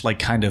turnish, like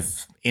kind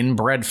of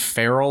inbred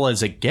feral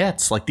as it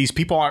gets. Like, these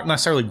people aren't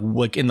necessarily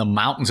like in the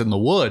mountains in the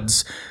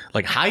woods,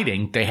 like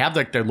hiding. They have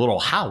like their little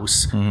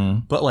house,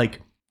 but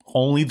like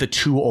only the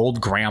two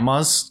old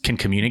grandmas can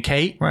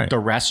communicate. Right. The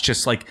rest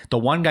just like the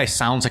one guy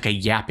sounds like a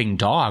yapping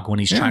dog when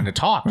he's trying to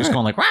talk, just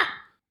going like, rah,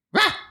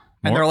 rah.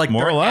 And they're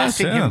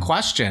asking him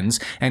questions,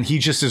 and he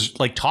just is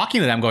like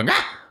talking to them, going,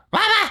 ah, rah,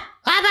 rah,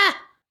 rah, rah.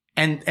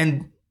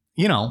 And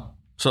you know,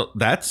 so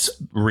that's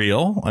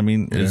real. I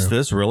mean, is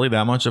this really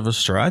that much of a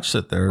stretch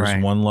that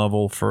there's one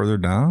level further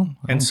down?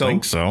 I don't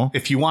think so.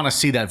 If you want to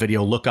see that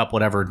video, look up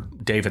whatever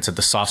David said,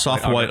 the soft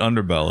white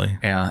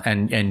underbelly. Yeah,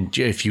 and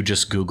if you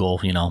just Google,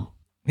 you know,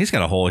 he's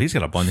got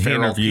a bunch. He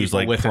interviews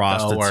like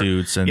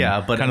prostitutes and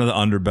kind of the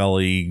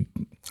underbelly.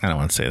 I don't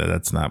want to say that.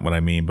 That's not what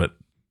I mean, but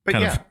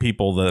kind of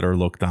people that are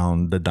looked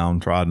down, the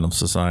downtrodden of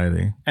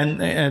society.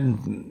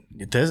 And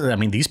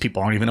these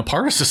people aren't even a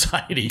part of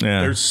society.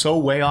 Yeah. They're so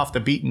way off the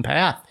beaten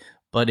path.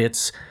 But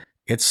it's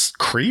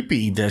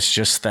creepy. That's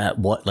just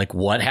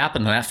what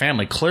happened to that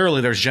family. Clearly,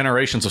 there's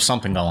generations of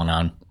something going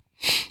on.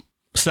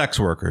 Sex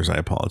workers, I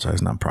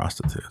apologize, not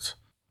prostitutes.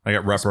 I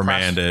got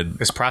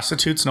reprimanded. Is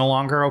prostitutes no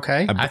longer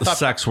okay? I thought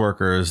sex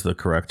worker is the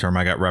correct term.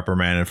 I got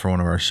reprimanded for one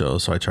of our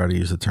shows, so I tried to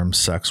use the term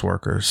sex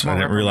workers. I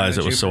didn't realize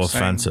it was so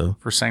offensive.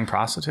 For saying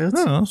prostitutes?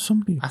 No,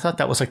 somebody. I thought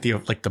that was like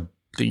the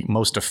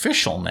most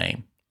official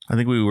name. I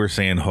think we were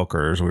saying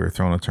hookers. We were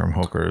throwing the term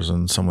hookers,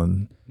 and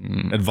someone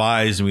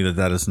advised me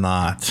that is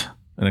not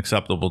an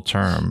acceptable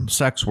term.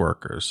 Sex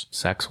workers.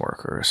 Sex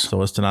workers.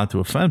 So as to not to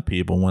offend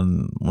people,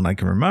 when I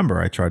can remember,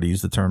 I try to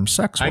use the term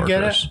sex workers. I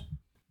get it.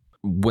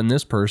 When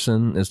this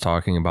person is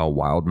talking about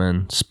wild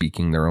men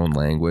speaking their own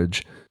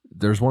language,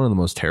 there's one of the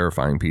most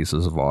terrifying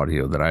pieces of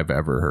audio that I've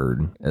ever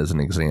heard as an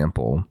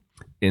example.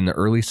 In the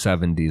early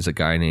 70s, a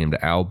guy named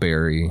Al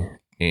Berry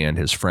and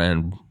his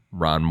friend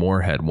Ron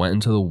Moorhead went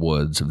into the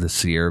woods of the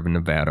Sierra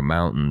Nevada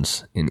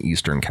mountains in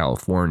Eastern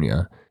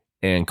California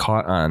and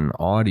caught on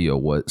audio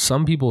what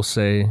some people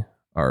say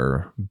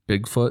are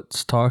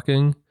Bigfoots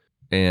talking,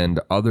 and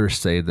others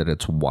say that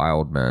it's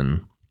wild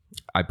men.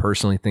 I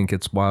personally think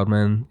it's wild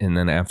men. And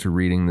then after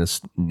reading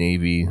this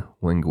Navy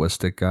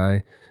linguistic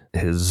guy,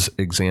 his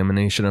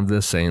examination of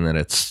this, saying that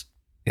it's,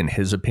 in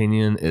his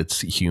opinion,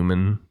 it's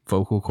human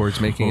vocal cords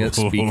making it,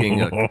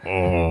 speaking.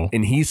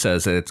 And he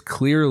says that it's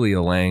clearly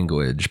a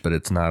language, but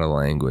it's not a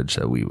language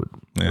that we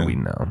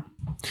know.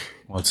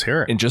 Let's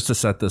hear it. And just to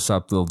set this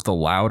up, the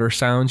louder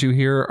sounds you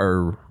hear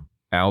are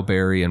Al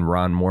Berry and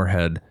Ron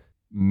Moorhead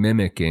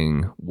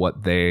mimicking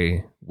what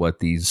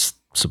these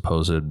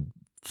supposed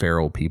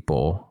feral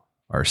people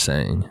are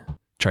saying,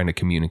 trying to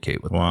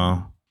communicate with them.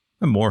 Wow.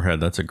 And Moorhead,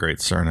 that's a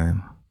great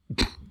surname.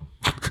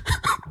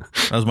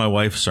 That was my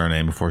wife's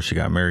surname before she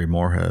got married,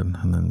 Moorhead.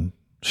 And then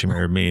she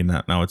married me.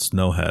 Now it's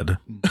No Head.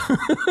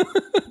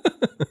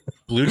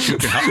 Blue Chew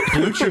can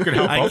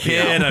help. I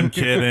kid. I'm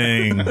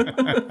kidding.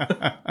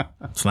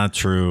 It's not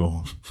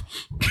true.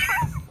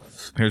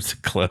 Here's the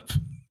clip.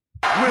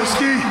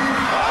 Whiskey,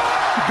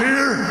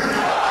 beer,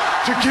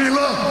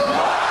 tequila,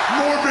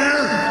 more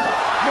beer,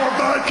 more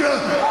vodka,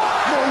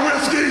 more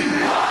whiskey,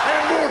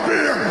 and more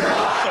beer.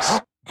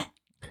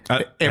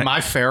 Am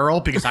I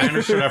feral? Because I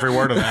understood every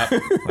word of that.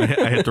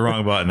 I hit the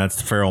wrong button. That's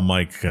the feral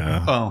Mike. We're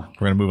going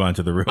to move on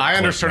to the real I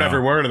understood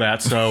every word of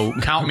that, so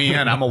count me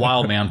in. I'm a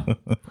wild man.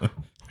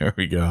 There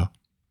we go.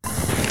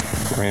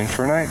 Arrange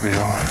for night view.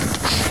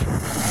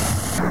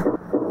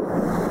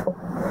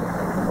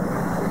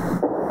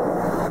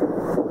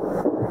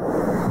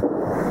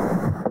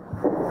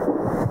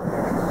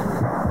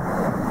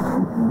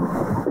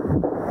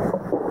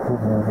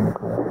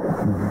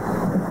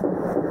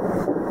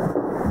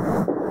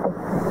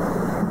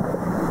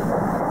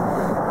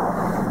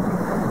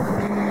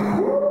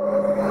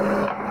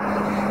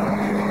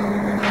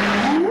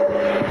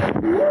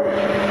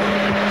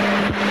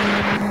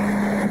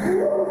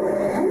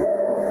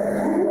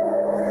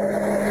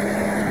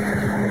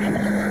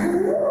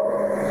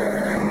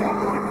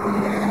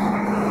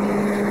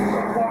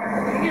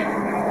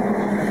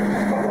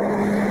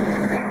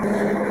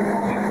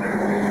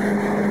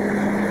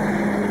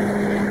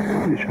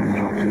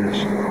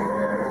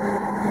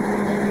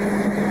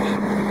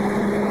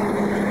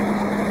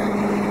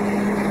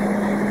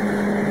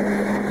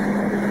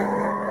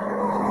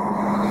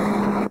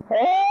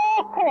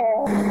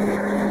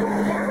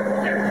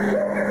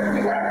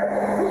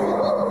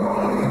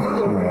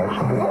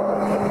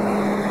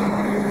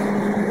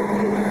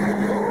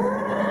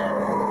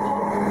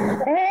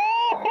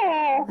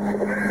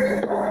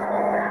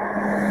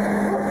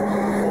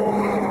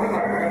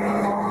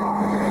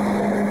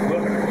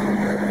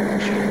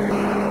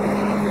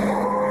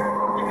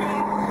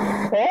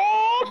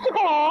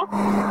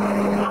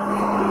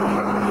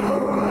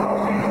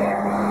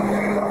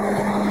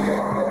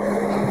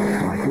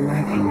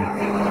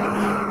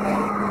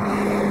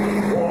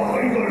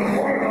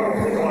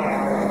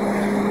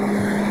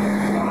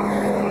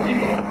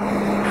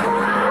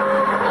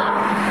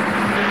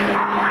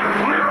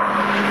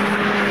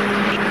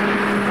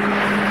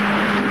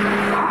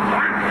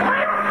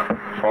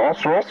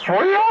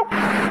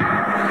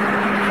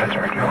 That's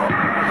right, Joe.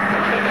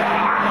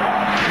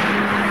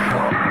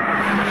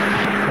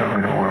 Now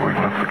we know where we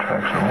can look for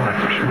tracks and all that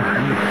for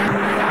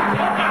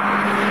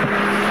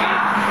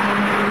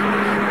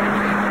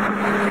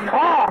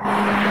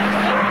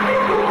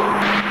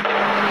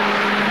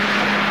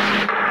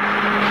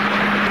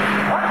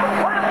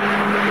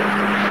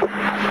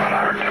Thought I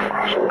heard them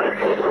cross the creek.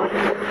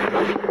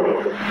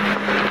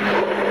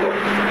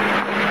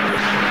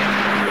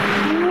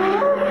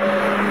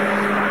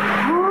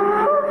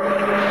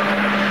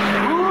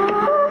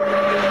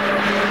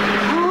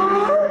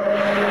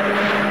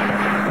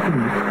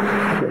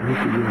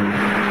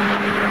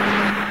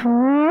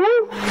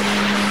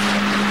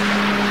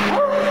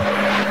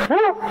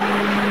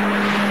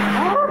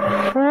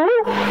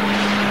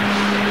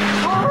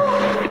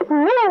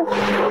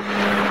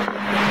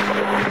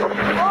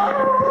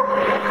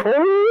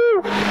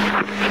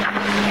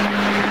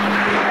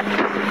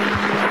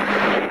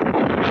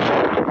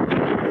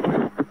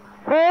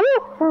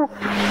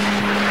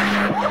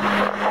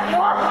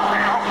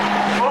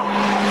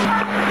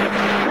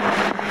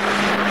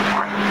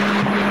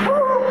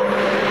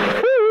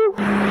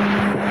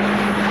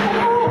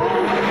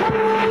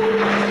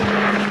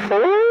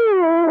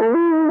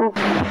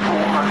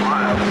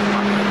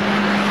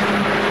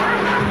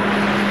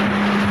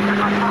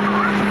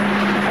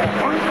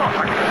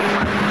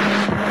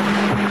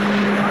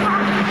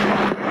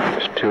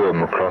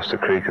 The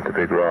creek at the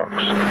big rocks.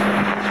 It's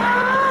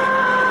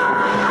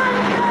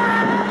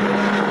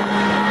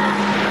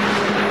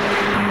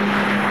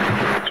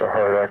a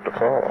hard act to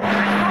follow.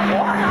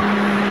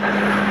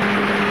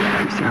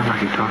 It sounds like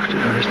he talks to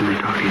us and they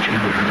talk to each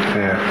other.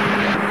 Yeah.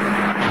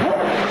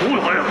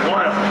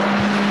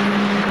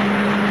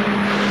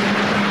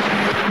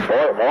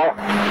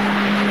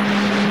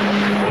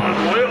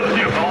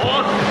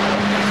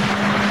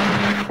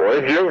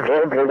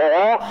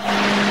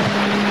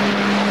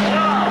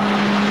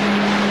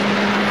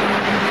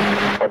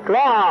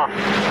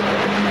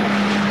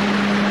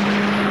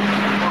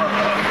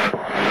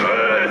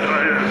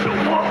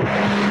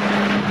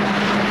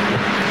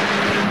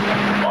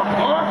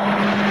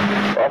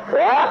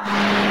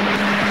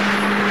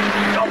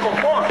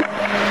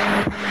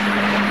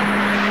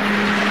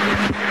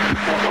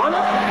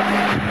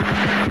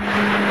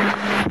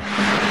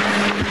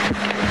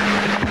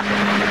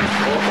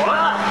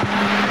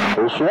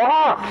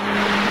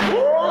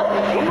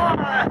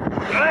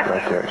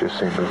 Right there, just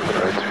seen movement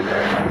right through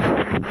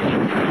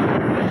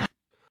there.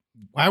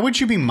 Why would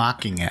you be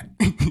mocking it?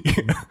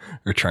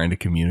 Or trying to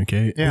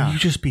communicate? Yeah. Would you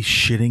just be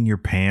shitting your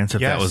pants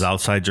if that was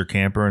outside your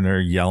camper and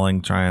they're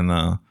yelling, trying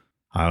to...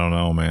 I don't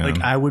know, man.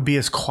 Like, I would be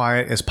as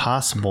quiet as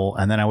possible,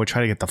 and then I would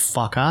try to get the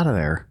fuck out of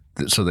there.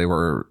 So they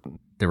were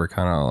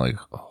kind of like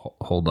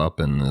holed up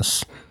in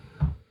this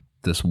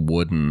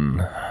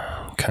wooden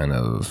kind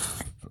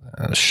of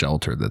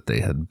shelter that they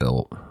had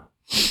built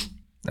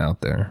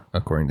out there,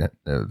 according to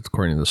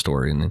the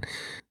story, and then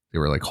they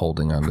were like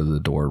holding onto the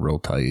door real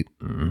tight,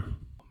 and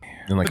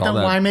like but all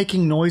then that. why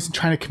making noise and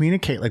trying to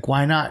communicate? Like,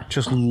 why not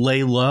just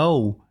lay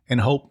low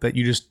and hope that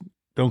you just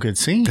don't get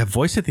seen? That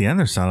voice at the end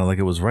there sounded like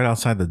it was right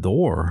outside the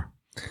door.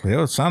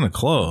 It sounded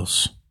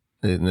close.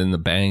 And then the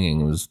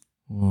banging was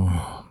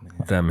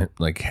them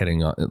like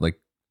hitting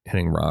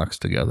rocks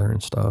together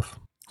and stuff.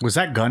 Was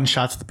that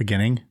gunshots at the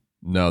beginning?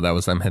 No, that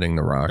was them hitting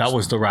the rocks. That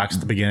was the rocks at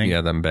the beginning?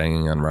 Yeah, them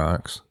banging on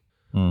rocks.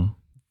 When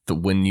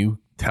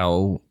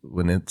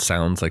it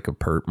sounds like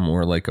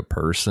more like a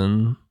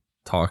person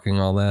talking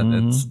all that,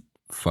 it's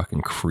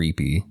fucking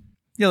creepy.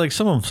 Yeah, like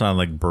some of them sound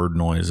like bird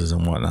noises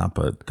and whatnot,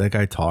 but that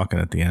guy talking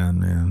at the end,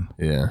 man.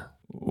 Yeah.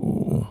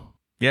 Ooh.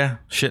 Yeah,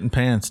 shitting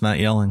pants, not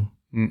yelling.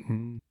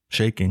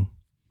 Shaking.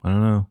 I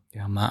don't know.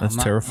 Yeah, that's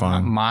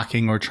terrifying. I'm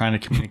mocking or trying to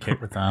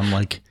communicate with them.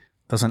 Like,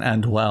 doesn't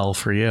end well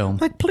for you.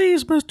 Like,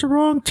 please, Mr.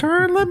 Wrong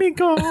Turn, let me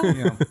go.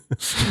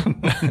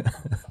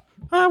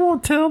 I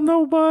won't tell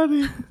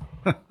nobody.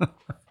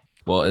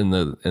 Well, and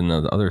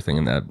the other thing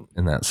in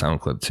that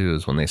sound clip too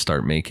is when they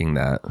start making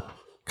that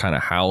kind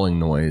of howling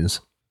noise,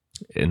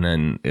 and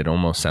then it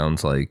almost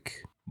sounds like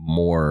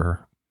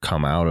more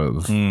come out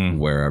of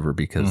wherever,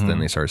 because then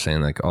they start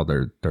saying like, oh,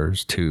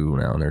 there's two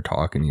now and they're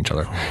talking to each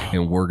other,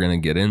 and we're gonna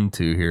get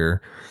into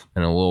here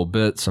in a little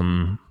bit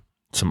some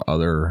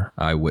other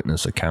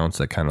eyewitness accounts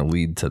that kind of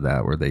lead to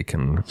that, where they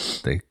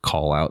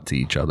call out to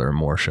each other and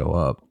more show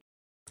up.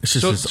 It's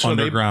just this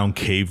underground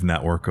cave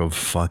network of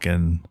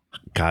fucking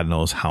God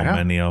knows how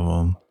many of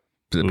them.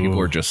 The people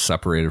are just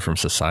separated from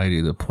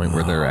society to the point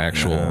where they're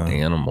actual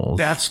animals.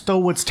 That's though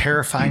what's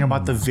terrifying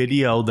about the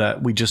video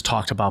that we just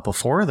talked about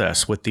before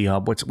this with the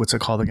what's it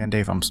called again,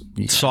 Dave?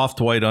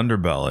 Soft white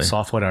underbelly.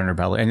 Soft white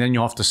underbelly, and then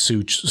you have to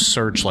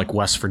search like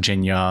West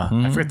Virginia.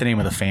 I forget the name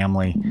of the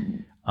family.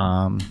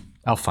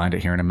 I'll find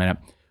it here in a minute.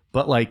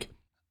 But like,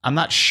 I'm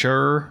not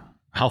sure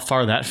how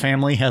far that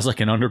family has like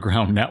an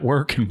underground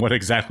network and what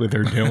exactly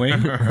they're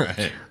doing.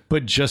 Right.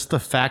 But just the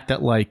fact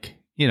that like,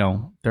 you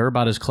know, they're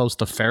about as close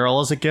to feral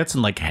as it gets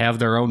and like have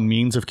their own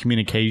means of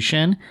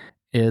communication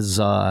is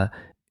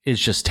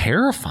just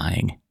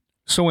terrifying.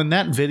 So in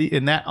that video,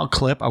 in that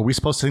clip, are we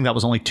supposed to think that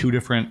was only two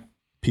different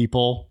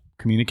people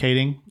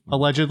communicating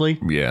allegedly?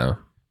 Yeah.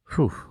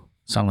 Whew.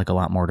 Sound like a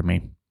lot more to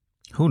me.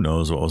 Who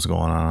knows what was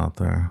going on out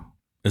there?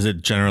 Is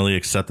it generally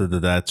accepted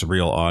that that's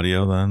real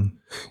audio then?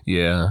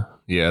 Yeah.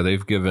 Yeah.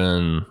 They've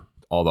given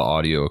all the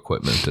audio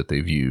equipment that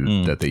they've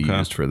used, that they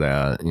used for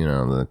that, you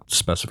know, the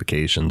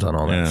specifications on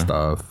all that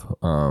stuff.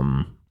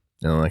 And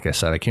like I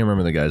said, I can't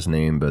remember the guy's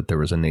name, but there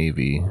was a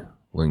Navy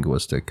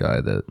linguistic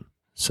guy that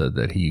said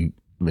that he,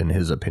 in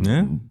his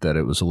opinion, that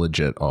it was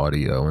legit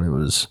audio and it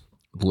was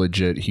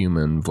legit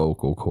human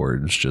vocal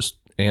cords, just,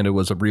 and it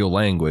was a real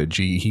language.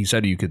 He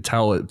said you could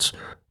tell it's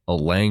a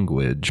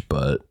language,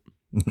 but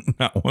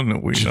not one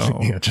that we know.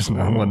 Yeah, just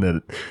not one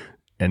that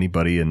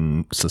anybody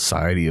in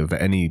society, of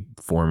any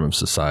form of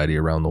society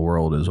around the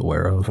world, is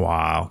aware of.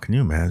 Wow, can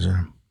you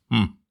imagine?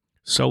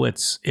 So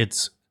it's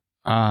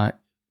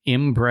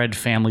inbred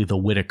family, the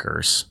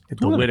Whitakers.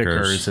 The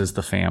Whitakers is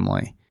the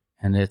family,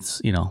 and it's,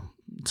 you know,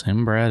 it's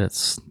inbred.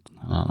 It's,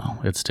 I don't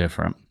know, it's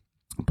different.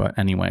 But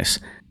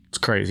anyways, it's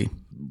crazy.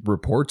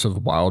 Reports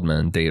of wild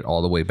men date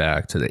all the way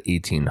back to the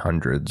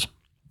 1800s.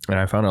 And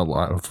I found a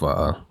lot of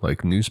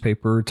like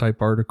newspaper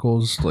type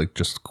articles, like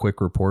just quick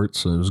reports.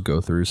 So let's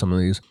go through some of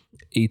these.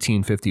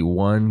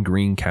 1851,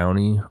 Greene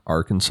County,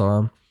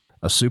 Arkansas.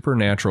 A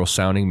supernatural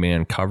sounding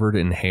man covered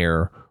in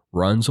hair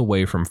runs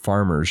away from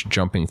farmers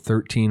jumping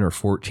 13 or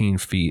 14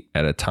 feet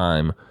at a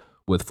time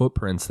with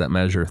footprints that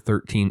measure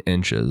 13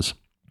 inches.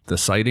 The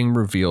sighting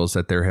reveals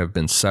that there have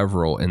been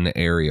several in the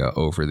area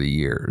over the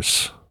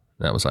years.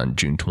 That was on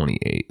June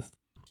 28th.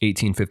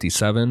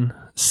 1857,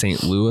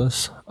 St.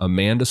 Louis. A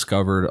man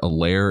discovered a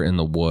lair in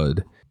the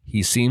wood.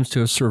 He seems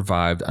to have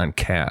survived on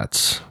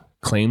cats,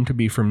 claimed to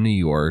be from New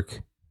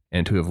York,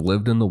 and to have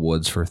lived in the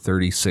woods for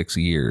 36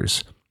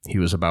 years. He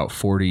was about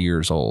 40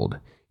 years old.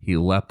 He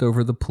leapt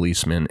over the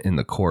policeman in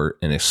the court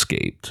and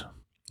escaped.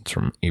 It's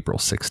from April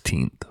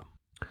 16th.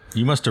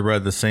 You must have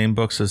read the same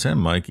books as him,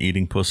 Mike,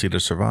 Eating Pussy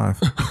to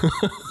Survive.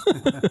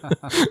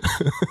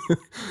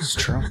 It's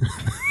true.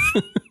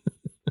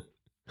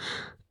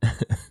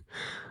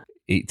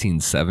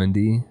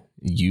 1870,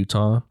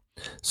 Utah.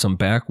 Some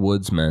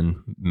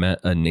backwoodsmen met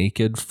a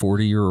naked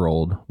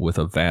 40-year-old with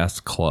a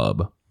vast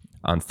club.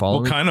 On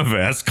following, what kind of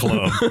vast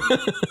club?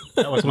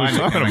 That was my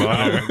talking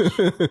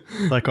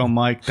about. Like, oh,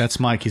 Mike, that's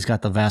Mike. He's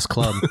got the vast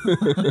club.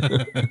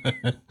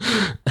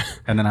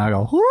 And then I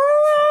go,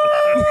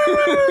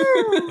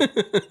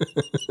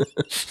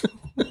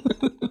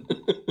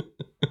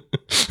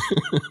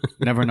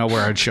 never know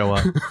where I'd show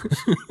up.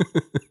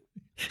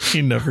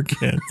 You never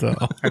can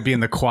tell. I'd be in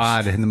the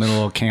quad in the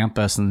middle of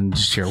campus and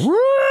just hear, woo!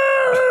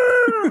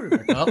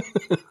 Like, oh.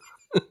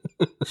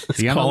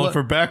 He's calling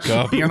for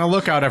backup. Be on the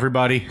lookout,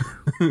 everybody.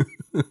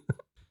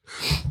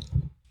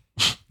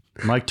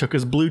 Mike took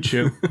his blue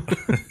chew.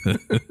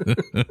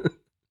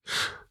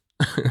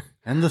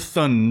 And the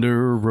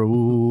thunder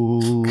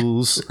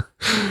rolls.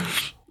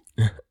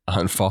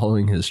 On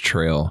following his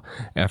trail,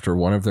 after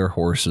one of their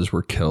horses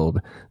were killed,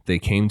 they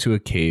came to a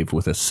cave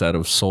with a set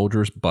of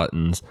soldiers'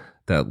 buttons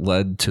that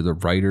led to the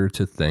writer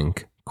to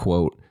think,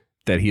 quote,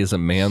 that he is a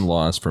man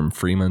lost from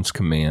Freeman's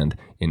command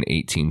in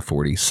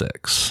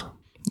 1846.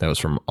 That was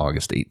from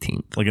August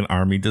 18th. Like an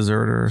army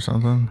deserter or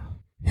something?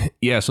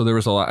 Yeah, so there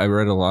was a lot. I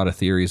read a lot of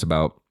theories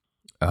about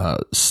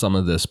some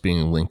of this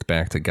being linked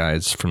back to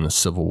guys from the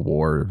Civil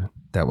War,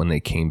 that when they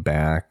came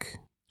back,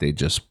 they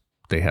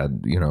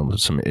had, you know,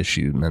 some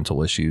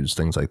mental issues,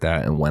 things like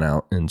that, and went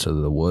out into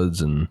the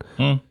woods and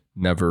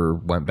never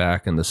went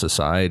back into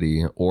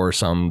society, or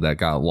some that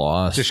got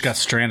lost. Just got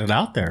stranded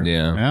out there.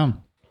 Yeah.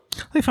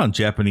 They found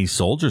Japanese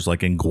soldiers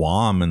like in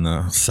Guam in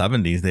the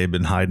 70s. They've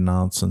been hiding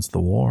out since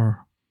the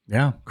war.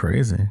 Yeah.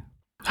 Crazy.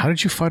 How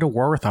did you fight a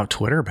war without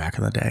Twitter back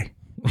in the day?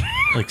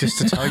 Like, just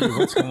to tell you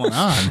what's going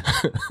on.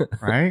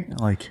 Right?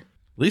 Like,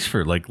 at least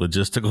for like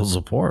logistical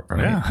support,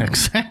 right? Yeah,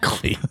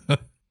 exactly.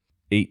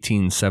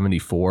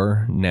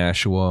 1874,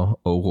 Nashua,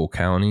 Ogle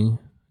County,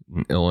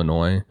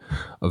 Illinois.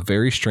 A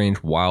very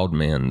strange wild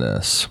man,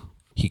 this.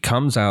 He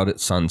comes out at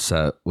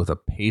sunset with a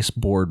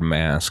pasteboard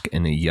mask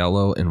and a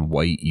yellow and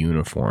white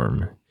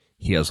uniform.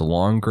 He has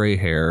long gray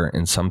hair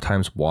and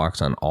sometimes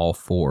walks on all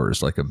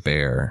fours like a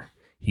bear.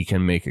 He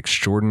can make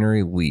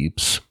extraordinary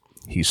leaps.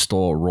 He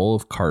stole a roll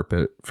of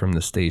carpet from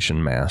the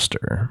station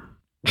master.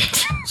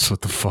 So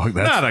what the fuck?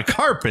 That's not a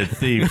carpet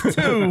thief,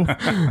 too.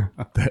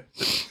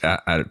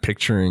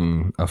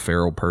 Picturing a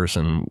feral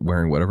person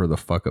wearing whatever the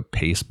fuck a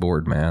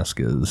pasteboard mask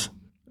is.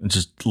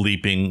 Just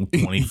leaping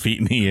 20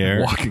 feet in the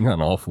air. Walking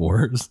on all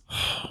fours.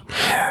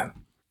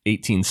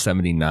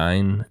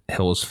 1879,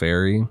 Hills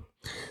Ferry.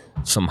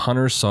 Some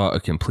hunters saw a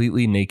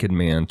completely naked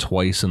man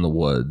twice in the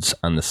woods.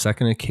 On the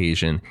second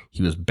occasion,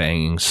 he was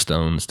banging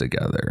stones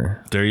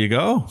together. There you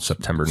go.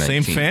 September 19th.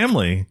 Same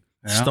family.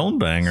 Yeah. Stone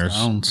bangers.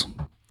 Stones.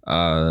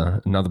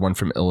 Another one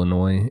from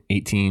Illinois,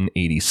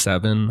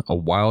 1887. A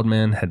wild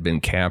man had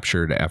been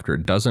captured after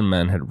a dozen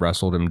men had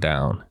wrestled him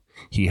down.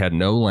 He had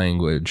no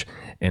language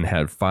and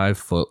had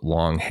 5-foot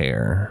long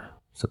hair.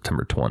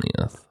 September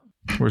 20th.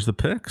 Where's the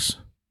pics?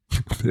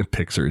 The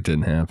pics or it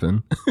didn't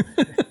happen.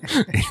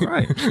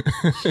 Right.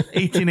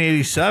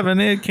 1887,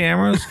 they had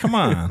cameras. Come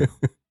on.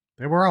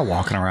 They were all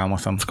walking around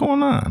with them. What's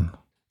going on?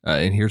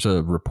 And here's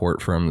a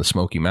report from the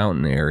Smoky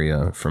Mountain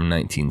area from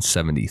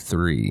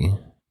 1973.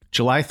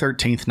 July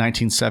 13th,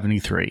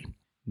 1973.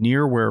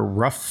 Near where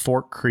Rough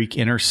Fork Creek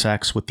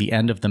intersects with the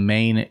end of the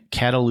main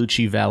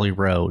Cataloochee Valley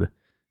Road,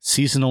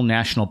 seasonal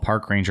National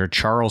Park Ranger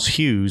Charles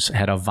Hughes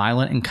had a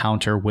violent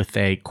encounter with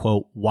a,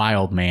 quote,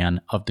 wild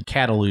man of the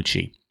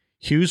Cataloochee.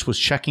 Hughes was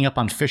checking up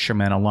on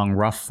fishermen along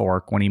Rough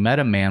Fork when he met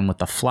a man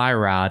with a fly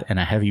rod and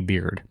a heavy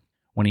beard.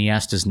 When he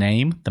asked his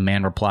name, the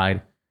man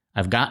replied,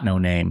 "I've got no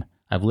name.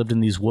 I've lived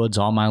in these woods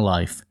all my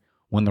life."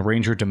 When the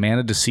ranger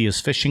demanded to see his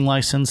fishing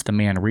license, the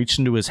man reached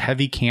into his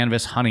heavy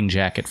canvas hunting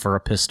jacket for a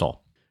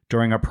pistol.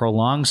 During a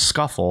prolonged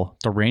scuffle,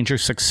 the ranger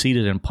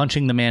succeeded in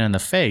punching the man in the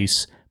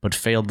face, but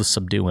failed to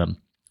subdue him.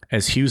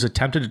 As Hughes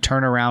attempted to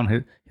turn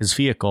around his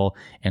vehicle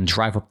and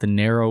drive up the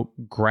narrow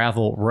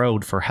gravel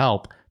road for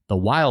help, the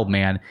wild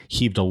man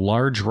heaved a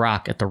large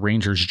rock at the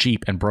ranger's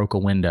Jeep and broke a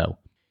window.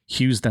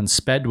 Hughes then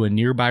sped to a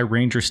nearby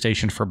ranger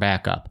station for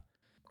backup.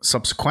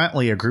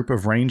 Subsequently, a group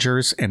of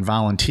rangers and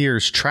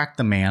volunteers tracked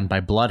the man by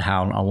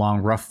bloodhound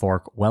along Rough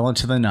Fork well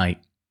into the night,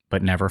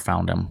 but never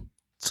found him.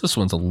 So this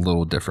one's a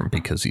little different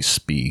because he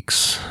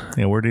speaks.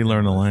 Yeah, where did he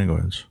learn the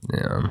language?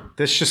 Yeah.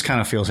 This just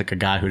kind of feels like a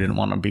guy who didn't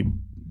want to be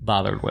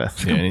bothered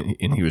with. Yeah,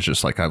 and he was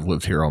just like, I've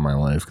lived here all my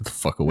life. Get the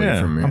fuck away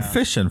from me. I'm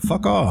fishing.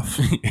 Fuck off.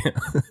 Yeah.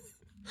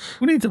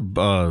 We need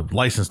to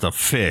license to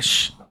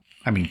fish.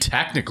 I mean,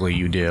 technically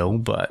you do,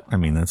 but... I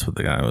mean, that's what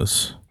the guy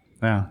was...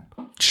 Yeah.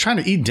 Just trying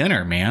to eat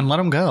dinner, man. Let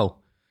him go.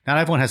 Not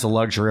everyone has the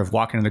luxury of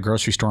walking to the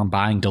grocery store and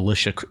buying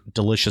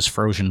delicious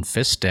frozen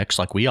fish sticks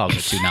like we all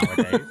get to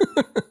nowadays.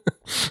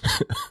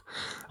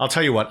 I'll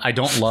tell you what, I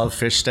don't love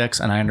fish sticks,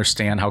 and I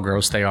understand how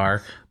gross they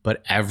are,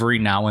 but every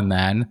now and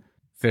then,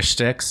 fish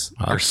sticks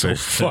are so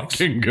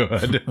fucking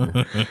good.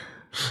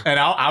 And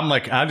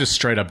I'll just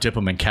straight up dip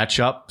them in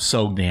ketchup.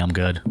 So damn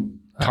good.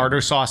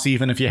 Tartar sauce,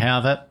 even if you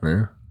have it.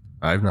 Yeah.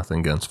 I have nothing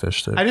against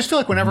fish sticks. I just feel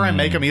like whenever I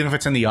make them, even if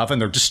it's in the oven,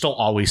 they're just still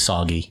always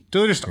soggy.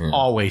 They're just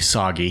always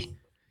soggy.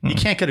 You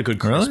can't get a good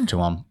crisp to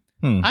them.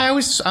 I don't know.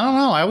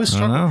 I always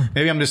struggle.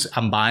 Maybe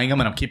I'm buying them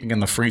and I'm keeping them in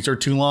the freezer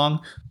too long.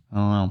 I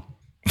don't know.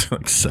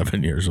 Like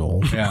 7 years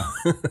old. Yeah.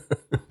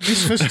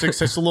 These fish sticks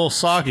taste a little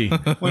soggy.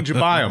 When'd you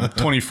buy them?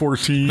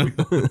 2014.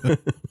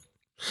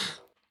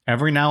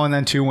 Every now and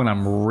then, too, when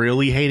I'm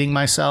really hating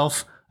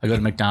myself, I go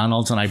to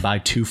McDonald's and I buy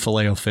 2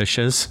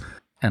 Filet-O-Fishes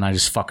and I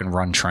just fucking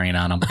run train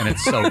on them. And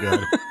it's so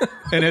good.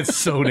 And it's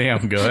so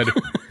damn good.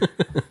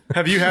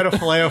 Have you had a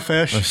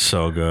Filet-O-Fish? They're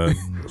so good.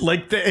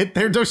 Like,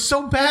 they're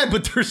so bad,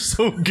 but they're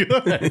so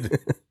good.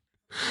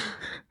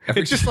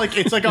 It's just like,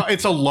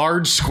 it's a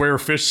large square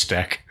fish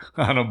stick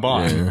on a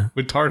bun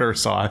with tartar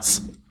sauce.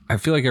 I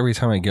feel like every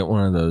time I get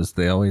one of those,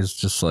 they always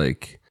just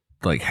like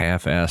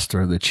half-assed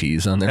throw the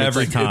cheese on there.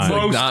 Every time. It's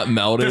like not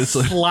melted. The It's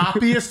like,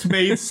 sloppiest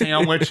made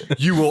sandwich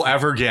you will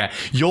ever get.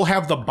 You'll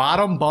have the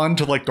bottom bun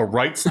to like the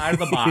right side of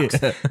the box.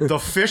 The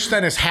fish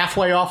then is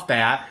halfway off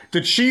that.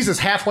 The cheese is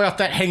halfway off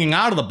that, hanging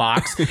out of the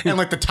box, and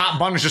like the top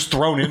bun is just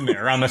thrown in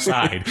there on the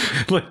side.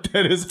 Like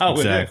that is how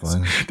it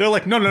is. They're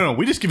like, no.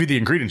 We just give you the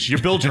ingredients. You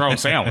build your own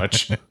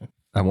sandwich.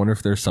 I wonder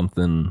if there's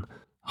something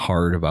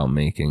hard about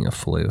making a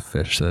fillet of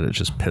fish that it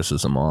just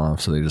pisses them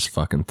off, so they just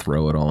fucking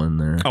throw it all in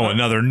there. Oh,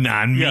 another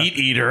non-meat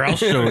eater. I'll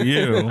show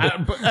you.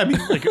 I mean,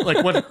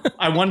 like what?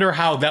 I wonder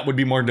how that would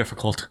be more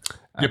difficult.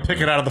 You pick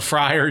it out of the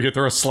fryer, you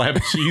throw a slab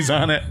of cheese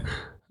on it.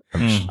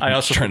 I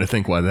also trying to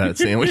think why that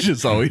sandwich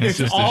is always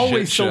just always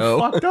a shit so show.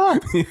 fucked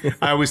up.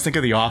 I always think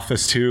of The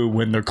Office too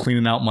when they're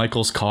cleaning out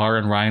Michael's car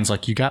and Ryan's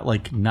like, "You got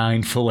like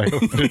 9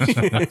 Filet-O-Fish."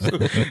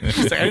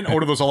 He's like, I didn't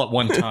order those all at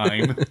one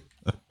time.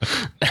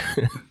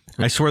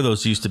 I swear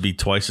those used to be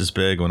twice as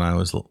big when I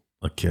was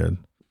a kid.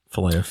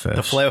 Filet-O-Fish.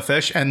 The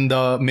Filet-O-Fish and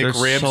the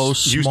McRibs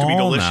so used to be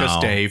delicious,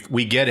 now. Dave.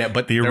 We get it,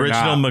 but the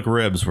original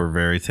McRibs were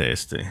very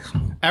tasty.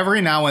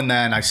 Every now and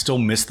then, I still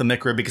miss the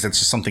McRib because it's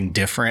just something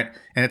different,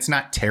 and it's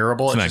not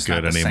terrible. It's not just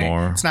good not the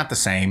anymore. Same. It's not the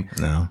same.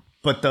 No.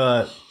 But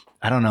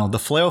I don't know, the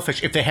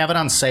Filet-O-Fish, if they have it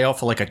on sale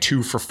for like a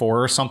 2 for $4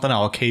 or something,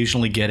 I'll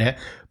occasionally get it.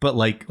 But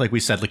like we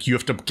said, like you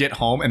have to get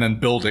home and then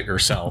build it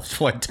yourself.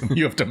 Like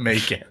you have to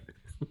make it.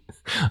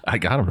 I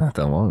got them not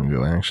that long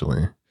ago,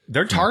 actually.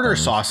 Their tartar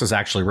sauce is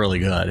actually really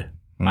good,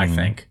 I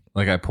think.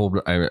 Like I pulled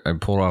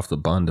off the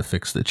bun to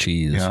fix the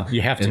cheese. Yeah,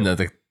 you have to.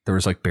 And there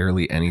was like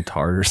barely any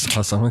tartar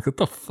sauce. I'm like, what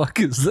the fuck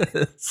is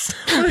this?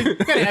 You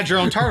gotta add your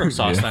own tartar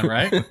sauce then,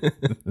 right? You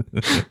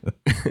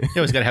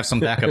always gotta have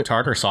some backup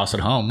tartar sauce at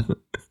home.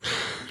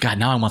 God,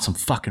 now I want some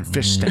fucking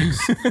fish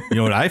sticks. You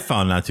know what I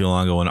found not too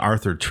long ago? In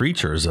Arthur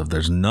Treacher's,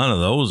 there's none of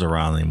those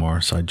around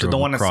anymore. So I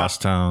drove across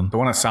town. The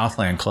one at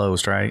Southland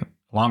closed, right?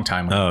 Long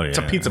time ago. Oh, yeah. It's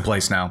a pizza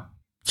place now.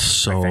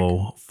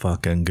 So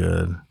fucking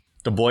good.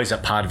 The boys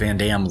at Pod Van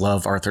Dam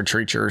love Arthur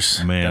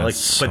Treacher's. Man,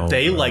 but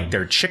they like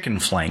their chicken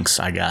flanks,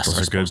 I guess.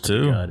 Those are good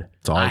too.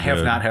 It's all I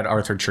have not had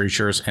Arthur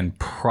Treacher's in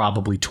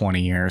probably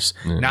 20 years.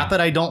 Not that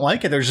I don't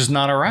like it. They're just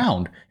not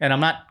around. And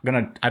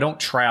I don't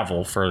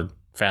travel for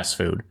fast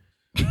food.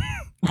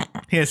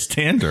 He has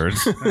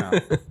standards. Yeah.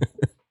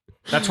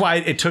 That's why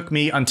it took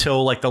me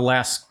until like the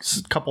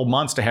last couple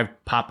months to have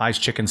Popeye's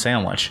chicken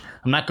sandwich.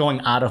 I'm not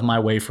going out of my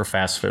way for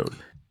fast food.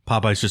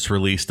 Popeye's just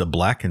released a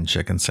blackened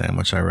chicken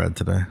sandwich, I read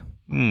today.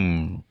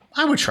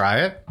 I would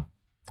try it.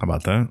 How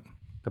about that?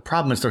 The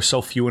problem is they're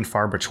so few and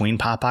far between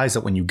Popeyes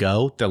that when you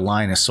go, the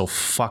line is so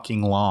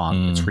fucking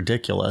long. It's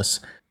ridiculous.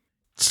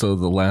 So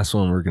the last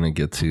one we're going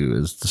to get to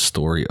is the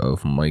story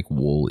of Mike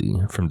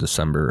Woolley from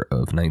December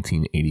of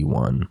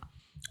 1981.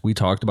 We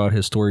talked about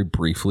his story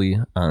briefly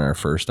on our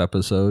first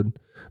episode,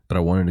 but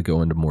I wanted to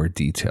go into more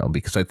detail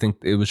because I think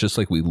it was just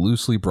like we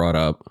loosely brought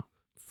up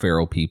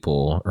feral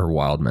people or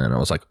wild men. I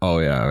was like, oh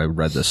yeah, I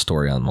read this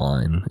story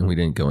online, and we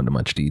didn't go into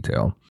much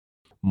detail.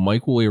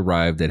 Mike Woolley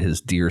arrived at his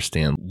deer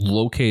stand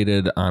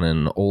located on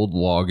an old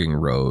logging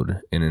road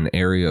in an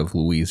area of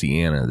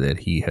Louisiana that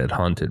he had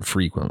hunted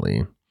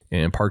frequently,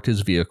 and parked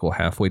his vehicle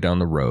halfway down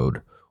the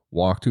road,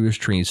 walked to his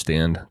tree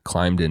stand,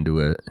 climbed into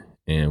it,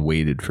 and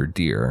waited for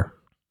deer.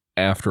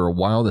 After a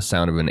while, the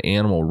sound of an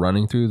animal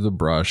running through the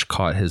brush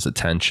caught his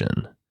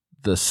attention.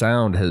 The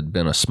sound had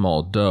been a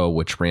small doe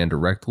which ran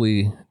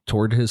directly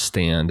toward his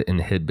stand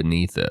and hid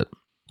beneath it.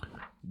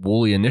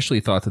 Woolley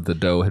initially thought that the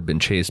doe had been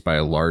chased by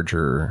a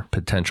larger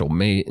potential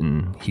mate,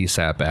 and he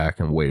sat back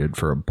and waited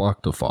for a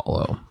buck to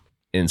follow.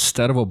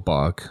 Instead of a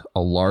buck,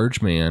 a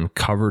large man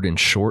covered in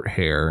short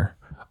hair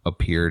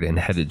appeared and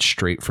headed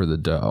straight for the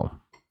doe.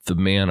 The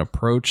man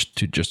approached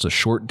to just a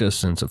short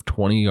distance of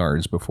 20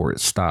 yards before it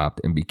stopped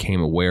and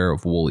became aware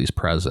of Woolley's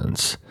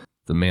presence.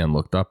 The man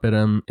looked up at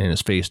him and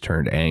his face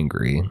turned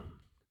angry.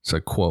 So,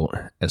 quote,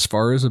 "As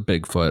far as a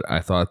Bigfoot, I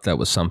thought that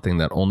was something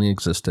that only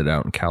existed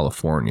out in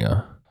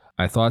California.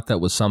 I thought that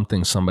was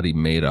something somebody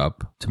made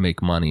up to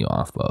make money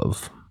off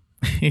of."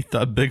 He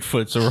thought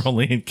Bigfoots were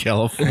only in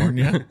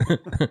California.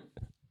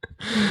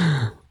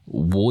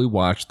 Woolley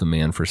watched the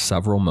man for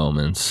several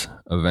moments.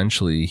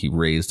 Eventually, he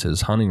raised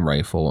his hunting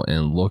rifle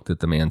and looked at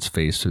the man's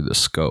face through the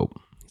scope.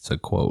 He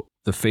said, quote,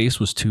 "The face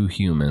was too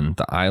human,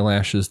 the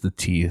eyelashes, the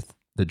teeth,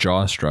 the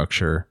jaw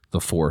structure,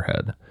 the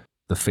forehead.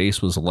 The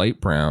face was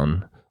light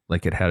brown,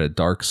 like it had a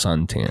dark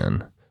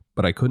suntan,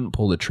 but I couldn't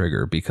pull the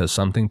trigger because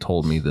something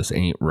told me this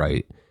ain't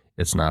right.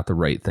 It's not the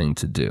right thing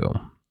to do."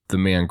 The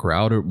man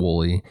growled at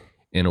Woolley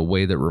in a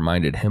way that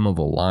reminded him of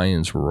a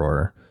lion's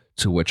roar,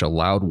 to which a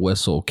loud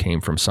whistle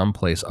came from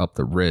someplace up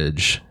the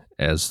ridge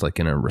as like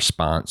in a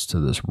response to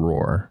this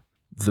roar.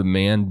 The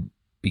man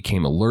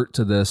became alert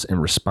to this and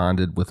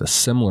responded with a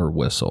similar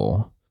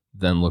whistle,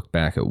 then looked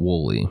back at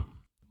Woolley.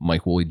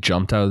 Mike Woolley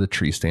jumped out of the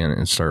tree stand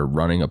and started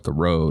running up the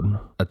road,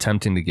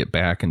 attempting to get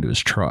back into his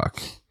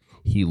truck.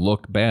 He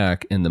looked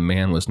back and the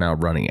man was now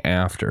running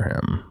after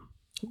him.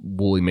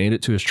 Woolley made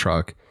it to his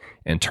truck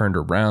and turned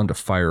around to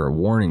fire a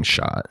warning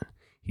shot.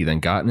 He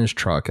then got in his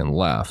truck and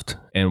left,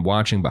 and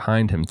watching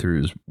behind him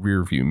through his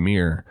rearview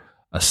mirror,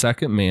 a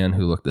second man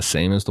who looked the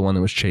same as the one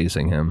that was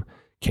chasing him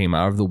came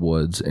out of the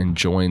woods and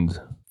joined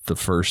the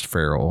first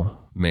feral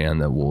man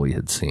that Woolley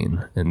had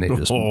seen, and they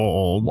just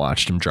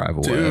watched him drive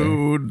away.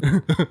 Dude,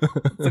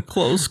 it's a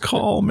close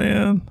call,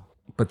 man.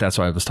 But that's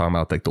why I was talking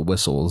about like the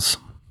whistles,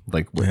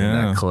 like within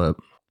that clip.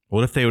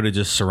 What if they would have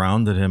just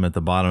surrounded him at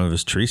the bottom of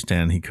his tree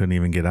stand? He couldn't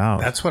even get out.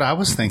 That's what I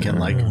was thinking.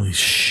 Like, holy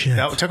shit.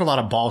 That took a lot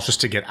of balls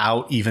just to get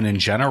out, even in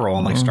general,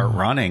 and like start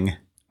running.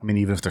 I mean,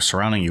 even if they're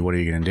surrounding you, what are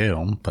you going to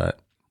do? But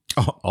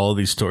all of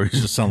these stories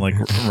just sound like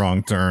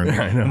Wrong Turn.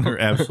 I know. They're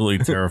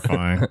absolutely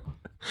terrifying.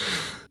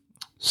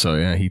 So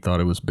yeah, he thought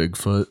it was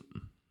Bigfoot,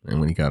 and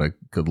when he got a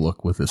good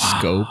look with his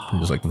scope, he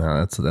was like,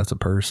 "Nah, that's a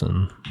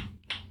person."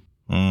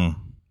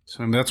 So I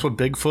mean, that's what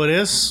Bigfoot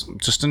is.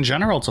 Just in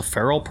general, it's a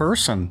feral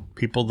person.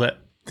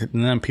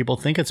 And then people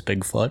think it's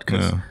Bigfoot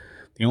because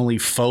the only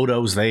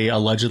photos they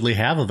allegedly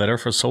have of it are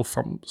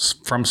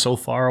from so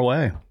far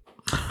away.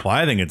 Well,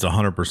 I think it's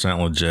 100%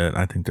 legit.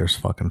 I think there's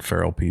fucking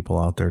feral people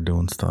out there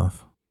doing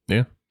stuff.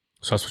 Yeah.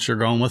 So that's what you're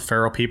going with?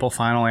 Feral people,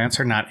 final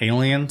answer, not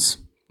aliens?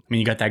 I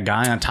mean, you got that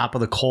guy on top of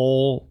the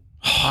coal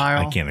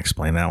pile. I can't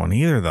explain that one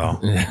either,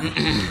 though.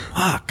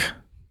 Fuck.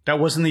 That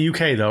was in the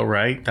UK, though,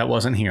 right? That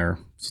wasn't here.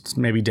 So it's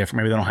maybe different.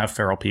 Maybe they don't have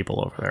feral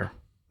people over there.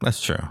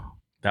 That's true.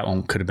 That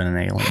one could have been an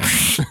alien.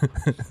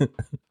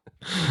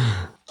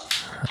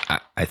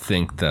 I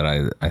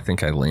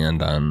think I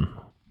land on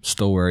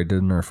still where I did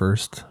in our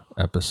first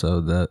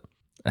episode, that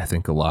I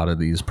think a lot of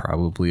these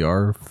probably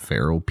are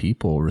feral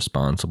people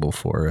responsible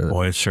for it.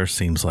 Boy, it sure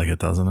seems like it,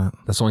 doesn't it?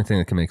 That's the only thing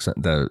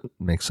that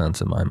makes sense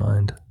in my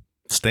mind.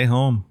 Stay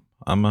home.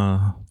 Don't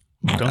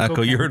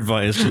echo your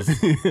advice.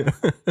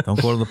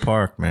 Don't go to the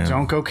park, man.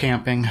 Don't go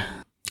camping.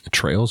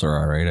 Trails are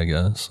all right, I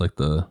guess. Like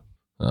the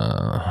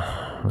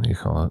what do you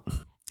call it?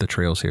 The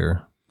trails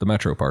here, the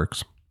metro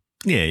parks.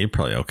 Yeah, you're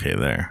probably okay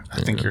there. I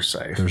think you're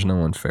safe. There's no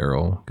one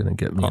feral gonna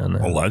get me on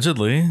that.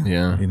 Allegedly.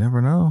 Yeah. You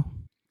never know.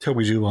 Till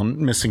we do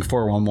Missing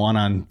 411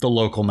 on the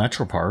local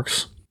metro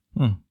parks.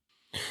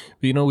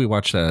 You know, we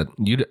watched that.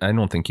 I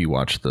don't think you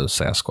watched the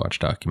Sasquatch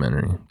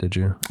documentary, did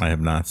you? I have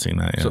not seen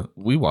that yet. So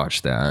we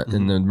watched that,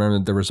 and then remember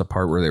there was a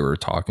part where they were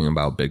talking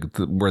about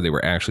where they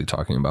were actually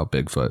talking about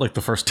Bigfoot, like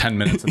the first 10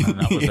 minutes, and then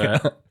that was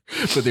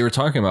it. But they were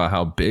talking about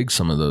how big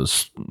some of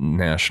those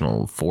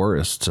national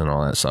forests and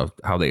all that stuff,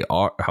 how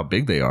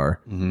big they are,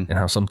 and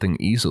how something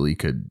easily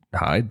could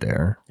hide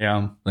there.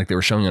 Yeah, like they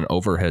were showing an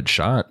overhead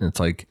shot, and it's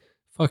like,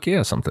 fuck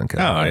yeah, something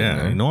could hide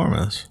there.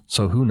 Enormous.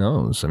 So who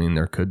knows? I mean,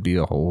 there could be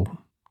a whole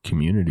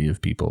community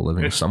of people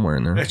living somewhere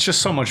in there. It's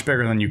just so much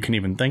bigger than you can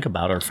even think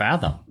about or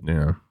fathom.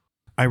 Yeah.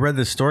 I read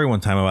this story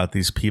one time about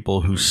these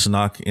people who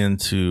snuck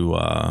into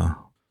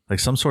like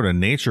some sort of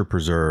nature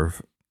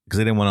preserve because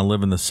they didn't want to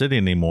live in the city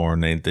anymore,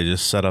 and they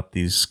just set up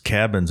these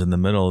cabins in the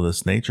middle of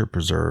this nature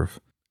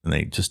preserve, and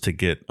they just to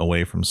get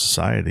away from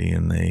society,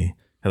 and they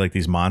had like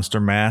these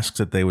monster masks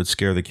that they would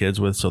scare the kids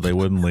with so they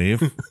wouldn't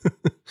leave.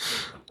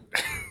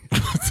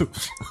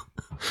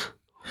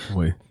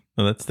 Wait.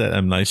 Oh, that's that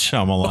M. Night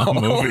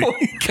Shyamalan movie.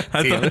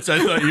 I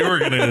thought you were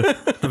gonna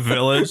The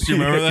Village. Do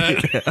you remember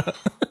that? Yeah.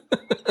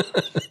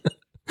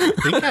 I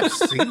think I've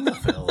seen The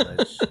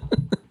Village.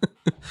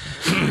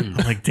 I'm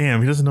like, damn,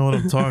 he doesn't know what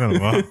I'm talking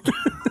about.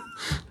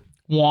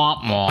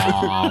 Womp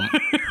womp.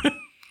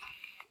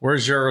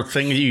 Where's your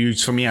thing you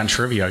used for me on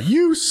trivia?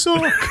 You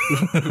suck.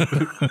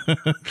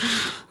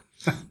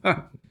 All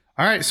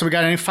right, so we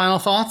got any final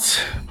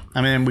thoughts?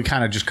 I mean, we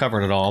kind of just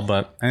covered it all,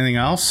 but anything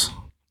else?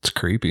 It's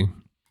creepy.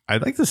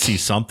 I'd like to see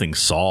something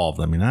solved.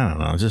 I mean, I don't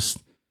know. Just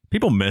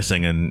people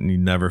missing and you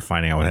never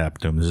finding out what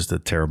happened to them is just a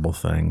terrible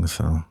thing.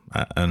 So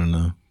I don't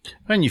know.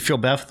 And you feel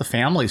bad for the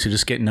families who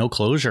just get no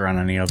closure on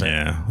any of it.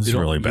 Yeah, it's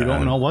really bad. You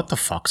don't know what the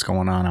fuck's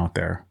going on out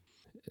there.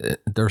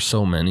 There's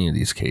so many of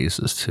these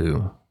cases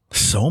too.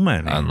 So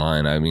many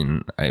online. I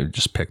mean, I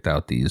just picked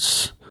out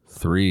these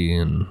 3,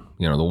 and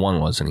you know, the one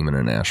wasn't even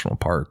a national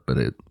park, but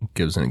it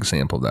gives an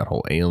example of that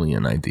whole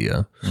alien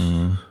idea.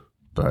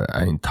 But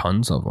I mean,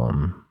 tons of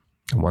them.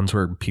 Ones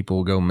where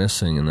people go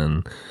missing, and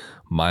then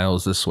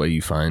miles this way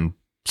you find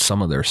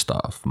some of their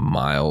stuff.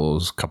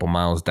 Couple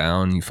miles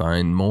down you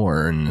find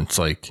more, and it's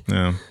like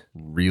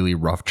really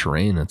rough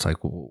terrain. It's like,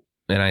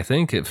 and I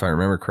think if I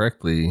remember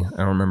correctly, I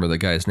don't remember the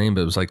guy's name,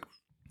 but it was like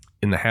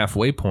in the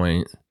halfway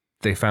point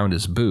they found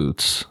his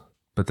boots,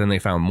 but then they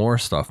found more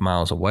stuff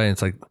miles away.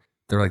 It's like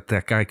they're like,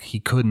 that guy,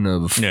 he couldn't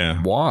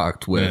have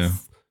walked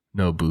with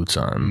no boots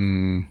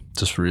on.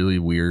 Just really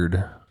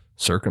weird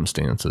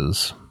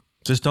circumstances.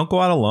 Just don't go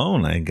out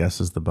alone, I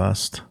guess, is the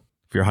best.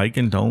 If you're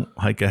hiking, don't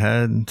hike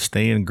ahead.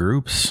 Stay in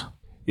groups.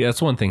 Yeah,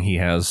 that's one thing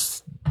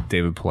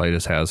David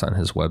Paulides has on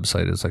his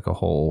website is like a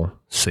whole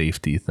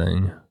safety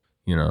thing.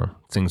 You know,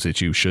 things that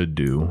you should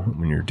do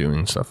when you're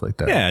doing stuff like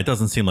that. Yeah, it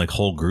doesn't seem like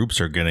whole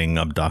groups are getting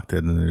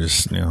abducted and they're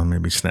just,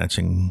 maybe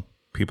snatching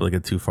people that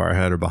get too far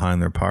ahead or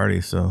behind their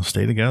party. So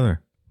stay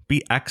together.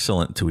 Be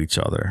excellent to each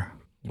other.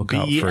 Look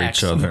out for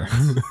each other.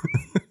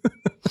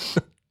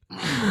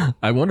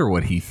 I wonder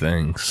what he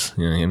thinks.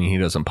 You know, I mean, he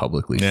doesn't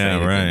publicly say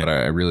anything, but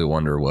I really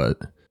wonder what,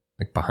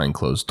 like behind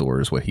closed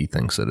doors, what he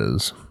thinks it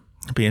is.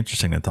 It'd be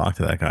interesting to talk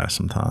to that guy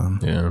sometime.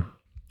 Yeah.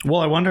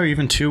 Well, I wonder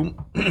even too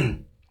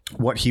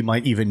what he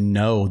might even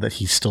know that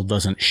he still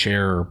doesn't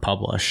share or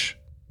publish.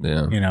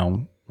 Yeah. You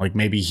know, like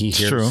maybe he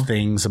hears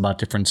things about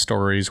different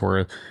stories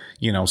where,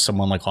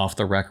 someone like off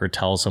the record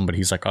tells him, but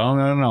he's like, oh,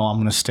 no, I'm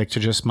going to stick to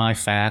just my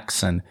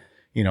facts. And,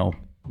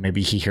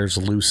 maybe he hears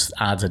loose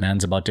odds and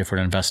ends about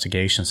different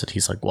investigations that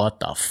he's like, what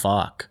the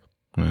fuck?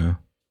 Yeah.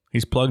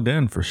 He's plugged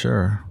in for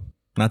sure.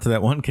 Not to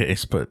that one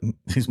case, but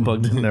he's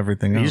plugged in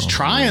everything else. He's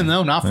trying,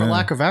 though, not for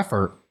lack of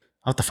effort.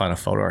 I'll have to find a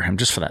photo of him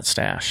just for that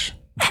stash.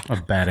 A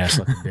badass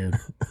looking dude.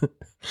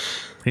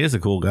 He is a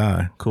cool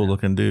guy. Cool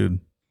looking dude.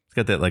 He's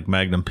got that like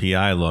Magnum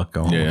PI look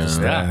going with the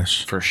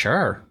stash. Yeah, for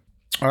sure.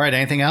 All right.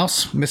 Anything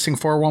else? Missing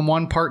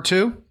 411 Part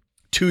 2?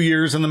 2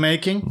 years in the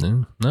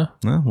making? No.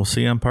 We'll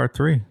see you on Part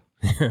 3.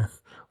 Yeah.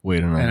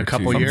 Wait in a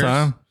couple years.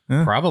 Yeah.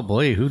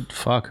 Probably. Who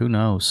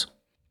knows?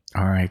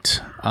 All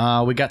right.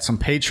 We got some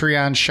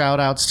Patreon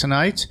shout outs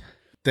tonight.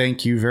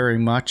 Thank you very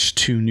much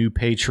to new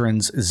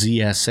patrons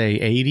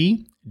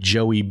ZSA80,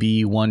 Joey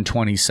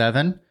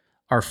B127,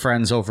 our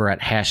friends over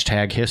at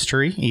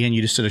 #History. Ian,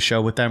 you just did a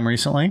show with them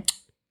recently.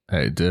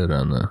 I did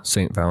on the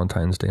St.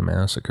 Valentine's Day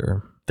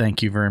Massacre.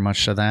 Thank you very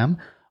much to them.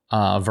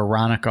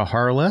 Veronica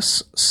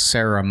Harless,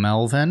 Sarah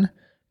Melvin,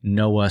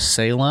 Noah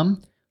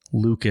Salem,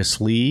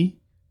 Lucas Lee,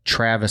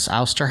 Travis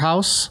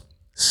Austerhouse,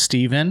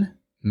 Stephen,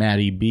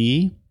 Maddie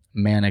B,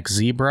 Manic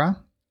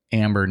Zebra,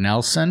 Amber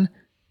Nelson,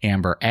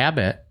 Amber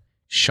Abbott,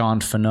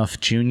 Sean Fanuff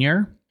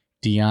Jr.,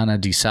 Deanna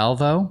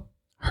DeSalvo,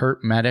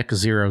 Hurt Medic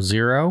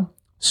 00,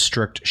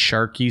 Strict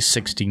Sharky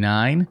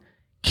 69,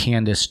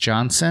 Candace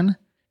Johnson,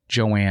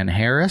 Joanne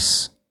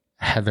Harris,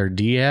 Heather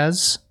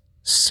Diaz,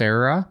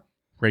 Sarah,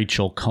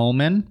 Rachel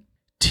Coleman,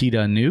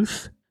 Tita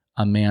Newth,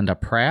 Amanda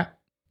Pratt,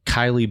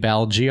 Kylie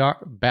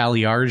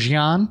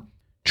Baliargian,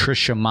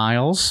 Trisha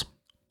Miles,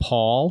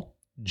 Paul,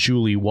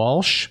 Julie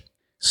Walsh,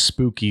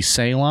 Spooky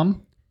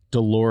Salem,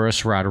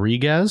 Dolores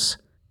Rodriguez,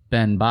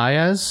 Ben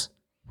Baez,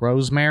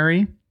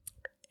 Rosemary,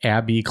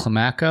 Abby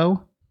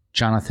Climaco,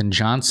 Jonathan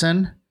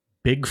Johnson,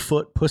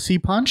 Bigfoot Pussy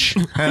Punch,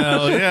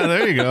 Hell yeah,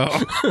 there you go.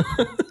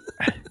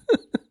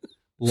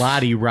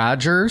 Lottie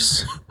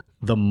Rogers,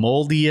 the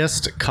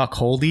moldiest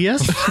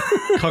cuckoldiest.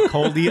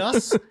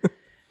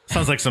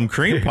 Sounds like some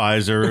cream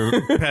pies are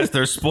past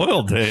their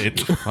spoil date.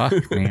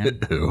 Fuck,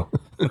 man.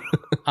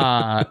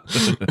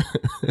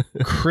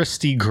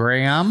 Christy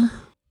Graham,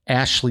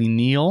 Ashley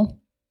Neal,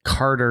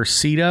 Carter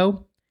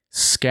Cito,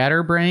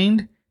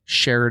 Scatterbrained,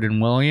 Sheridan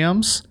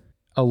Williams,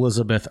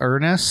 Elizabeth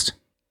Ernest,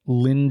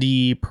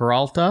 Lindy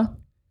Peralta,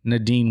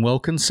 Nadine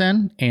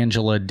Wilkinson,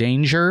 Angela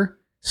Danger,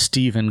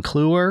 Stephen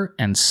Kluwer,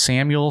 and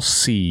Samuel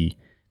C.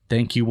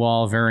 Thank you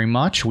all very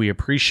much. We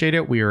appreciate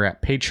it. We are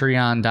at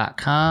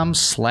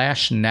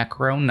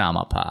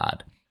patreon.com/Necronomipod.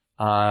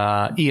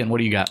 Ian, what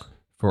do you got?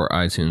 For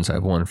iTunes, I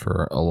have one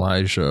for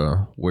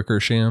Elijah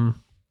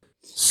Wickersham,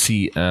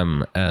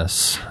 CMSSEP,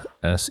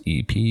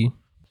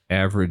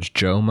 Average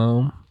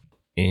Jomo,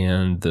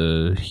 and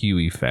the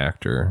Huey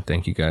Factor.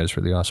 Thank you guys for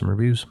the awesome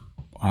reviews.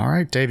 All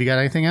right, Dave, you got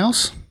anything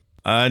else?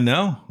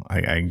 No.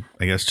 I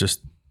guess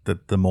just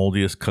that the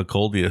moldiest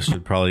cuckoldiest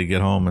should probably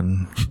get home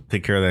and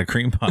take care of that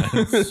cream pie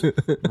that's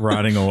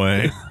rotting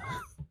away.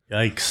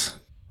 Yikes.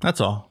 That's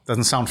all.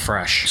 Doesn't sound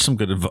fresh. Some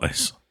good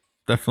advice.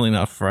 Definitely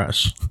not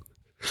fresh.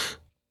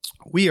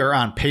 We are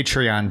on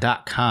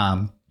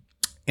patreon.com,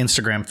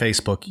 Instagram,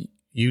 Facebook,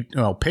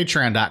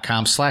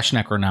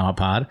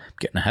 patreon.com/Necronomipod.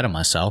 Getting ahead of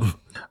myself.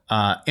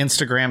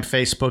 Instagram,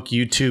 Facebook,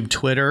 YouTube,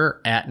 Twitter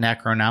at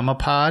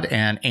Necronomipod,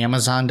 and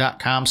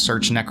Amazon.com.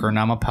 Search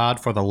Necronomipod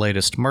for the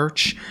latest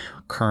merch.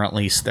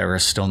 Currently, there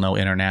is still no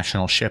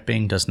international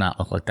shipping. Does not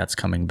look like that's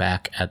coming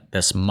back at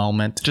this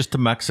moment. Just to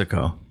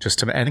Mexico.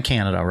 And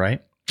Canada,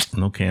 right?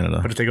 No Canada.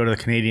 But if they go to the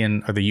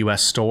Canadian or the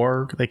U.S.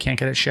 store, they can't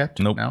get it shipped?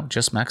 Nope. No,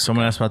 just Mexico.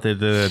 Someone asked about that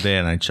the other day,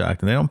 and I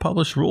checked. And they don't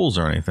publish rules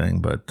or anything,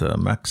 but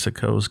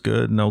Mexico's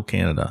good. No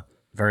Canada.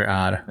 Very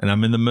odd. And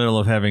I'm in the middle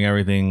of having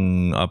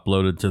everything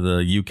uploaded to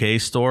the UK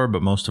store,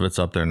 but most of it's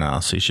up there now.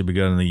 So you should be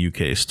good in the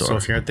UK store. So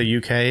if you're at the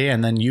UK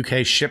and then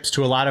UK ships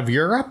to a lot of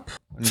Europe?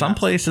 Some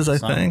places, I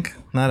think.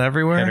 Not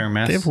everywhere. Hit or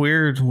miss. They have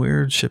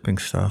weird shipping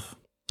stuff.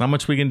 Not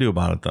much we can do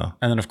about it, though.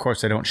 And then, of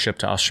course, they don't ship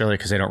to Australia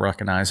because they don't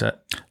recognize it.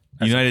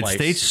 United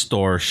States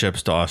store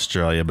ships to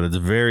Australia, but it's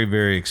very,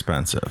 very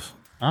expensive.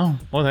 Oh,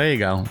 well, there you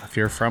go. If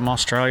you're from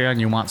Australia and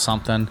you want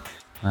something,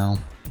 well,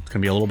 it's going to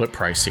be a little bit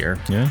pricier.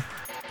 Yeah.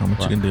 How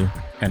much you can do.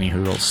 Any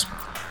hoodles.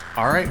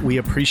 All right. We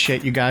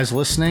appreciate you guys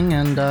listening,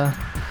 and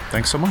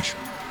thanks so much.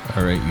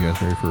 All right. You guys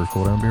ready for a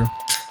cool down beer?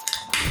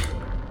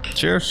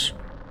 Cheers.